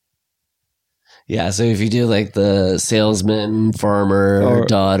 Yeah, so if you do like the salesman, farmer, or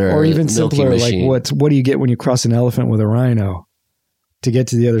daughter, or even simpler, machine. like what do you get when you cross an elephant with a rhino to get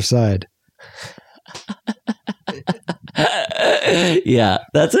to the other side? Yeah,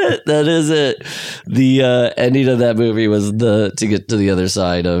 that's it. That is it. The ending of that movie was to get to the other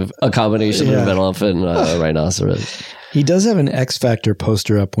side of a combination of an elephant and a rhinoceros. He does have an X Factor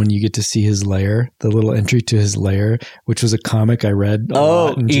poster up when you get to see his lair, the little entry to his lair, which was a comic I read.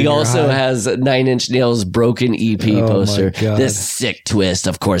 He also has 9 Inch Nails Broken EP poster. This sick twist.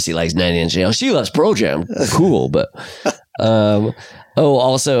 Of course, he likes 9 Inch Nails. She loves Pearl Jam. Cool, but.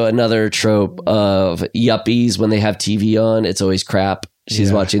 Also another trope of yuppies when they have TV on, it's always crap.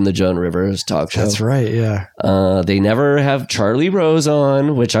 She's watching the Joan Rivers talk show. That's right, yeah. They never have Charlie Rose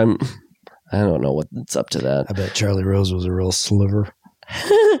on, which I don't know what's up to that. I bet Charlie Rose was a real sliver.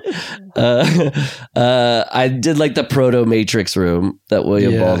 I did like the proto Matrix room that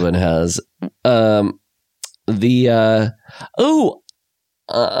William Baldwin has. I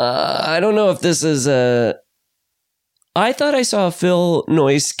don't know if this is I thought I saw a Phil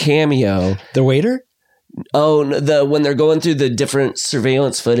Noyce cameo. The waiter? Oh, when they're going through the different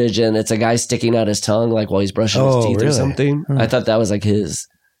surveillance footage and it's a guy sticking out his tongue like while he's brushing his teeth or something. I thought that was like his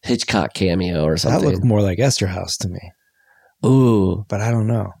Hitchcock cameo or something. That looked more like Esterhaus to me. Ooh. But I don't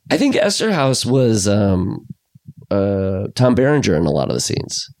know. I think Esterhaus was Tom Berenger in a lot of the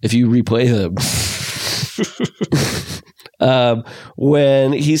scenes. If you replay them.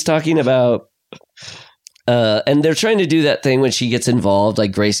 When he's talking about and they're trying to do that thing when she gets involved,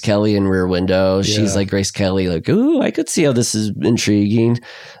 like Grace Kelly in Rear Window. She's like Grace Kelly, like, ooh, I could see how this is intriguing.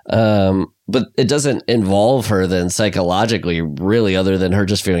 But it doesn't involve her then psychologically, really, other than her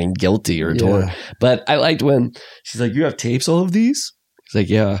just feeling guilty or torn. But I liked when she's like, you have tapes, all of these? He's like,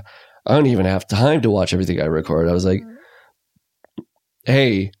 yeah, I don't even have time to watch everything I record. I was like,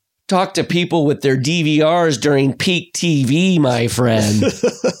 hey, talk to people with their DVRs during peak TV, my friend.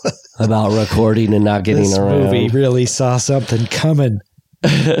 About recording and not getting around. This movie really saw something coming.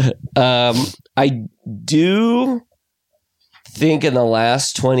 I do think in the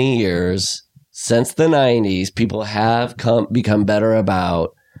last 20 years, since the 90s, people have become better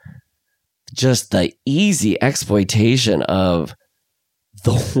about just the easy exploitation of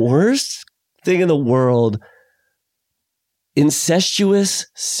the worst thing in the world, incestuous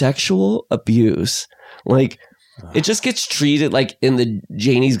sexual abuse. Like, it just gets treated like in the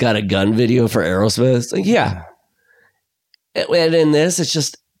Janie's Got a Gun video for Aerosmith. It's like, yeah. And in this, it's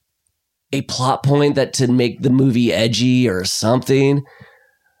just a plot point that to make the movie edgy or something.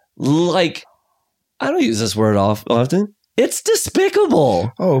 Like, I don't use this word often. It's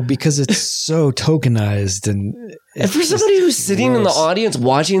despicable. Oh, because it's so tokenized. And for somebody who's sitting in the audience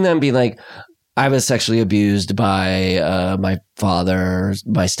watching them be like, I was sexually abused by my father,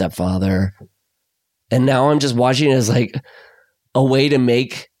 my stepfather. And now I'm just watching it as like a way to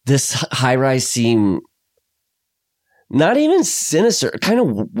make this high rise seem not even sinister, kind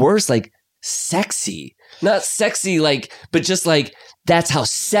of worse, like sexy. Not sexy, like, but just like that's how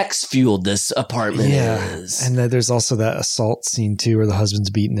sex fueled this apartment is. And then there's also that assault scene too, where the husband's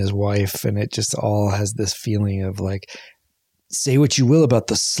beating his wife, and it just all has this feeling of like, say what you will about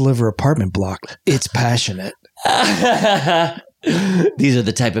the Sliver apartment block, it's passionate. These are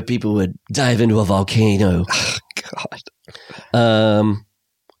the type of people who would dive into a volcano. Oh, God.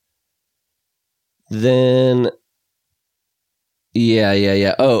 then,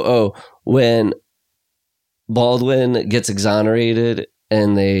 yeah. Oh, when Baldwin gets exonerated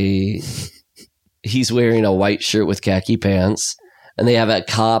and he's wearing a white shirt with khaki pants, and they have a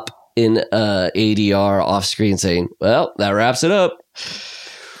cop in ADR off screen saying, "Well, that wraps it up."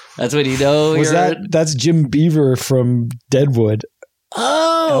 That's when you know. That's Jim Beaver from Deadwood.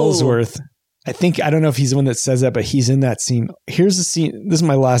 Oh, Ellsworth. I don't know if he's the one that says that, but he's in that scene. Here's the scene. This is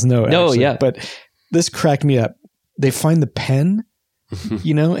my last note. No, yeah. But this cracked me up. They find the pen,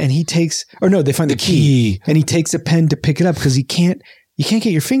 and he takes, they find the key, and he takes a pen to pick it up because you can't get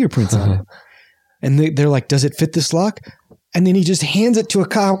your fingerprints on it. And they're like, does it fit this lock? And then he just hands it to a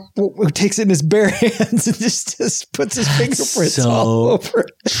cop who takes it in his bare hands and just puts his fingerprints all over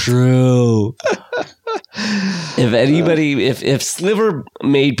it. True. If anybody, if Sliver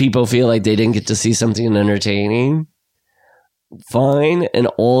made people feel like they didn't get to see something entertaining, fine. An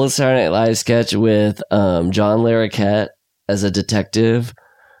old Saturday Night Live sketch with John Larroquette as a detective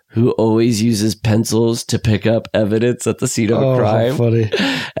who always uses pencils to pick up evidence at the scene of a crime. Funny.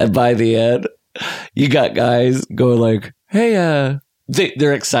 And by the end, you got guys going like, hey,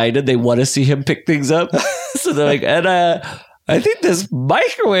 they're excited. They want to see him pick things up. So they're like, and I think this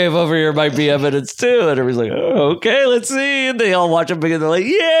microwave over here might be evidence too. And everybody's like, oh, okay, let's see. And they all watch him pick it. They're like,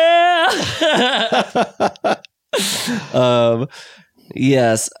 yeah.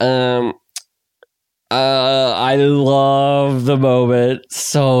 Yes. I love the moment.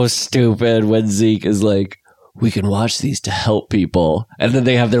 So stupid when Zeke is like, we can watch these to help people. And then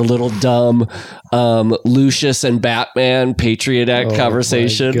they have their little dumb Lucius and Batman Patriot Act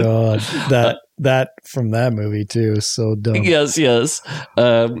conversation. Oh, my God. That from that movie, too, is so dumb. Yes.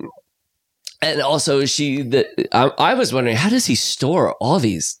 And also, I was wondering, how does he store all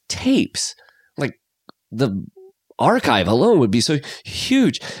these tapes? Like, the archive alone would be so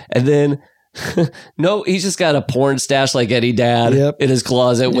huge. And then, no, he's just got a porn stash like any dad in his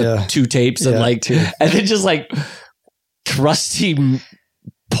closet with 2 tapes and and then just like crusty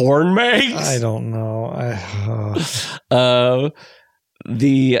porn mags. I don't know.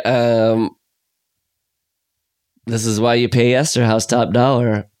 This is why you pay Esther House top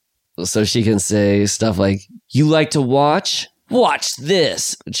dollar, so she can say stuff like, "You like to watch? Watch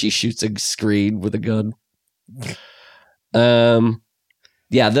this." And she shoots a screen with a gun.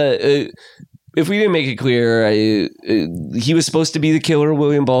 If we didn't make it clear, he was supposed to be the killer,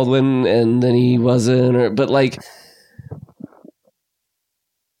 William Baldwin, and then he wasn't. But like,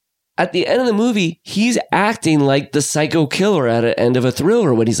 at the end of the movie, he's acting like the psycho killer at the end of a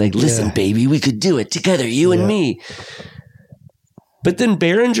thriller when he's like, "Listen, baby, we could do it together, you and me." But then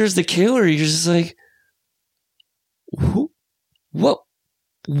Behringer's the killer. You're just like,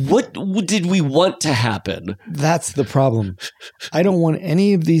 What did we want to happen? That's the problem. I don't want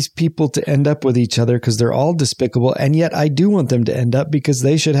any of these people to end up with each other because they're all despicable. And yet I do want them to end up because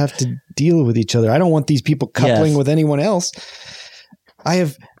they should have to deal with each other. I don't want these people coupling with anyone else. I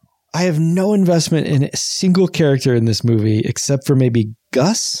have no investment in a single character in this movie except for maybe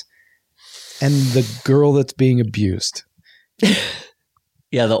Gus and the girl that's being abused.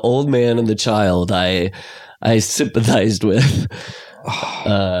 Yeah, the old man and the child I sympathized with.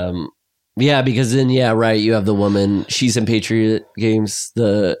 Because then, you have the woman, she's in Patriot Games,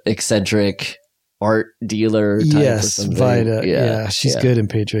 the eccentric art dealer type or something. Vida. Yeah, she's good in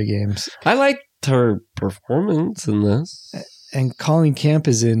Patriot Games. I liked her performance in this. And Colleen Camp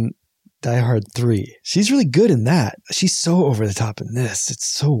is in Die Hard 3. She's really good in that. She's so over the top in this.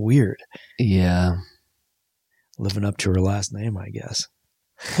 It's so weird. Yeah. Living up to her last name, I guess.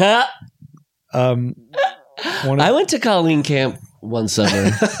 I went to Colleen Camp one summer.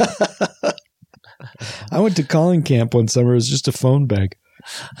 I went to Colleen Camp one summer. It was just a phone bag.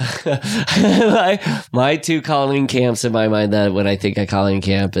 my 2 Colleen Camps in my mind, that when I think of Colleen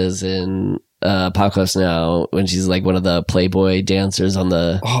Camp is in Apocalypse Now, when she's like one of the Playboy dancers on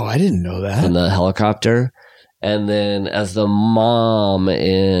the... Oh, I didn't know that. On the helicopter. And then as the mom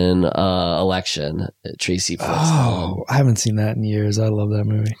in Election, Tracy Flick's mom. I haven't seen that in years. I love that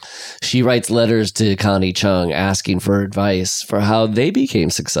movie. She writes letters to Connie Chung asking for advice for how they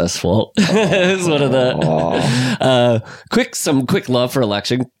became successful. It's one of the quick love for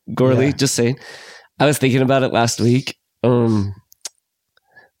Election, Gorley. Just saying. I was thinking about it last week. That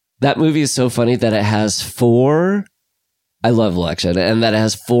movie is so funny that it has 4. I love Election, and that it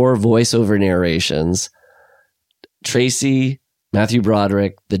has 4 voiceover narrations. Tracy, Matthew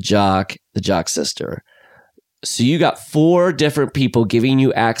Broderick, the jock's sister. So you got 4 different people giving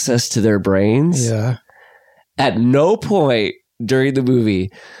you access to their brains. Yeah. At no point during the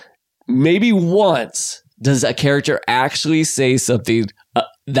movie, maybe once, does a character actually say something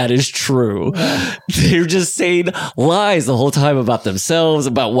that is true. They're just saying lies the whole time about themselves,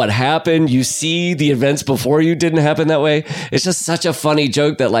 about what happened. You see the events before you didn't happen that way. It's just such a funny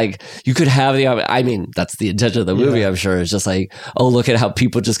joke that like you could have I mean, that's the intention of the movie, I'm sure. It's just like, oh, look at how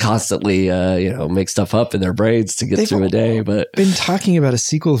people just constantly, make stuff up in their brains to get through a day. But been talking about a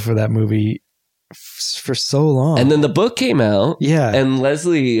sequel for that movie for so long. And then the book came out. Yeah. And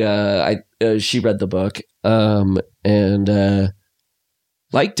Leslie, she read the book and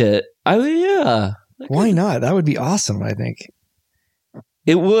liked it. Why not? That would be awesome, I think.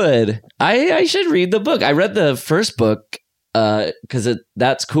 It would. I should read the book. I read the first book because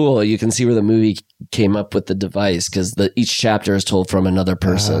that's cool. You can see where the movie came up with the device because each chapter is told from another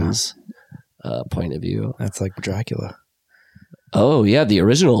person's point of view. That's like Dracula. Oh, yeah. The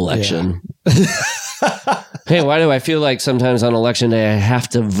original election. Yeah. Hey, why do I feel like sometimes on election day I have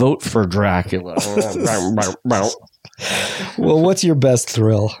to vote for Dracula? Well, what's your best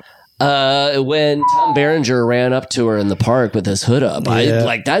thrill? When Tom Berenger ran up to her in the park with his hood up.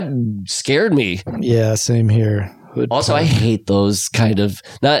 Yeah. That scared me. Yeah, same here. Also, I hate those kind of,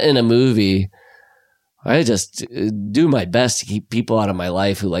 not in a movie. I just do my best to keep people out of my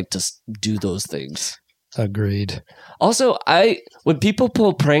life who like to do those things. Agreed. Also, when people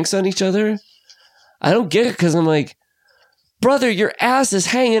pull pranks on each other, I don't get it because I'm like, brother, your ass is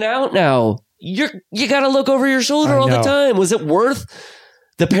hanging out now. You got to look over your shoulder all the time. Was it worth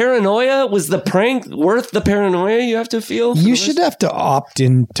the paranoia? Was the prank worth the paranoia you have to feel? You should have to opt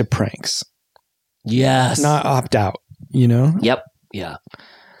into pranks. Yes. Not opt out, you know? Yep. Yeah.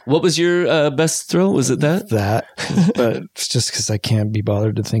 What was your best thrill? Was it that? That. But it's just because I can't be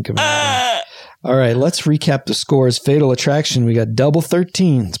bothered to think of it. All right, let's recap the scores. Fatal Attraction, we got double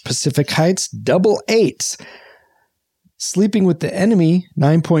 13s. Pacific Heights, double 8s. Sleeping with the Enemy,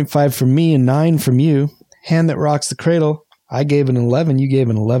 9.5 from me and 9 from you. Hand That Rocks the Cradle, I gave an 11. You gave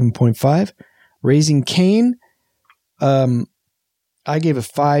an 11.5. Raising Cain, I gave a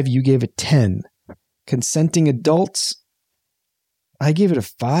 5. You gave a 10. Consenting Adults, I gave it a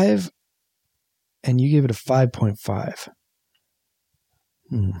 5. And you gave it a 5.5.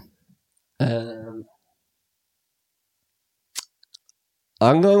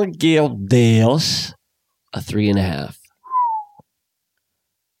 I'm going to give this a 3.5.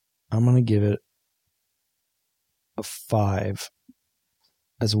 I'm going to give it a 5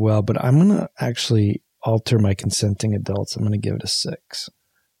 as well, but I'm going to actually alter my Consenting Adults. I'm going to give it a 6.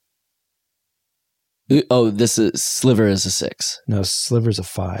 Oh, this is Sliver is a 6. No, Sliver's a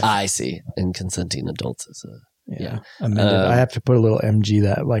 5. I see. And Consenting Adults is a... Yeah. I have to put a little MG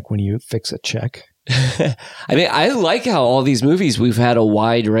that like when you fix a check. I mean, I like how all these movies, we've had a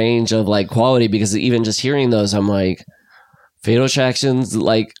wide range of like quality because even just hearing those, I'm like, Fatal Attraction's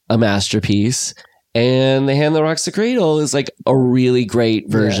like a masterpiece. And The Hand That Rocks the Cradle is like a really great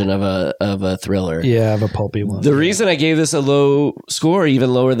version of a thriller. Yeah, of a pulpy one. The reason I gave this a low score,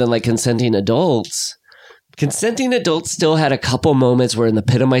 even lower than like Consenting Adults still had a couple moments where in the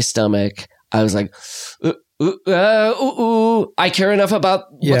pit of my stomach, I was like, I care enough about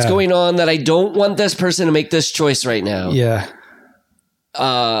what's going on that I don't want this person to make this choice right now. Yeah.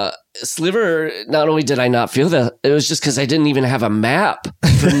 Sliver, not only did I not feel that, it was just because I didn't even have a map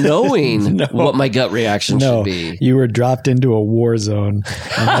for knowing what my gut reaction should be. You were dropped into a war zone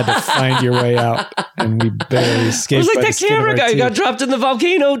and had to find your way out, and we barely escaped. It was like that camera guy who got dropped in the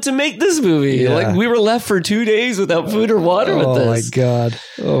volcano to make this movie. Yeah. Like we were left for 2 days without food or water with this.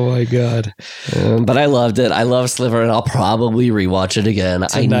 Oh my God. But I loved it. I love Sliver, and I'll probably rewatch it again.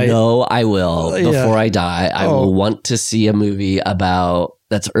 Tonight. I know I will. Before I die, I will want to see a movie about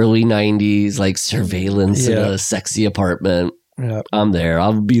that's early 90s, like surveillance in a sexy apartment. Yeah. I'm there.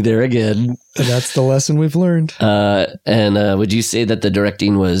 I'll be there again. That's the lesson we've learned. And would you say that the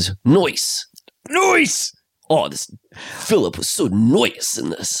directing was nice? Nice! Oh, this Philip was so nice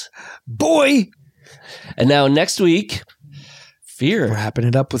in this. Boy! And now next week, Fear. We're wrapping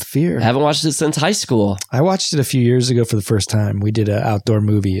it up with Fear. I haven't watched it since high school. I watched it a few years ago for the first time. We did an outdoor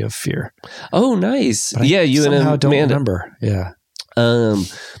movie of Fear. Oh, nice. But yeah, you somehow and don't Amanda. remember. Yeah.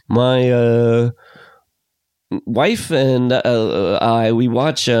 My wife and I, we'd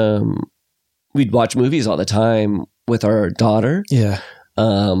watch movies all the time with our daughter. Yeah.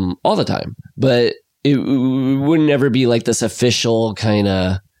 All the time. But it would never be like this official kind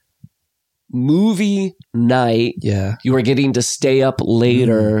of movie night. Yeah. You were getting to stay up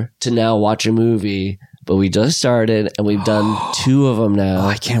later to now watch a movie. But we just started, and we've done 2 of them now. Oh,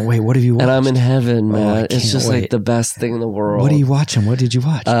 I can't wait. What have you watched? And I'm in heaven, man. It's just like the best thing in the world. What are you watching? What did you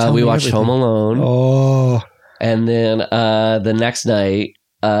watch? We watched Home Alone. Oh. And then the next night,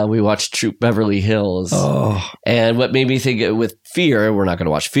 we watched Troop Beverly Hills. Oh. And what made me think with Fear, we're not going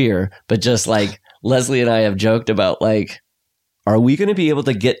to watch Fear, but just like Leslie and I have joked about like, are we going to be able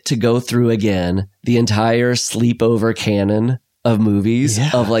to go through again the entire sleepover canon of movies,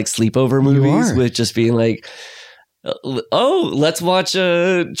 of like sleepover movies with just being like, oh, let's watch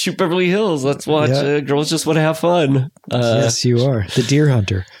Troop Beverly Hills. Let's watch Girls Just Want to Have Fun. Yes, you are. The Deer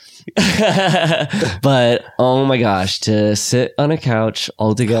Hunter. But oh my gosh, to sit on a couch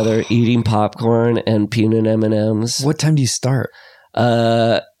all together eating popcorn and peanut M&Ms. What time do you start?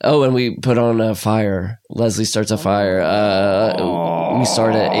 And we put on a fire. Leslie starts a fire. We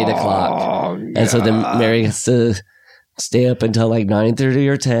start at 8:00. And so then Mary has to stay up until like 9:30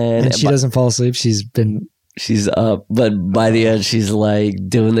 or 10. And she doesn't fall asleep. She's up, but by the end, she's like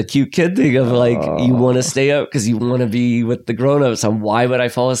doing the cute kid thing of like, you want to stay up because you want to be with the grown-ups. And why would I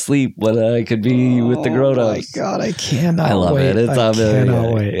fall asleep when I could be with the grown-ups? Oh my God, I cannot I love wait. it. I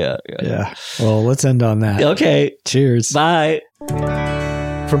cannot wait. Yeah. Well, let's end on that. Okay. Cheers. Bye.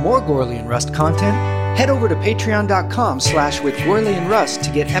 For more Gorley and Rust content, head over to patreon.com/withgorleyandrust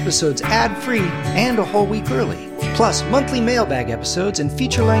to get episodes ad-free and a whole week early. Plus, monthly mailbag episodes and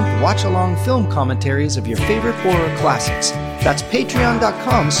feature-length watch-along film commentaries of your favorite horror classics. That's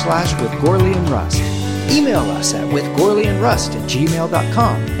patreon.com/withgorleyandrust. Email us at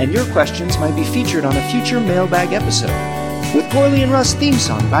withgorleyandrust@gmail.com, and your questions might be featured on a future mailbag episode. With Gorley and Rust theme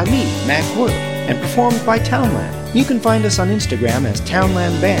song by me, Matt Gorley, and performed by Townland. You can find us on Instagram as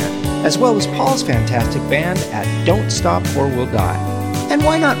Townland Band, as well as Paul's fantastic band at Don't Stop or We'll Die. And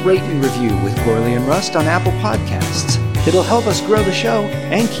why not rate and review with Gorley and Rust on Apple Podcasts? It'll help us grow the show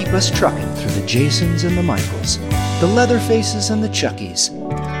and keep us trucking through the Jasons and the Michaels, the Leatherfaces and the Chuckies,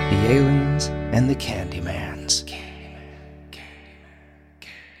 the Aliens and the Candymans.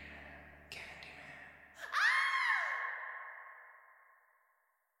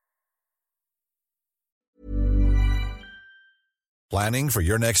 Planning for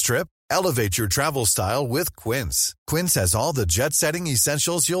your next trip? Elevate your travel style with Quince. Quince has all the jet-setting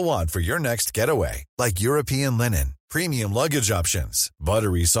essentials you'll want for your next getaway, like European linen, premium luggage options,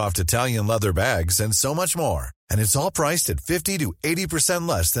 buttery soft Italian leather bags, and so much more. And it's all priced at 50 to 80%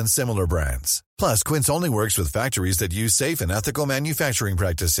 less than similar brands. Plus, Quince only works with factories that use safe and ethical manufacturing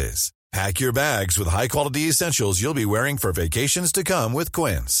practices. Pack your bags with high-quality essentials you'll be wearing for vacations to come with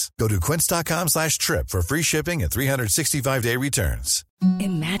Quince. Go to quince.com/trip for free shipping and 365-day returns.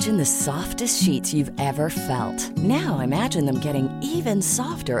 Imagine the softest sheets you've ever felt. Now imagine them getting even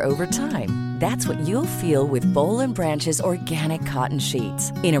softer over time. That's what you'll feel with Boll & Branch's organic cotton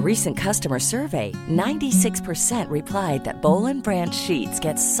sheets. In a recent customer survey, 96% replied that Boll & Branch sheets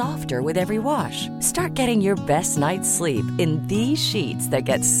get softer with every wash. Start getting your best night's sleep in these sheets that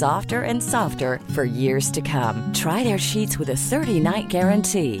get softer and softer for years to come. Try their sheets with a 30-night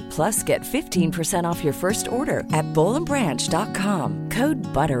guarantee. Plus, get 15% off your first order at bollandbranch.com. Code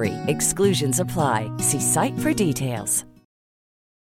BUTTERY. Exclusions apply. See site for details.